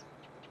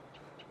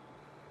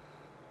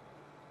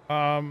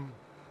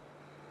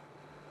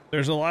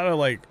 There's a lot of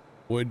like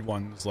wood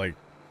ones, like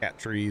cat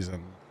trees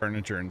and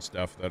furniture and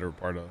stuff that are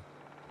part of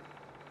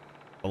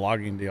the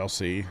logging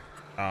DLC.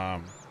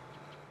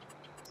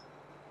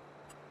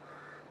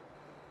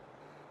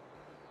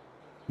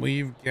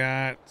 We've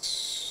got,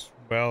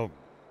 well,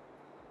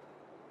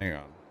 hang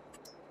on.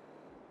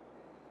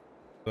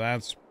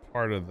 That's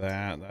part of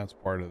that. That's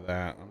part of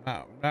that.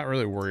 I'm not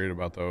really worried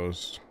about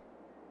those.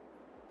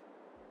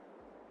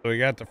 So we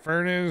got the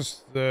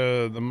furnace,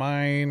 the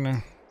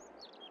mine.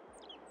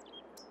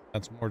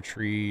 That's more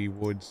tree,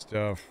 wood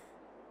stuff.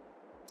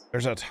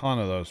 There's a ton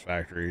of those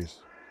factories.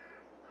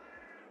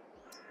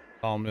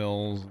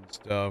 Sawmills and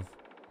stuff.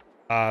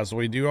 So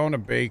we do own a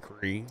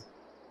bakery.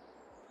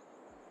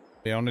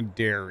 We own a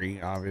dairy,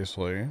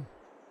 obviously.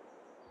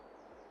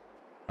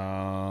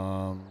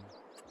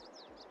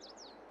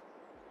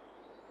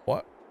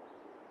 What?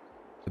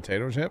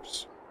 Potato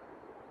chips?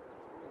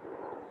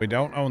 We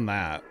don't own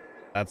that.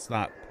 That's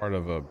not part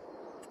of a...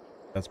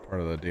 That's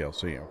part of the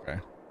DLC, okay.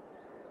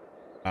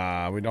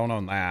 We don't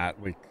own that.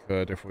 We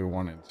could if we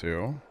wanted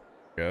to.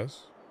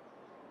 Yes.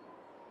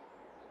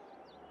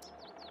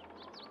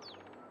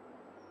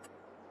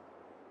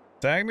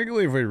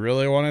 Technically, if we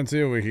really wanted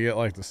to, we could get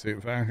like the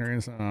suit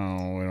factories.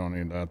 Oh, we don't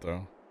need that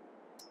though.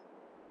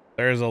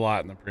 There's a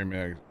lot in the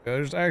premium.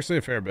 There's actually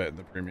a fair bit in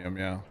the premium,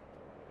 yeah.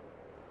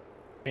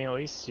 I mean, at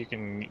least you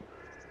can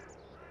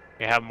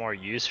We have more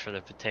use for the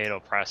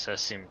potato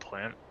processing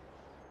plant.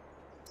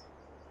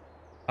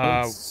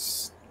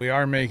 We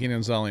are making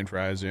and selling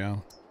fries, yeah.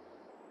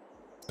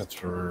 That's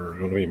where we're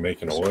going to be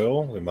making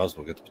oil. We might as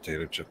well get the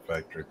potato chip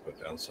factory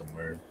put down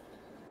somewhere.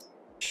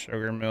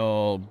 Sugar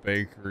mill,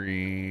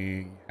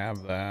 bakery,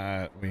 have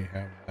that. We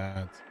have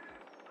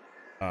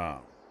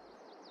that.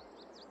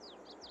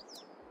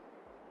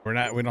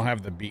 We don't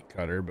have the beet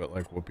cutter, but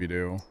like whoopie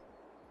do.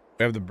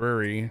 We have the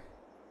brewery.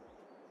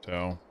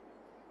 So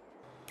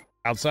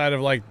outside of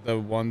like the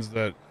ones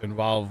that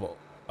involve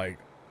like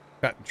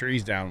cutting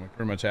trees down, we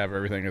pretty much have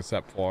everything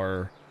except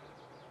for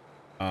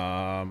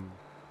the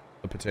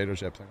potato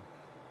chip thing.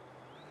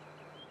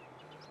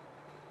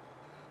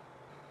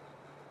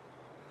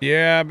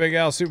 Yeah, Big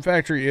Al Soup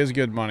Factory is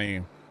good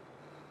money.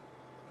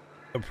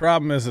 The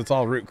problem is it's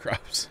all root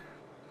crops.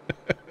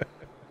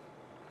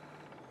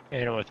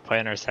 You know, with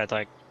planters had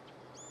like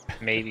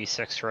maybe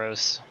 6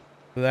 rows.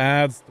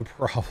 That's the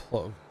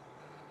problem.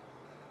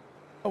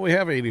 Well, we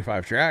have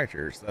 85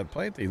 tractors. That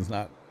planting's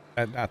not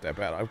that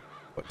bad. I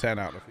put 10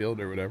 out in the field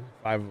or whatever.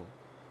 5 of them.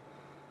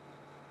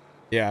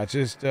 Yeah, it's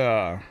just we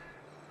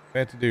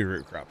have to do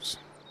root crops.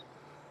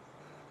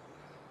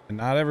 And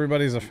not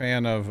everybody's a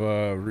fan of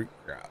root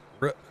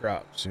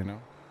crops, you know.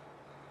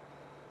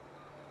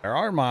 There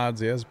are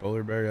mods, yes,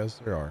 Polar Bear, yes,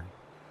 there are.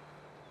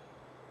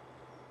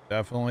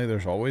 Definitely,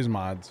 there's always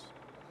mods.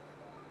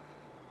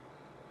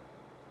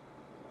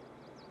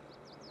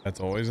 That's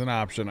always an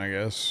option, I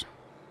guess.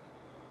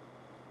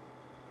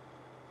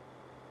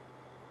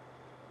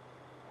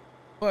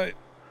 But,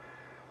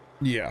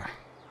 yeah.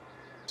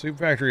 Soup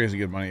Factory is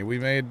good money. We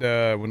made,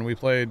 when we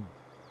played,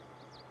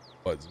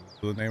 what's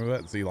the name of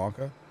it? Sri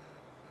Lanka?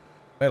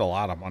 Made a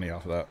lot of money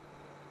off of that.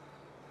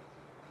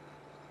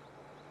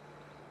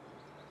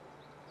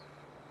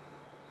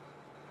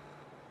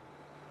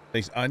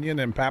 Thanks, onion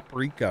and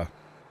paprika.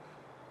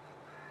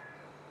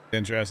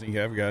 Interesting,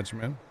 Kev. Gotcha,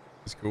 man.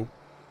 That's cool.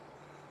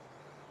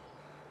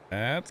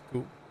 That's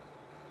cool.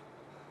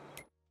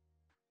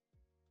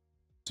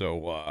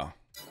 So,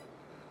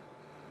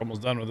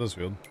 almost done with this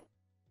field.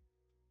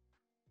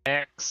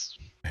 X.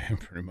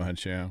 Pretty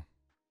much, yeah.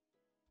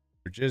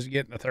 We're just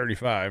getting to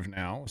 35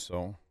 now,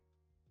 so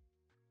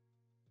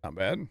not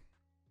bad.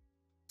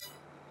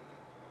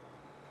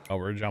 Oh,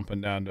 we're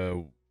jumping down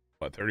to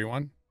what,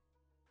 31?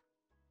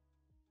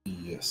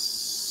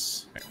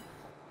 Yes. Okay.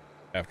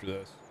 After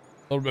this,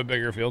 a little bit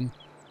bigger field.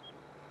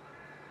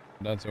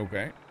 That's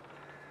okay.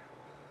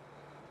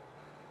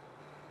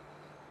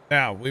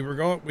 Now we're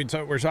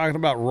talking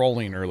about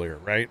rolling earlier,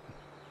 right?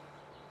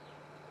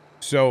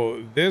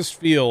 So this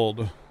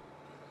field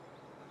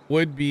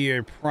would be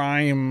a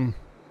prime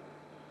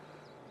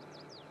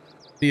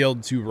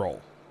field to roll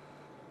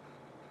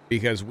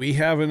because we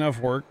have enough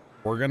work.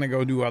 We're going to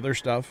go do other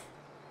stuff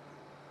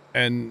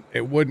and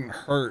it wouldn't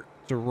hurt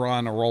to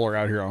run a roller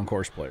out here on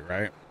course play,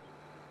 right?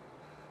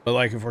 But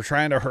like if we're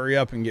trying to hurry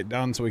up and get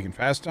done so we can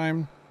fast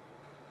time,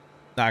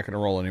 not going to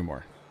roll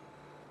anymore.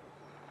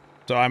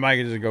 So I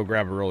might just go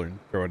grab a roller and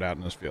throw it out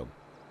in this field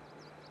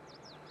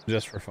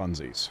just for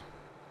funsies.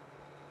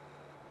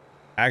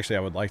 Actually, I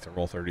would like to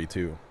roll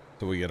 32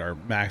 so we get our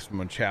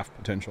maximum chaff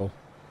potential.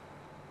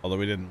 Although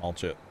we didn't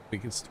mulch it, we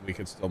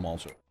could still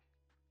mulch it.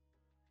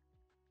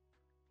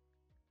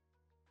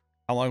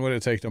 How long would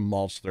it take to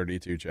mulch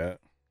 32, chat?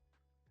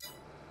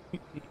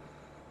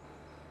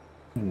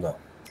 No.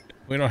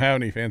 We don't have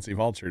any fancy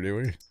mulcher, do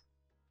we?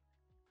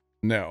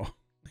 No.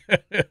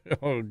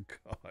 Oh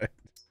god.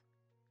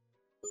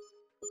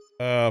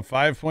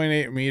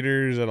 5.8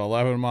 meters at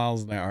 11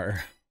 miles an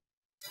hour.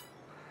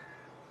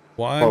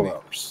 1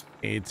 hours.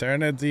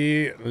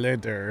 Eternity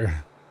later.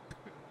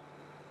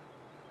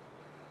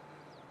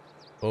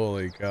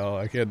 Holy cow,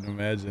 I couldn't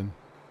imagine.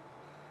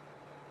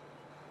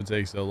 It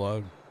takes so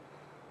long.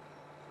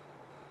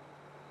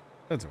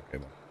 That's okay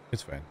though.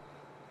 It's fine.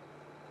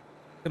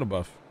 It'll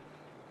buff.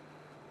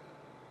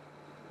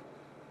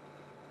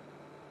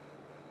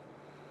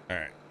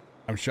 Alright.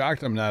 I'm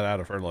shocked I'm not out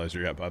of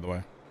fertilizer yet, by the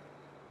way.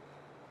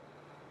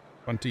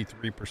 23%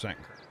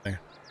 currently.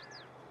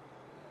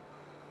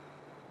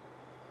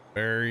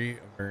 Very,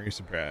 very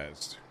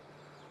surprised.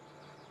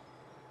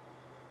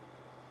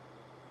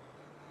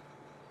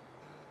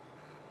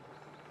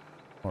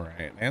 All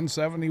right, and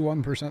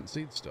 71%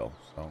 seed still,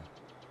 so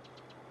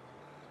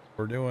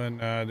we're doing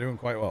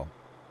quite well.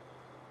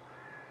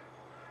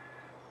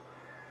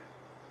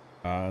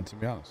 To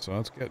be honest, so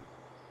that's good.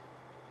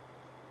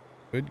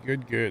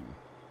 Good.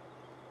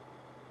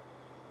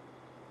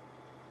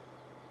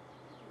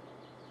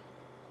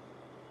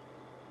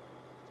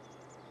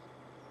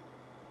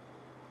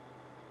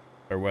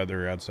 Our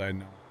weather outside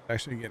now. It's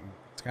actually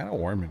it's kind of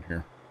warm in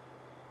here.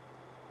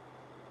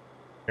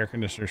 Air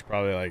conditioner's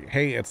probably like,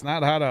 hey, it's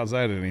not hot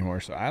outside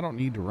anymore, so I don't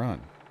need to run.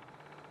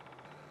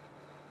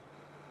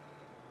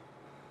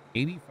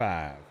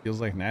 85. Feels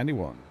like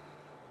 91.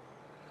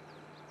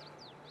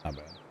 Not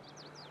bad.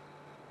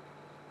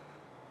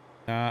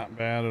 Not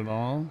bad at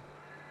all.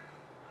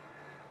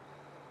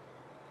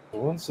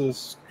 When's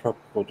this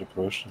tropical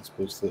depression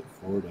supposed to hit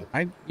Florida?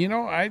 I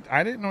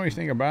didn't know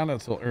anything about it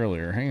until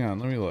earlier. Hang on,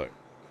 let me look.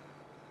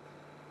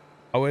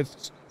 Oh,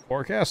 it's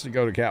forecast to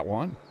go to Cat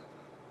 1.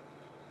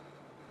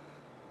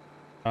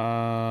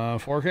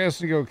 Forecast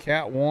to go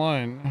Cat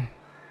 1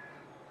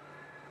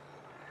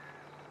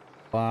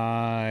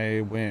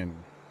 by when?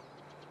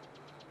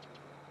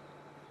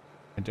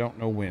 I don't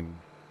know when.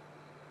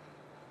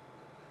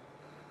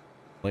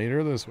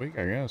 Later this week,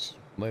 I guess.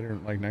 Later,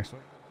 like next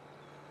week.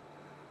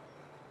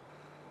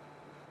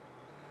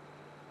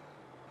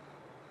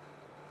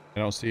 I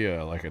don't see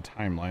like a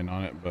timeline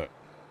on it, but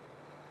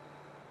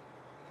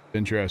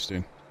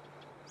interesting.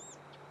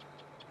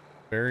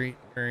 Very,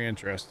 very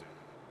interesting.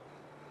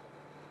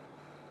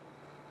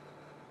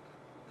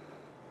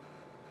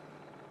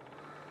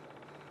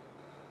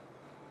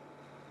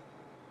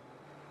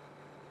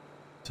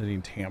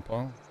 Hitting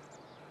Tampa.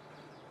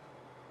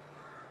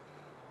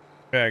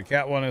 Yeah,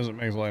 Cat 1 isn't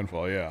makes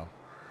landfall, yeah.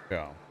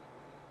 Yeah.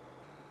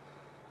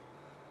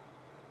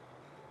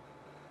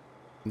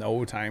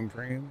 No time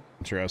frame.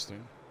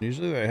 Interesting.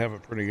 Usually they have a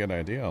pretty good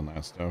idea on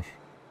that stuff.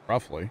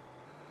 Roughly.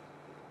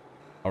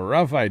 A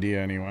rough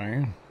idea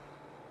anyway.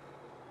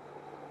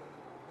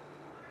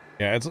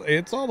 Yeah,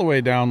 it's all the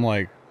way down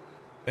like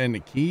in the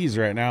Keys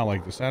right now,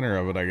 like the center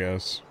of it, I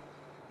guess.